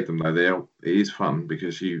 having played them though, it is fun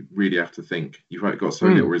because you really have to think. You've got so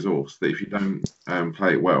little resource that if you don't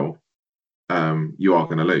play it well, you are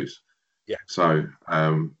going to lose. Yeah. So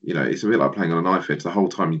it's a bit like playing on a knife edge. The whole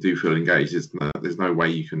time you do feel engaged, there's no way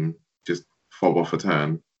you can just fob off a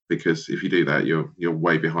turn, because if you do that, you're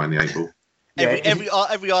way behind the 8 ball.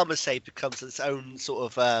 Every armor save becomes its own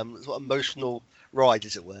sort of emotional ride,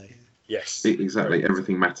 as it were. Yes. Exactly.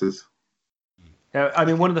 Everything matters. I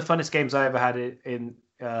mean, one of the funnest games I ever had in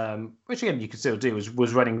which again you could still do,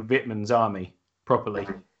 was running Wittmann's army properly.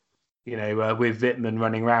 With Wittmann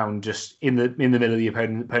running around just in the middle of the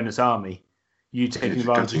opponent's army, you taking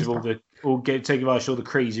advantage of taking advantage of all the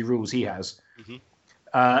crazy rules he has. Mm-hmm.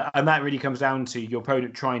 And that really comes down to your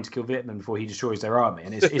opponent trying to kill Wittmann before he destroys their army,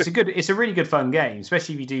 and it's a really good fun game,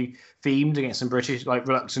 especially if you do themed against some British, like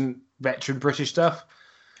reluctant veteran British stuff.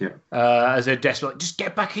 Yeah. As they're desperate, like, just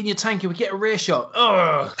get back in your tank and we get a rear shot.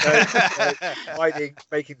 Oh, Hiding,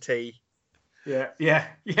 making tea. Yeah.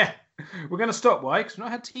 We're going to stop. Why? Because we've not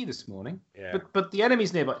had tea this morning. Yeah. But the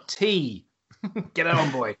enemy's nearby. Tea. Get on,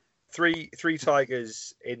 boy. Three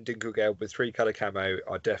Tigers in Dinkelgelb with 3 colour camo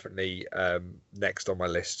are definitely next on my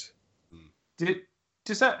list.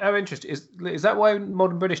 Does that have interest? Is that why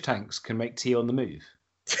modern British tanks can make tea on the move?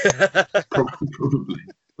 Probably.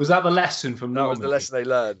 Was that the lesson from That was the lesson they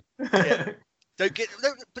learned. Yeah.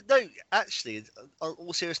 Actually, on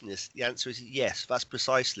all seriousness, the answer is yes. That's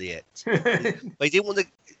precisely it. They didn't want to.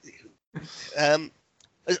 I mean,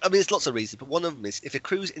 there's lots of reasons, but one of them is if a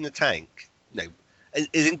crew's in the tank,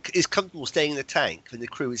 is comfortable staying in the tank, then the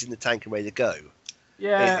crew is in the tank and ready to go.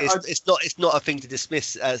 Yeah, it's not a thing to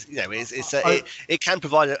dismiss as it can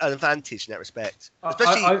provide an advantage in that respect,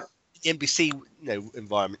 especially the NPC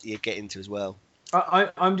environment you get into as well.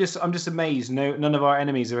 I'm just amazed. None of our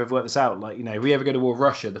enemies have ever worked this out. Like, if we ever go to war with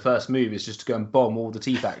Russia, the first move is just to go and bomb all the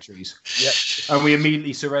tea factories. Yep. And we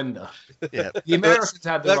immediately surrender. Yeah. The Americans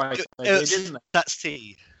had the right idea, didn't they? That's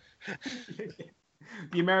tea.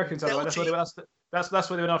 The Americans had the right. That's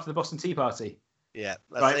why they went after the Boston Tea Party. Yeah.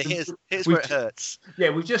 Right, here's where it hurts. Yeah,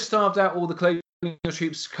 we've just starved out all the colonial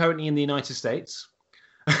troops currently in the United States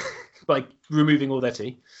by removing all their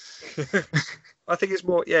tea. I think it's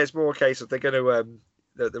more a case of they're going to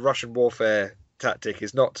the Russian warfare tactic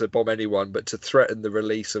is not to bomb anyone, but to threaten the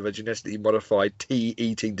release of a genetically modified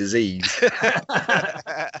tea-eating disease.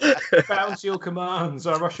 Bounce your commands,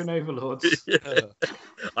 our Russian overlords. Yeah.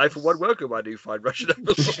 I, for one, welcome my new fine Russian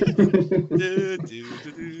overlords.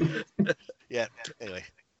 Yeah. Anyway.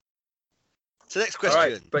 So next question. All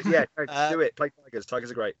right, but yeah, do it. Play Tigers. Tigers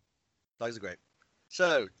are great. Tigers are great.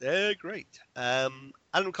 So they're great. Adam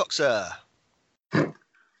Coxer.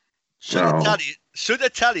 Should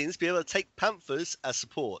Italians be able to take Panthers as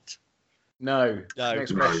support? No.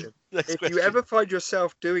 Next question. If you ever find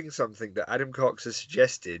yourself doing something that Adam Cox has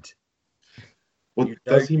suggested, what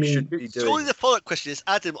does he mean? Surely the follow-up question is,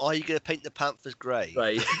 Adam, are you going to paint the Panthers grey?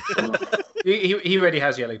 Right. he already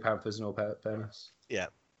has yellow Panthers in all fairness. Yeah.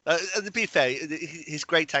 And to be fair, his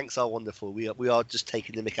grey tanks are wonderful. We are just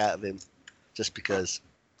taking the mick out of him, just because.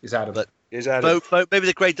 It's Adam. But It's Adam. maybe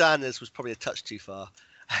the Grey Dianas was probably a touch too far.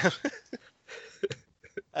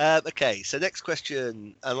 Okay, so next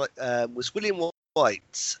question was William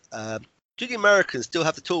White. Do the Americans still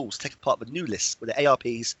have the tools to take part of a new list with the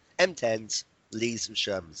ARPs, M10s, Lees and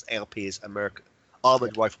Shermans? ARP is American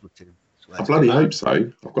Armored Rifle Platoon. I bloody hope so.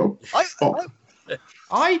 I've got a spot.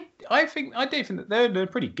 I don't think that they're in a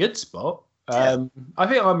pretty good spot. I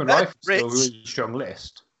think Armored Rifle is still a really strong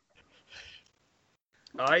list.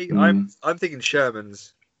 I'm thinking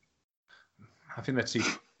Shermans. I think they're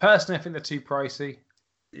too pricey.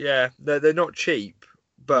 Yeah, they're not cheap,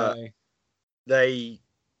 but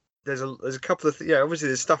there's a couple of obviously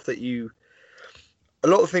there's stuff that a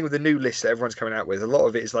lot of the thing with the new list that everyone's coming out with, a lot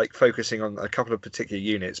of it is like focusing on a couple of particular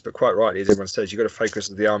units, but quite rightly, as everyone says, you've got to focus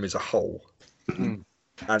on the army as a whole. Mm.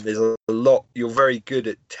 And there's a lot. You're very good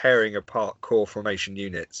at tearing apart core formation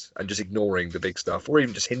units and just ignoring the big stuff, or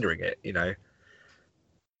even just hindering it.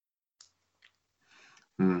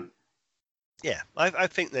 Yeah, I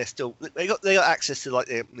think they're still they got access to like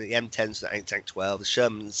the M10s, the Tank 12, the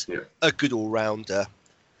Shermans, a good all rounder,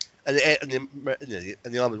 and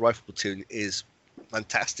the Armored Rifle Platoon is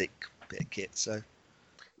fantastic bit of kit. So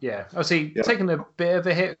yeah, obviously taking a bit of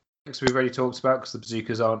a hit because we've already talked about because the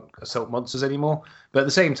bazookas aren't assault monsters anymore. But at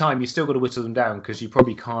the same time, you still got to whittle them down because you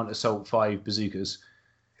probably can't assault 5 bazookas.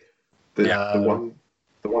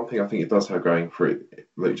 The one thing I think it does have going for it,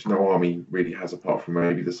 which no army really has apart from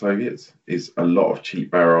maybe the Soviets, is a lot of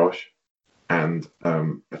cheap barrage and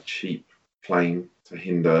a cheap plane to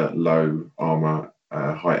hinder low armor,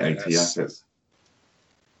 high AT assets.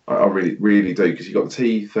 I really, really do, because you've got the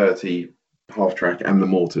T-30 half track and the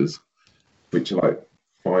mortars, which are like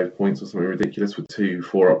 5 points or something ridiculous with 2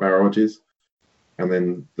 4-up barrages. And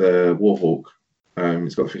then the Warhawk,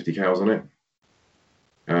 it's got the 50 cals on it.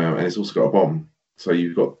 And it's also got a bomb. So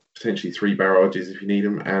you've got potentially 3 barrages if you need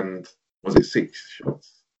them, and was it 6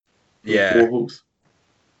 shots? Yeah. Warhawks.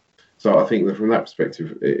 So I think that from that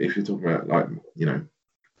perspective, if you're talking about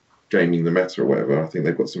gaming the meta or whatever, I think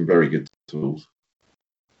they've got some very good tools.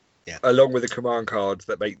 Yeah. Along with the command cards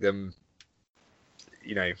that make them,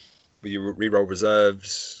 with your reroll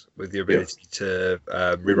reserves, with the ability to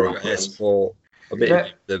reroll air support,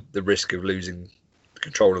 the risk of losing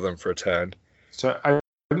control of them for a turn. So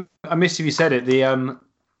I missed if you said it. Their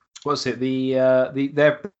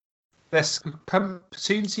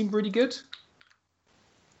platoons seem pretty good.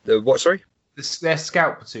 The what? Sorry, their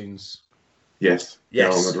scout platoons. Yes.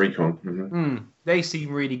 Armored recon. Mm-hmm. They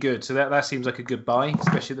seem really good. So that seems like a good buy,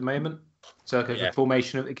 especially at the moment. So like a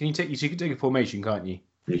formation of you can take a formation, can't you?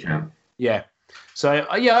 You can. Yeah. So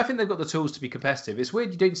I think they've got the tools to be competitive. It's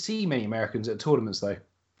weird you don't see many Americans at tournaments though.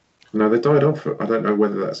 No, they died off. I don't know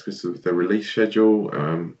whether that's because of the release schedule.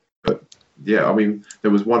 But yeah, I mean,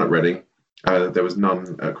 there was one at Reading. There was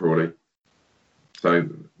none at Crawley. So,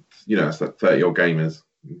 it's like 30-odd gamers,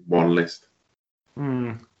 one list.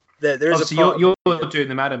 Mm. There is obviously, you're doing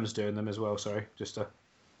them. Adam's doing them as well. Sorry, just to.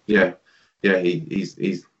 Yeah.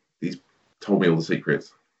 He's told me all the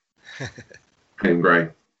secrets. Pain Grey.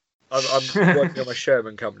 I'm working on my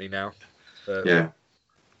Sherman company now. Yeah.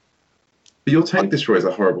 But your tank destroyers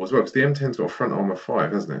are horrible as well, because the M10's got a front armor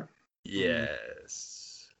 5, hasn't it? Yes.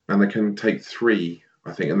 and they can take 3,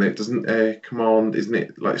 I think. And it doesn't Air Command, isn't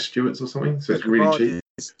it like Stewards or something? So it's really cheap.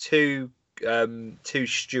 There's two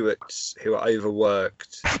Stewards who are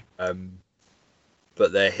overworked,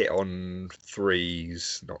 but they're hit on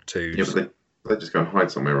 3s, not 2s. Yeah, but they just go and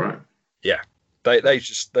hide somewhere, right? Yeah, they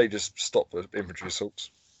just stop the infantry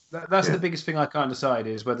assaults. That's the biggest thing I can't decide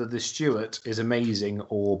is whether the Stuart is amazing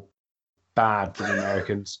or bad for the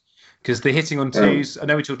Americans. Because they're hitting on 2s. I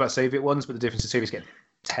know we talked about Soviet ones, but the difference is Soviets get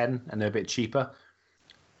 10 and they're a bit cheaper.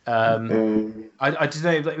 I don't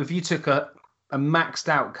know, like, if you took a maxed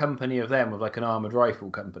out company of them with like an armoured rifle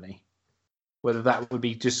company, whether that would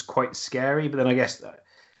be just quite scary. But then I guess,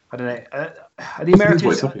 I don't know, are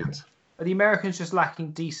the Americans just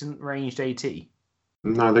lacking decent ranged AT?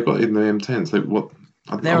 No, they've got in the M10s.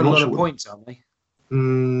 They're a lot of points, aren't they?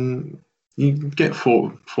 You get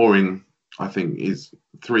four in. I think is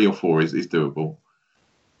 3 or 4 is doable.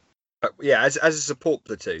 Yeah, as a support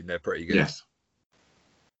platoon, they're pretty good. Yes,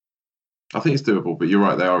 I think it's doable, but you're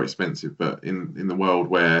right, they are expensive. But in the world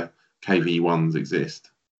where KV-1s exist,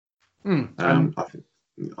 I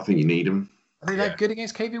think you need them. Are they that good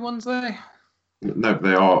against KV-1s though? No,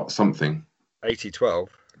 they are something. 80-12.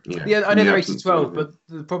 Yeah, I know they're 80-12, but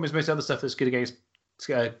the problem is most other stuff that's good against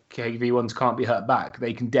KV-1s can't be hurt back.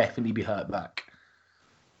 They can definitely be hurt back.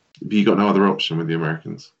 But you got no other option with the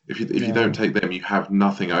Americans. If you don't take them, you have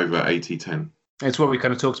nothing over 80-10. It's what we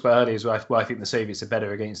kind of talked about earlier. Is why I think the Soviets are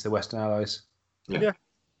better against the Western Allies. Yeah.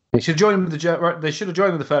 They should join with They should have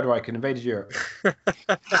joined with the Third Reich and invaded Europe.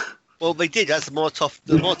 Well, they did. That's the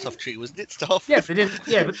Molotov treaty, wasn't it? Stuff. Yeah, they didn't.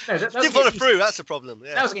 Yeah, but no, that didn't follow through. That's the problem.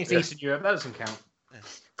 Yeah. That was against Eastern Europe. That doesn't count. Yeah.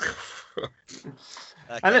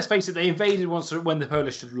 Okay. And let's face it, they invaded once when the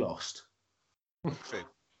Polish had lost. True.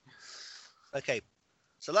 Okay.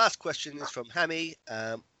 So last question is from Hammy.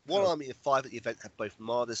 One army of 5 at the event had both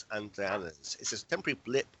Marauder's and Dianas. Is this a temporary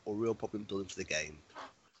blip or real problem building for the game?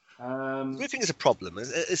 Do you think it's a problem?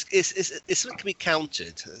 It's something can be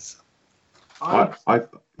countered. I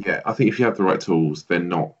think if you have the right tools, they're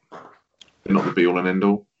not the be all and end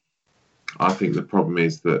all. I think the problem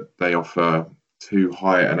is that they offer too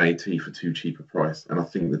high an AT for too cheap a price, and I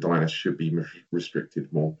think the Dianas should be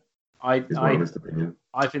restricted more. Is my honest opinion.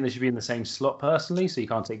 I think they should be in the same slot personally, so you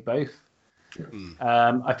can't take both.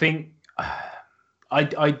 Yeah. I think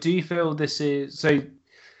I do feel this is so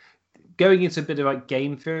going into a bit of like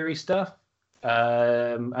game theory stuff,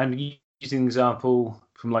 and using an example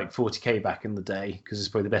from like 40k back in the day because it's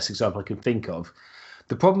probably the best example I can think of.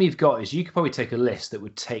 The problem you've got is you could probably take a list that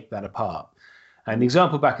would take that apart. And the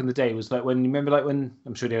example back in the day was like when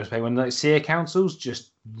I'm sure they was playing when like Seer Councils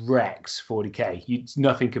just wrecks 40k.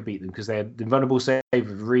 Nothing could beat them because they had the invulnerable save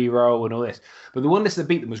with reroll and all this. But the one list that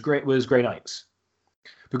beat them was Grey Knights.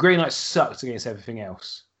 But Grey Knights sucked against everything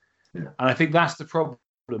else. Yeah. And I think that's the problem.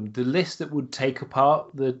 The list that would take apart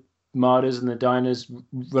the Marauders and the Dianas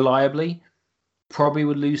reliably probably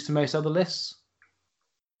would lose to most other lists.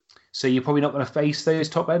 So you're probably not going to face those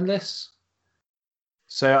top end lists.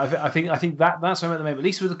 So I think that's where I'm at the moment. At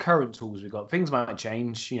least with the current tools we've got, things might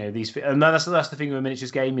change. You know, and that's the thing with a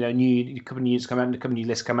miniatures game. You know, a couple of new units come out, and a couple of new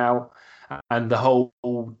lists come out, and the whole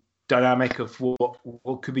dynamic of what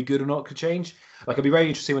could be good or not could change. Like it'll be very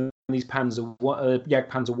interesting when these Panzer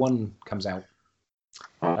Panzer 1 comes out.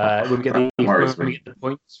 When we get the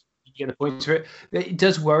points, for it. It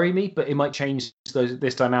does worry me, but it might change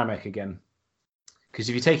this dynamic again. Because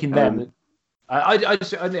if you're taking them, I'm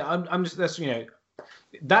just that's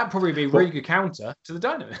that'd probably be a really good counter to the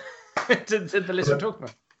Dynamo, to the list we're talking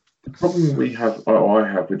about. The problem we have, or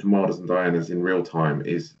I have, with the Marauders and Dianas in real time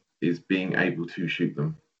is being able to shoot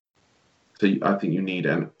them. So I think you need,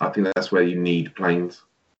 and I think that's where you need planes,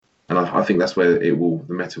 and I think that's where the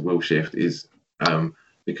meta will shift is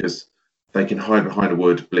because they can hide behind a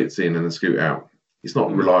wood, blitz in, and then scoot out. It's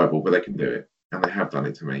not reliable, but they can do it, and they have done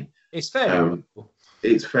it to me. It's fairly reliable.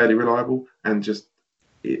 It's fairly reliable, and just.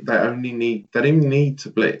 They don't even need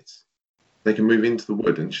to blitz. They can move into the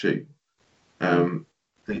wood and shoot.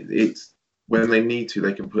 It's when they need to,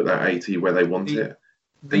 they can put that AT where they want it.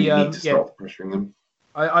 They need to start pressuring them.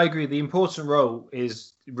 I agree. The important role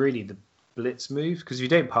is really the blitz move because if you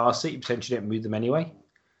don't pass it, you potentially don't move them anyway,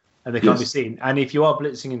 and they can't be seen. And if you are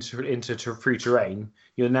blitzing into free terrain,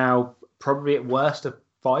 you're now probably at worst a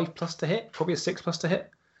 5+ to hit, probably a 6+ to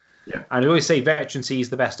hit. Yeah. And I always say veterancy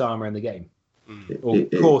is the best armor in the game. Or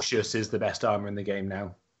cautious is the best armor in the game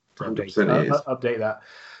now. Update that.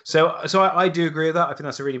 So I do agree with that. I think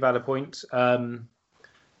that's a really valid point. I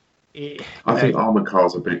think armored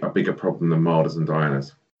cars are a bigger problem than Marauders and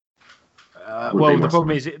Dianas. The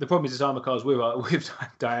problem is it's armored cars with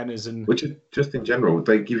Dianas and which is just in general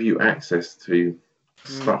they give you access to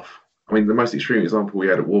stuff. I mean, the most extreme example we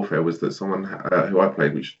had at Warfare was that someone who I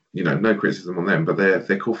played, which, no criticism on them, but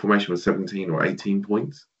their core formation was 17 or 18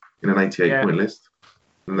 points in an 88-point list,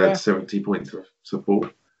 and they had 70 points of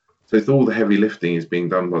support. So it's all the heavy lifting is being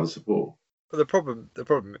done by the support. But the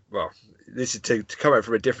problem, well, this is to come out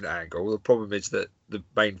from a different angle. The problem is that the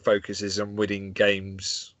main focus is on winning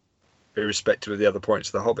games, irrespective of the other points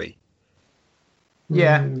of the hobby.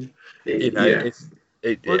 Yeah. It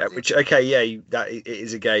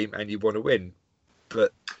is a game and you want to win,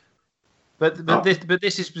 but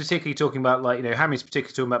this is particularly talking about, like, Hammy's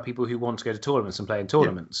particularly talking about people who want to go to tournaments and play in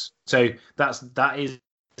tournaments. So that is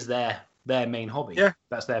their main hobby. Yeah,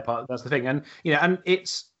 that's their part. That's the thing, and and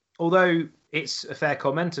although it's a fair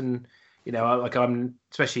comment, and I'm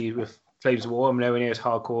especially with Flames of War, I'm nowhere near as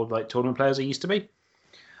hardcore like tournament players I used to be.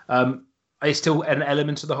 It's still an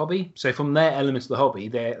element of the hobby. So from their element of the hobby,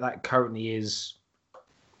 that currently is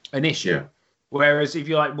an issue. Yeah. Whereas if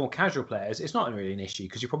you like more casual players, it's not really an issue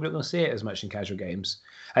because you're probably not going to see it as much in casual games.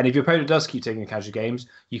 And if your opponent does keep taking casual games,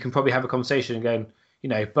 you can probably have a conversation and going,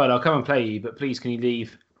 Bud, I'll come and play you, but please can you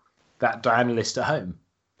leave that Diana list at home?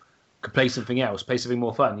 Could play something else, play something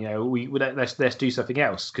more fun. Let's do something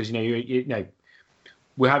else because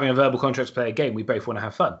we're having a verbal contract to play a game. We both want to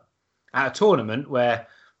have fun. At a tournament where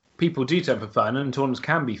people do turn for fun, and tournaments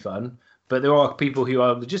can be fun, but there are people who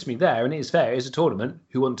are legitimately there, and it is fair. It is a tournament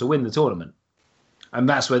who want to win the tournament, and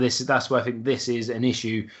that's where I think this is an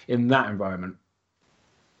issue in that environment.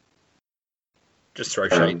 Just throw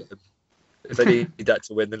shade at them. If they need that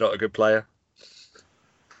to win, they're not a good player.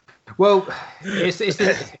 Well, they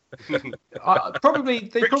probably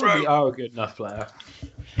are a good enough player.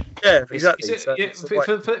 Yeah, exactly.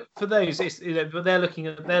 For those, but they're looking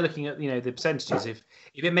at the percentages. If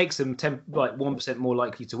it makes them 1% more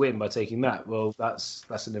likely to win by taking that, well, that's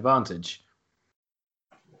an advantage.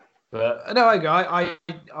 But no, I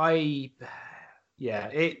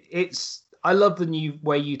love the new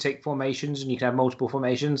way you take formations and you can have multiple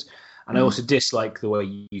formations, and I also dislike the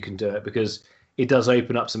way you can do it because it does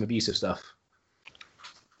open up some abusive stuff.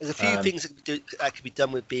 There's a few things that could be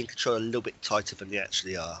done with being controlled a little bit tighter than they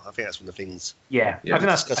actually are. I think that's one of the things. Yeah. I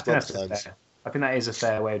think that is a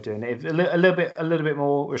fair way of doing it. A little bit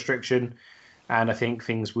more restriction, and I think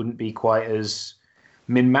things wouldn't be quite as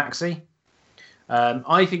min-maxy.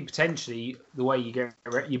 I think potentially the way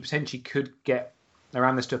you potentially could get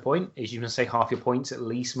around this to a point is you can say half your points at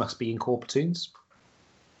least must be in core platoons.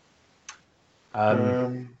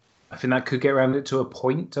 I think that could get around it to a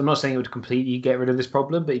point. I'm not saying it would completely get rid of this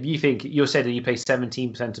problem, but if you think you said that you play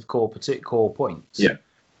 17% of core points,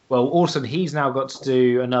 well, all of a sudden he's now got to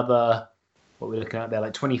do another. What we're looking at there,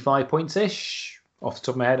 like 25 points ish, off the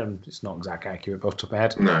top of my head, and it's not exactly accurate, but off the top of my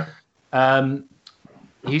head. No.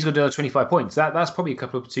 He's got to do 25 points. That's probably a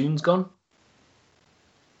couple of platoons gone.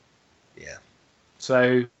 Yeah.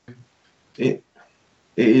 So it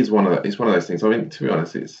is one of those things. I mean, to be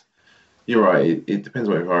honest, you're right. It depends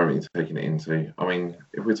what environment you're taking it into. I mean,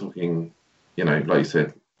 if we're talking, like you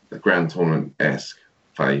said, a grand tournament-esque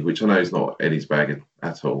play, which I know is not Eddie's bag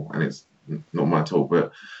at all, and it's not mine at all,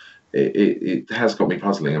 but it has got me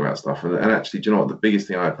puzzling about stuff. And actually, do you know what? The biggest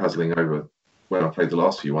thing I had puzzling over when I played the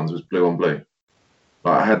last few ones was blue on blue.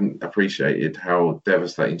 But I hadn't appreciated how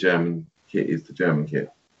devastating German kit is the German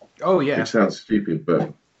kit. Oh, yeah. Which sounds stupid,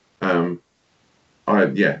 but I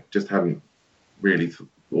just hadn't really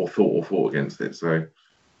thought against it. So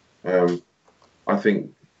I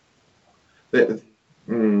think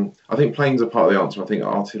planes are part of the answer. I think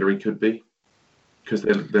artillery could be because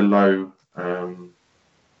they're low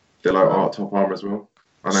art top armor as well.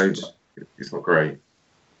 I know it's not great.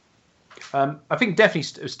 I think definitely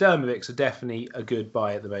Sturmovix are definitely a good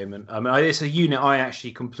buy at the moment. I mean, it's a unit I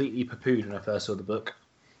actually completely poo-pooed when I first saw the book.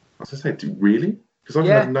 I was going to say, really? Because I've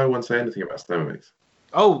had no one say anything about Sturmovix.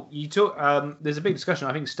 Oh, you talk. There's a big discussion.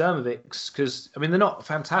 I think Sturmovix, because I mean they're not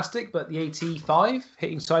fantastic, but the AT5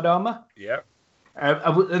 hitting side armor. Yeah.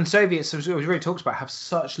 And Soviets, as we already talked about, have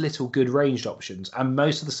such little good ranged options, and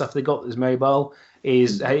most of the stuff they got that's mobile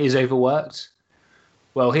is overworked.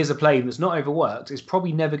 Well, here's a plane that's not overworked. It's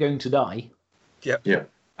probably never going to die. Yep. Yeah.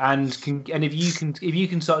 And if you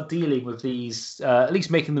can start dealing with these, at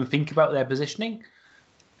least making them think about their positioning.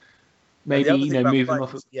 Maybe move them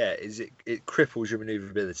off. Is it cripples your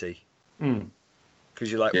maneuverability?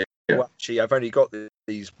 Because you're like, yeah. Well, actually, I've only got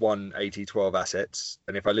these 180-12 assets,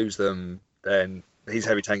 and if I lose them, then these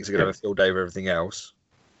heavy tanks are going to have a field day with everything else.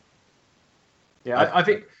 Yeah, I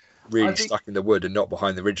think really stuck in the wood and not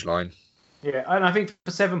behind the ridgeline. Yeah, and I think for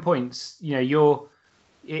 7 points, you've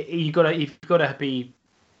got to be.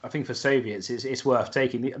 I think for Soviets, it's worth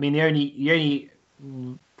taking. I mean, the only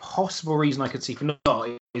possible reason I could see for not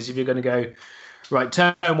is if you're going to go right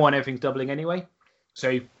turn 1, everything's doubling anyway.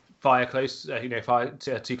 So fire close, fire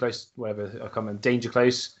too close, whatever. I can't remember. Danger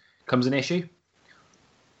close comes an issue.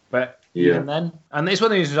 But even then, and it's one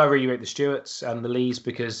of the reasons I really rate the Stuarts and the Lees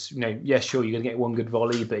because sure you're going to get one good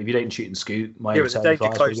volley, but if you don't shoot and scoot, but the danger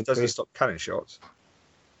close doesn't stop cannon shots.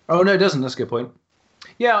 Oh no, it doesn't. That's a good point.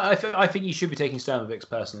 Yeah, I think you should be taking Sturmovix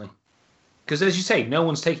personally, because as you say, no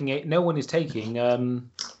one is taking AA.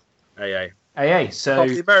 AA. So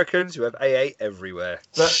the Americans who have AA everywhere.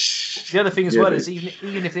 But the other thing as well is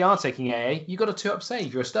even if they are taking AA, you got a 2-up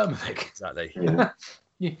save. You're a Sturmovix. Exactly.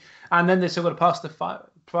 Yeah. And then they've still got to pass the fire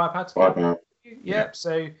pads. Yeah.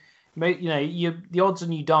 So the odds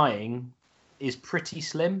on you dying is pretty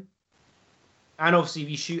slim. And obviously, if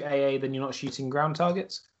you shoot AA, then you're not shooting ground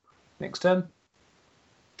targets next turn.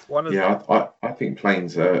 I think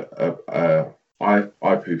planes are. I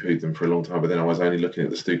poo-pooed them for a long time, but then I was only looking at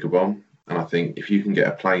the Stuka bomb, and I think if you can get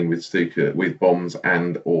a plane with Stuka with bombs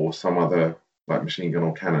and or some other like machine gun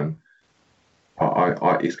or cannon,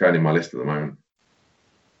 it's going in my list at the moment.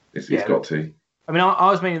 It's got to. I mean, I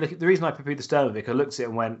was mainly looking. The reason I poo-pooed the Sturmovik, I looked at it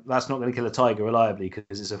and went, "That's not going to kill a Tiger reliably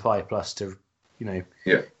because it's a 5+ to,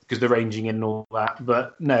 because the ranging in and all that."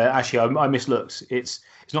 But no, actually, I mislooked. It's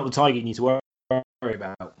not the Tiger you need to worry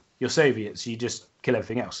about. Your Soviets, you just kill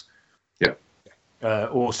everything else. Yeah.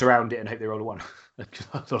 Or surround it and hope they roll a 1 a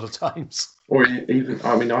lot of times. Or even,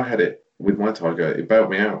 I mean, I had it with my Tiger. It bailed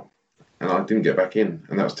me out, and I didn't get back in.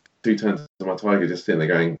 And that was 2 turns of my Tiger just sitting there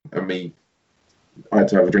going, and me. I had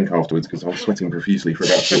to have a drink afterwards because I was sweating profusely for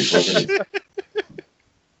about 45 minutes.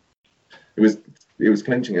 It was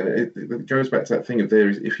clenching, and it goes back to that thing of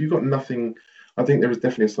if you've got nothing. I think there is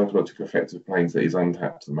definitely a psychological effect of planes that is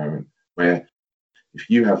untapped at the moment, where if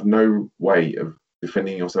you have no way of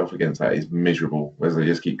defending yourself against that, is miserable. Whereas they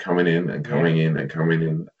just keep coming in and coming in and coming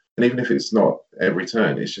in, and even if it's not every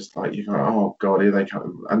turn, it's just like you go, oh god, here they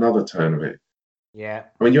come, another turn of it. Yeah.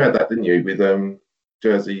 I mean, you had that, didn't you, with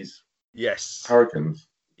Jersey's? Yes. Hurricanes.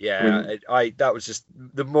 Yeah, I that was just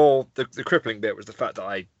the crippling bit was the fact that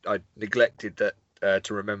I neglected that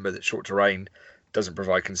to remember that short terrain doesn't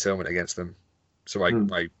provide concealment against them. So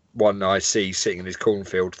my one I see sitting in his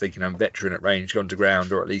cornfield thinking I'm veteran at range gone to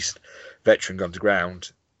ground, or at least veteran gone to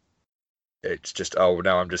ground. It's just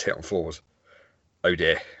now I'm just hit on 4s. Oh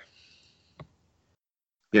dear.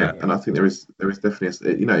 Yeah, and I think there is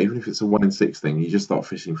definitely even if it's a 1 in 6 thing, you just start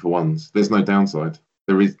fishing for 1s. There's no downside.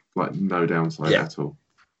 There is like no downside at all.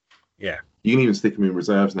 Yeah. You can even stick them in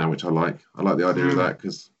reserves now, which I like. I like the idea of that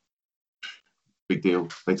because big deal.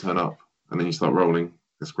 They turn up and then you start rolling.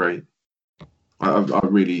 That's great. I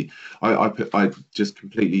just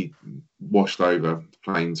completely washed over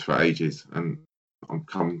planes for ages, and I'm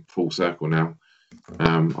come full circle now.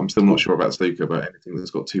 I'm still not sure about Stuka, but anything that's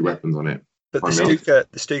got 2 weapons on it. But the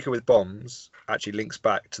Stuka with bombs actually links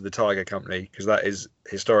back to the Tiger Company because that is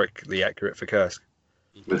historically accurate for Kursk.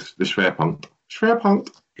 The Schwerpunkt.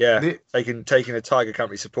 Yeah, taking a Tiger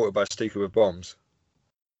Company supported by Stuka with bombs.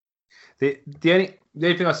 The only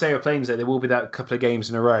thing I say with planes there will be that couple of games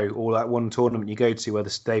in a row, or that one tournament you go to where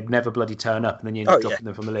they never bloody turn up, and then you end up dropping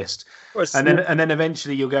them from the list. Well, and then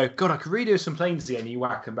eventually you'll go, God, I could redo some planes again, and you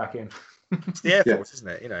whack them back in. It's the Air Force, isn't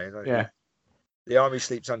it? The Army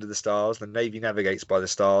sleeps under the stars, the Navy navigates by the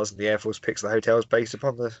stars, and the Air Force picks the hotels based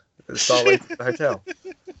upon the star rating of the hotel.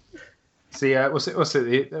 See, what's the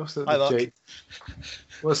joke?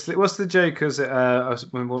 What's the joke?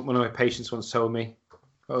 As when one of my patients once told me,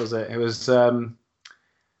 what was it? It was the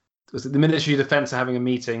Ministry of Defence are having a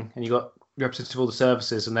meeting, and you got representatives of all the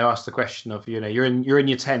services, and they asked the question of you're in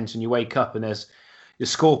your tent and you wake up and there's your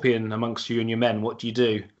scorpion amongst you and your men. What do you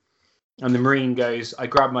do? And the Marine goes, I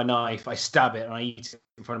grab my knife, I stab it, and I eat it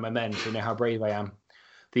in front of my men to know how brave I am.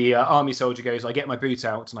 The Army soldier goes, I get my boot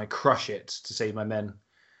out and I crush it to save my men.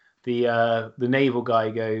 The naval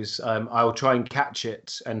guy goes, I'll try and catch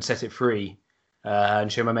it and set it free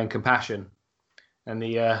and show my men compassion. And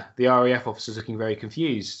the RAF officer's looking very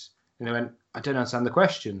confused. And they went, I don't understand the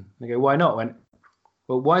question. And they go, why not? I went,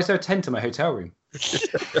 well, why is there a tent in my hotel room?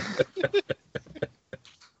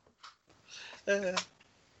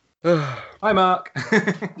 Hi, Mark.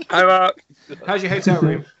 Hi, Mark. How's your hotel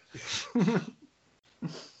room?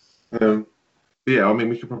 Yeah, I mean,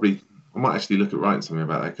 we could probably... I might actually look at writing something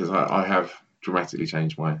about that because I have dramatically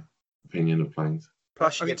changed my opinion of planes.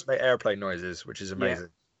 Plus, you get to make airplane noises, which is amazing.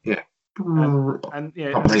 Yeah. And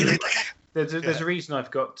there's a reason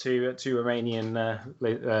I've got two Romanian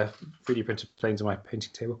 3D printed planes on my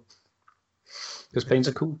painting table because planes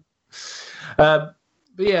are cool.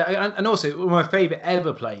 But yeah, and also one of my favourite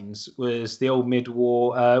ever planes was the old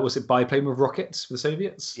mid-war. Was it biplane with rockets for the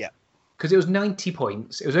Soviets? Yeah. Because it was 90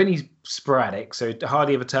 points. It was only sporadic, so it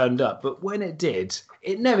hardly ever turned up. But when it did,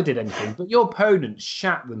 it never did anything. But your opponents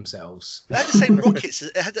shat themselves. It had the same rockets.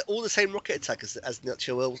 It had all the same rocket attack as the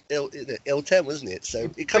actual L10, wasn't it?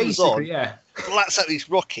 So it comes on, yeah. flats out these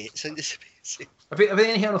rockets and disappears. I think they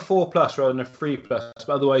only hit on a 4+ rather than a 3+. But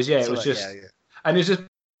otherwise, yeah, it was just. Yeah. And it's just.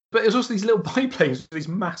 But it was also these little biplanes with these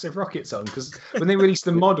massive rockets on, because when they released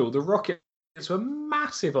the model, the rockets were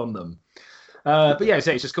massive on them. But yeah,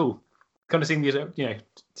 so it's just cool. Kind of seeing these,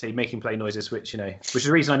 say making plane noises, which is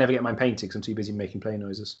the reason I never get mine painted, because I'm too busy making plane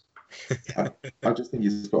noises. I just think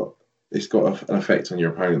it's got an effect on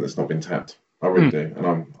your opponent that's not been tapped. I really do, and I'm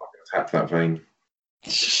going to tap that vein.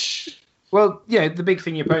 Well, yeah, the big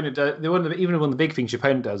thing your opponent does, even one of the big things your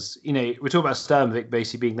opponent does, we're talking about Sturmovik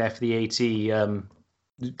basically being there for the AT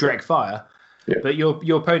direct fire, but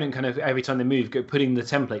your opponent kind of every time they move, putting the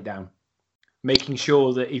template down, making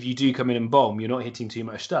sure that if you do come in and bomb, you're not hitting too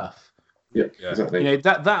much stuff. Yeah, exactly.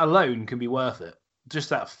 That alone can be worth it. Just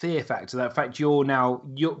that fear factor, that fact you're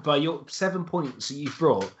by your 7 points that you've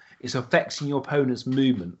brought, it's affecting your opponent's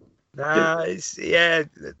movement. The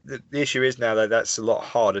issue is now that's a lot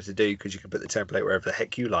harder to do, because you can put the template wherever the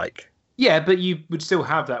heck you like. Yeah, but you would still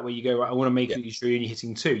have that where you go, right, I want to make it sure you're only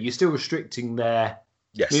hitting 2. You're still restricting their.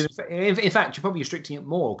 Yes. In fact, you're probably restricting it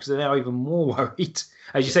more, because they're now even more worried.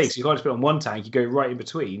 As you say, because you can't just put it on one tank, you go right in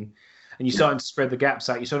between. And you're starting to spread the gaps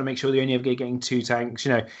out. You're starting to make sure you're only ever getting 2 tanks.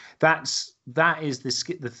 That is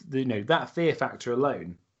that fear factor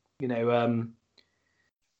alone. That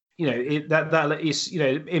is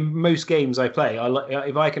in most games I play.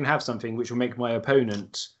 If I can have something which will make my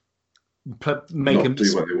opponent not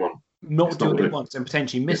do what they want, not do what they want, and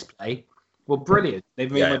potentially misplay. Well, brilliant.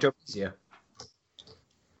 They've made my job easier.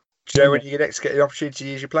 Do you know when you next get the opportunity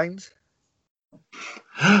to use your planes?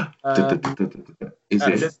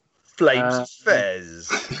 Is it? Flames of Fez.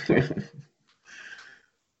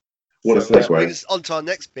 What a segue. Brings us on to our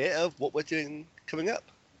next bit of what we're doing coming up.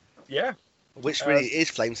 Yeah. Which really is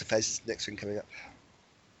Flames of Fez's next thing coming up.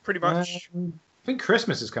 Pretty much. I think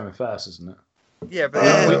Christmas is coming first, isn't it? Yeah, but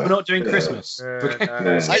we're not doing Christmas.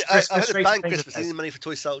 I had to ban Christmas. I need the money for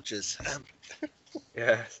toy soldiers.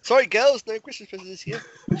 Yeah. Sorry, girls, no Christmas presents this year.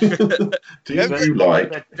 Do you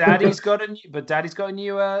like? But Daddy's got a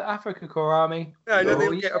new Africa Corps army. No,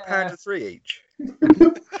 they'll get £1.03 each.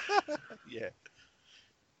 Yeah.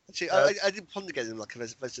 Actually, I did ponder getting them like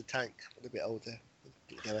as a tank, a bit older.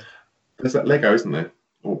 There's that Lego, isn't there?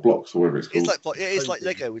 Or blocks, or whatever it's called. It's like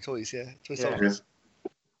Lego with toys, yeah. Toy soldiers. Yeah.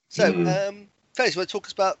 So, Fez, you want to talk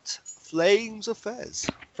us about Flames of Fez?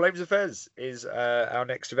 Flames of Fez is our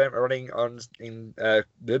next event we're running in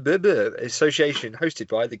association hosted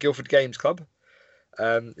by the Guildford Games Club. It's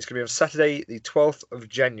going to be on Saturday, the 12th of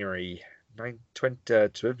January,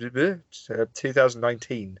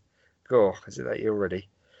 2019. God, is it that year already?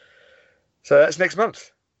 So that's next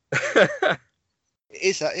month.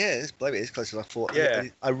 Is that? Yeah, it's closer than I thought. Yeah.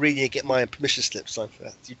 I really need to get my permission slip signed for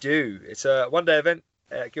that. You do. It's a one-day event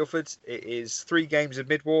at Guildford. It is 3 games of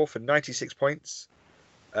mid-war for 96 points.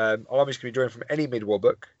 Our army's going to be drawing from any mid-war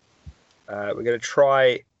book. We're going to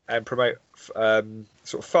try and promote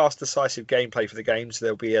sort of fast, decisive gameplay for the game. So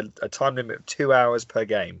there'll be a time limit of 2 hours per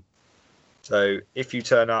game. So if you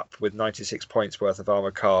turn up with 96 points worth of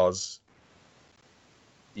armor cars,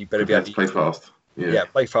 you better be able to play fast. Yeah,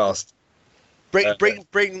 play fast. Bring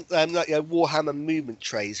Warhammer movement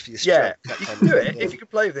trays for your stroke. Yeah, you can do it. If you can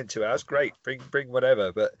play within 2 hours, great. Bring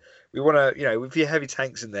whatever. But we want to, with your heavy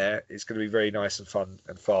tanks in there, it's going to be very nice and fun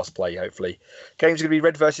and fast play, hopefully. Game's going to be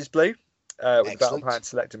red versus blue with the battle plan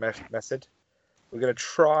selector method. We're going to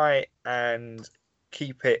try and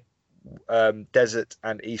keep it desert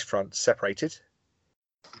and east front separated.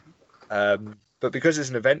 But because it's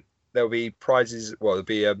an event, there'll be prizes. Well, there'll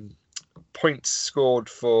be points scored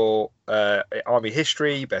for army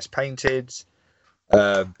history, best painted,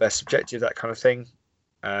 best subjective, that kind of thing.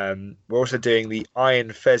 We're also doing the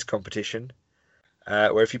Iron Fez competition,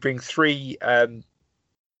 where if you bring 3, if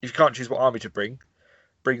you can't choose what army to bring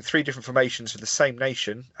 3 different formations for the same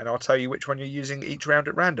nation, and I'll tell you which one you're using each round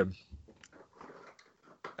at random.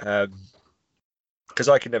 Because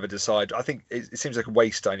I can never decide. I think it seems like a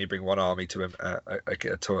waste to only bring one army to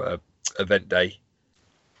a event day.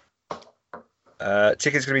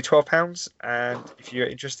 Tickets going to be £12, and if you're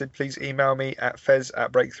interested, please email me at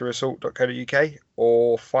fez@breakthroughassault.co.uk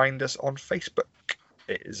or find us on Facebook.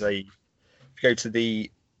 It is if you go to the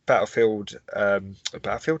Battlefield.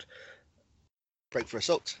 Breakthrough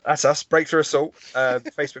Assault. That's us, Breakthrough Assault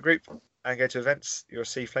Facebook group. and go to events, you'll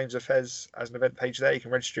see Flames of Fez as an event page there. You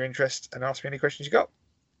can register your interest and ask me any questions you got.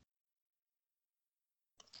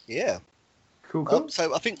 Yeah. Cool.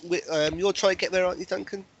 So I think you're trying to get there, aren't you,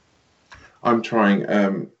 Duncan? I'm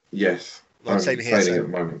trying. Yes, Well, I'm same here, sailing so-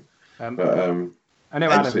 at the moment. But I know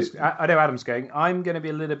Absolutely. Adam's going. I'm going to be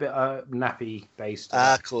a little bit nappy based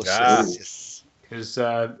Of course. Ah. Yes. because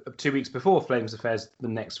 2 weeks before Flames Affairs, the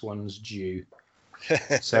next one's due.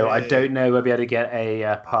 So I don't know. We'll be able to get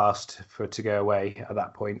a pass to go away at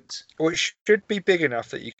that point. Well, it should be big enough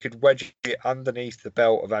that you could wedge it underneath the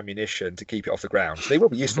belt of ammunition to keep it off the ground. So they will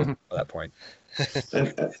be useful at that point.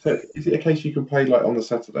 And, so is it a case you can play like on the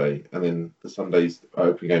Saturday and then the Sunday's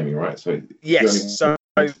open gaming, right? So Yes. So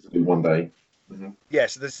you only do one day. yeah.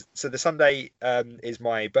 So the Sunday is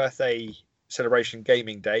my birthday celebration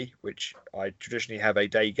gaming day, which I traditionally have a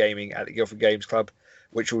day gaming at the Guildford Games Club,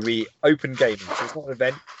 which will be open gaming. So it's not an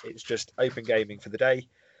event; it's just open gaming for the day.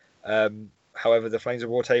 However, the Flames of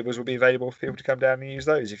War tables will be available for people to come down and use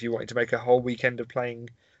those. If you wanted to make a whole weekend of playing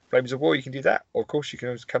Flames of War, you can do that. Or, of course, you can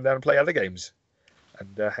always come down and play other games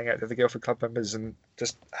and hang out with the Guildford Club members and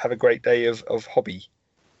just have a great day of hobby.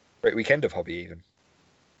 Great weekend of hobby, even.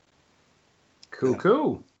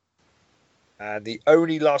 Cool. And the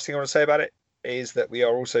only last thing I want to say about it is that we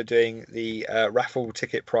are also doing the raffle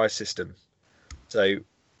ticket prize system. So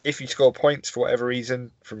if you score points for whatever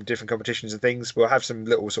reason from different competitions and things, we'll have some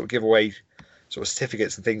little sort of giveaway sort of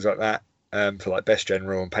certificates and things like that for like Best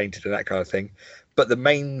General and Painted and that kind of thing. But the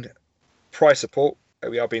main prize support,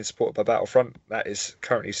 we are being supported by Battlefront. That is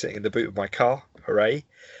currently sitting in the boot of my car. Hooray.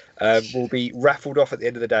 Will be raffled off at the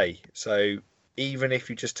end of the day. So even if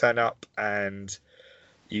you just turn up and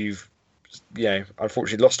you've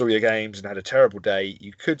unfortunately lost all your games and had a terrible day,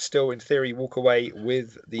 you could still, in theory, walk away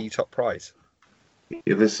with the top prize.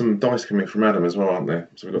 Yeah, there's some dice coming from Adam as well, aren't there?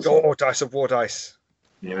 So we've got some, Dice of War dice.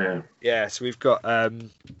 yeah. Yeah, so we've got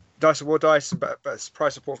Dice of War dice, but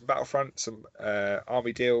prize support from Battlefront, some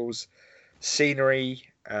army deals, scenery.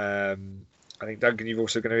 I think, Duncan, you've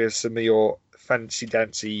also going to have some of your fancy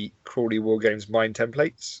dancy Crawley War Games mine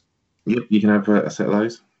templates. Yep, you can have a set of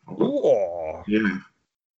those. Ooh. Yeah.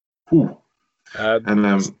 Ooh.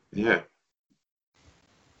 And yeah.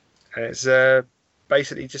 And it's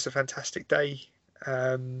basically just a fantastic day.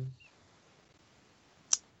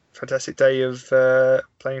 Fantastic day of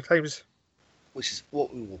playing Flames. Which is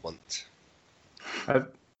what we will want.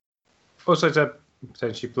 Also, to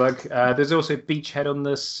potentially plug, there's also Beachhead on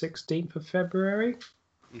the 16th of February,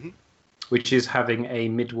 which is having a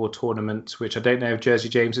mid-war tournament, which I don't know if Jersey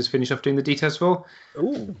James has finished off doing the details for.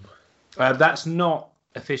 Ooh. That's not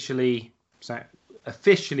officially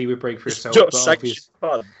with Breakthrough Assault. Not sanctioned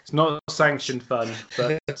fun. It's not sanctioned fun,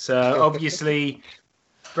 but obviously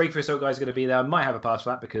Breakthrough Assault guys are going to be there. I might have a pass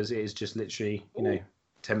for that because it is just literally 10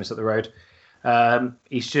 minutes up the road.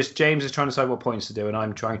 He's just James is trying to decide what points to do, and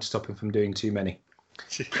I'm trying to stop him from doing too many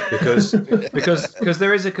because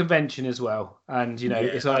there is a convention as well, and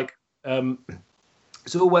it's like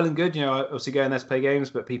it's all well and good, obviously going there to play games,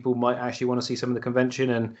 but people might actually want to see some of the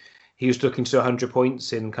convention, and he was looking to 100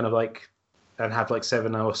 points in kind of like and have like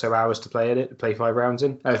 7 or so hours to play 3 rounds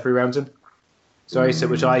in. Sorry, so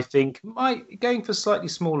which I think might going for slightly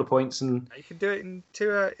smaller points, and You can do it in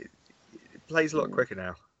 2 hours. It plays a lot quicker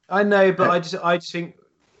now. I know, but I just think,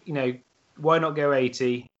 why not go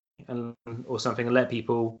 80 or something and let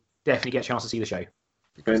people definitely get a chance to see the show.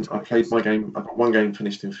 Ben, I played my game. I got one game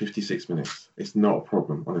finished in 56 minutes. It's not a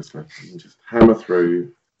problem, honestly. You can just hammer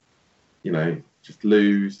through, just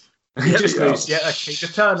lose. Just lose, yeah. Okay,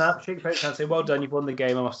 just turn up, shake your and say, "Well done, you've won the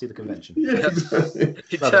game. I must see the convention." Yeah, exactly.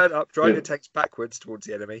 You turn up, drive your tanks backwards towards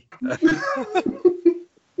the enemy.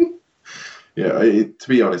 Yeah, to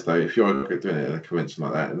be honest though, if you're doing it at a convention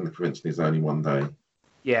like that, and the convention is only one day.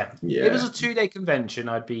 Yeah. If it was a 2-day convention,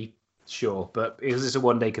 I'd be sure, but because it's a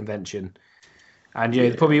 1-day convention,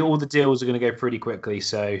 and probably all the deals are going to go pretty quickly,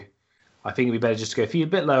 so I think it'd be better just to go a few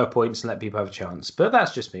bit lower points and let people have a chance. But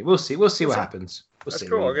that's just me. We'll see. We'll see what happens. We'll That's see.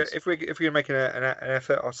 cool. If we're making an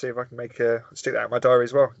effort, I'll see if I can stick that in my diary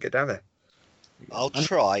as well. Get down there. I'll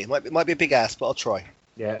try. It might be a big ask, but I'll try.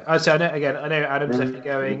 Yeah. So I know Adam's definitely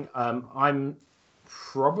going. I'm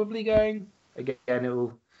probably going.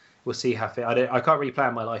 Again, we'll see how fit. I can't really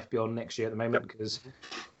plan my life beyond next year at the moment because,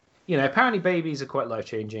 apparently babies are quite life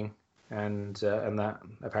changing, and that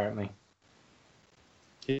apparently.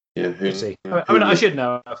 Yeah, We'll see. I mean, I should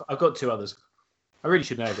know. I've got 2 others. I really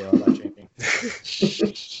should know they are life changing.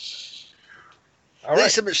 All There's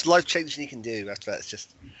right. so much life changing you can do after that. It's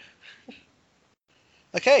just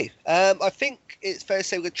okay. I think it's fair to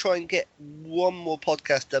say we're going to try and get one more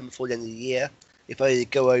podcast done before the end of the year. If I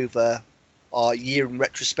go over our year in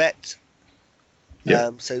retrospect,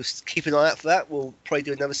 Yeah. So keep an eye out for that. We'll probably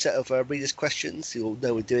do another set of readers' questions. You'll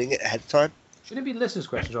know we're doing it ahead of time. Should it be listeners'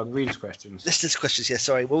 questions or readers' questions? Listeners' questions, yeah,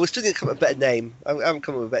 sorry. Well, we're still going to come up with a better name. I haven't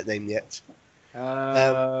come up with a better name yet.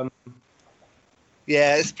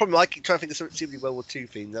 Yeah, it's a problem. I keep trying to think of something suitably World War II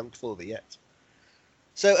themed. I haven't thought of it yet.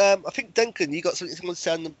 So I think, Duncan, you got something to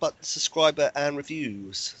say about subscriber and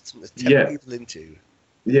reviews. Something to tempt people into.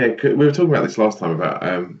 Yeah, we were talking about this last time about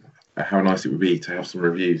how nice it would be to have some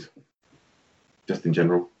reviews, just in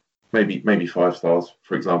general. Maybe 5 stars,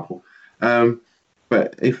 for example.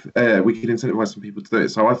 But if we could incentivize some people to do it.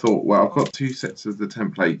 So I thought, well, I've got 2 sets of the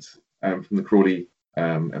templates from the Crawley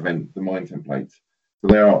event, the Mine templates. So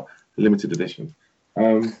they are limited edition.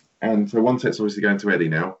 And so one set's obviously going to Eddie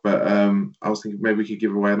now, but I was thinking maybe we could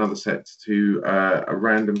give away another set to a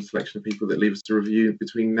random selection of people that leave us a review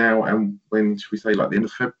between now and when, should we say, like the end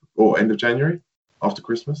of February or end of January, after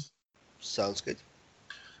Christmas? Sounds good.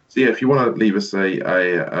 So yeah, if you want to leave us a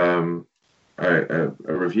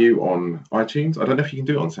review on iTunes, I don't know if you can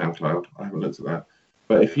do it on SoundCloud. I haven't looked at that,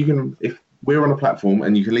 but if we're on a platform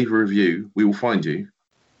and you can leave a review, we will find you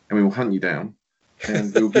and we will hunt you down.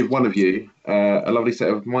 And we'll give one of you a lovely set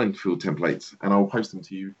of Minefield templates, and I'll post them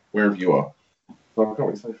to you wherever you are. So I can't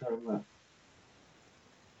wait to say fair on that.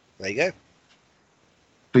 There you go.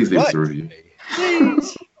 Please leave us a review.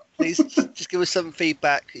 Please, just give us some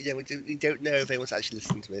feedback. You know, we don't know if anyone's actually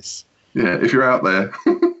listening to this. Yeah, if you're out there.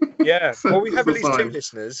 Yeah, well, we have at That's least 2 fine.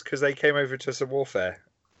 listeners because they came over to some warfare.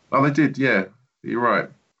 Oh, they did, yeah. You're right.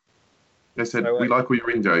 They said, So, we like all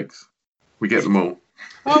your in-jokes. We get them all.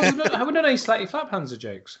 Oh, have we done any Slightly Flat Panzer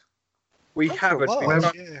jokes? We haven't. Oh,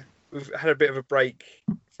 We've, we've had a bit of a break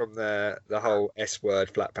from the whole S word,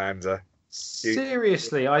 Flat Panzer.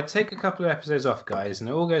 Seriously, I take a couple of episodes off, guys, and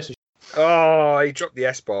it all goes to Oh, he dropped the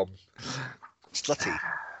S bomb. Slutty.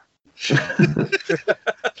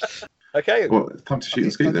 Okay. Well, it's time to shoot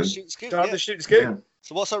and scoot then. Time to shoot and scoot. Yeah.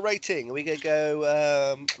 So what's our rating? Are we going to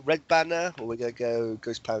go Red Banner or are we going to go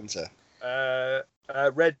Ghost Panzer?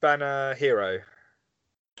 Red Banner Hero.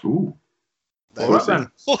 Ooh. No, All right,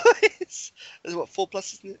 then. There's what, 4+,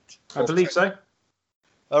 isn't it? I believe so.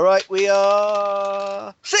 All right, we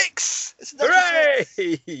are 6. It's another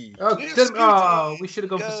Hooray! Oh, Yes, we should have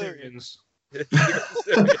gone for go. Syrians. Should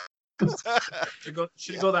have got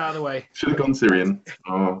that out of the way. Should have gone Syrian.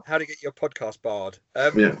 Oh, How to get your podcast barred.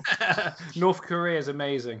 yeah. North Korea is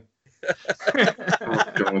amazing. Oh,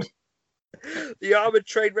 God. The Armoured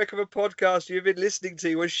Train Wreck of a podcast you've been listening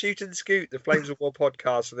to was Shoot and Scoot, the Flames of War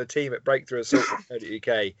podcast from the team at Breakthrough Assault UK,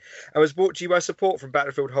 and was brought to you by support from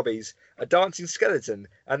Battlefield Hobbies, a dancing skeleton,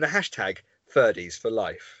 and the hashtag Ferdies for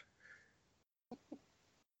Life.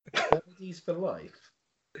 Ferdies for life.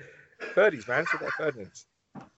 Ferdies, man, so they're Ferdinands.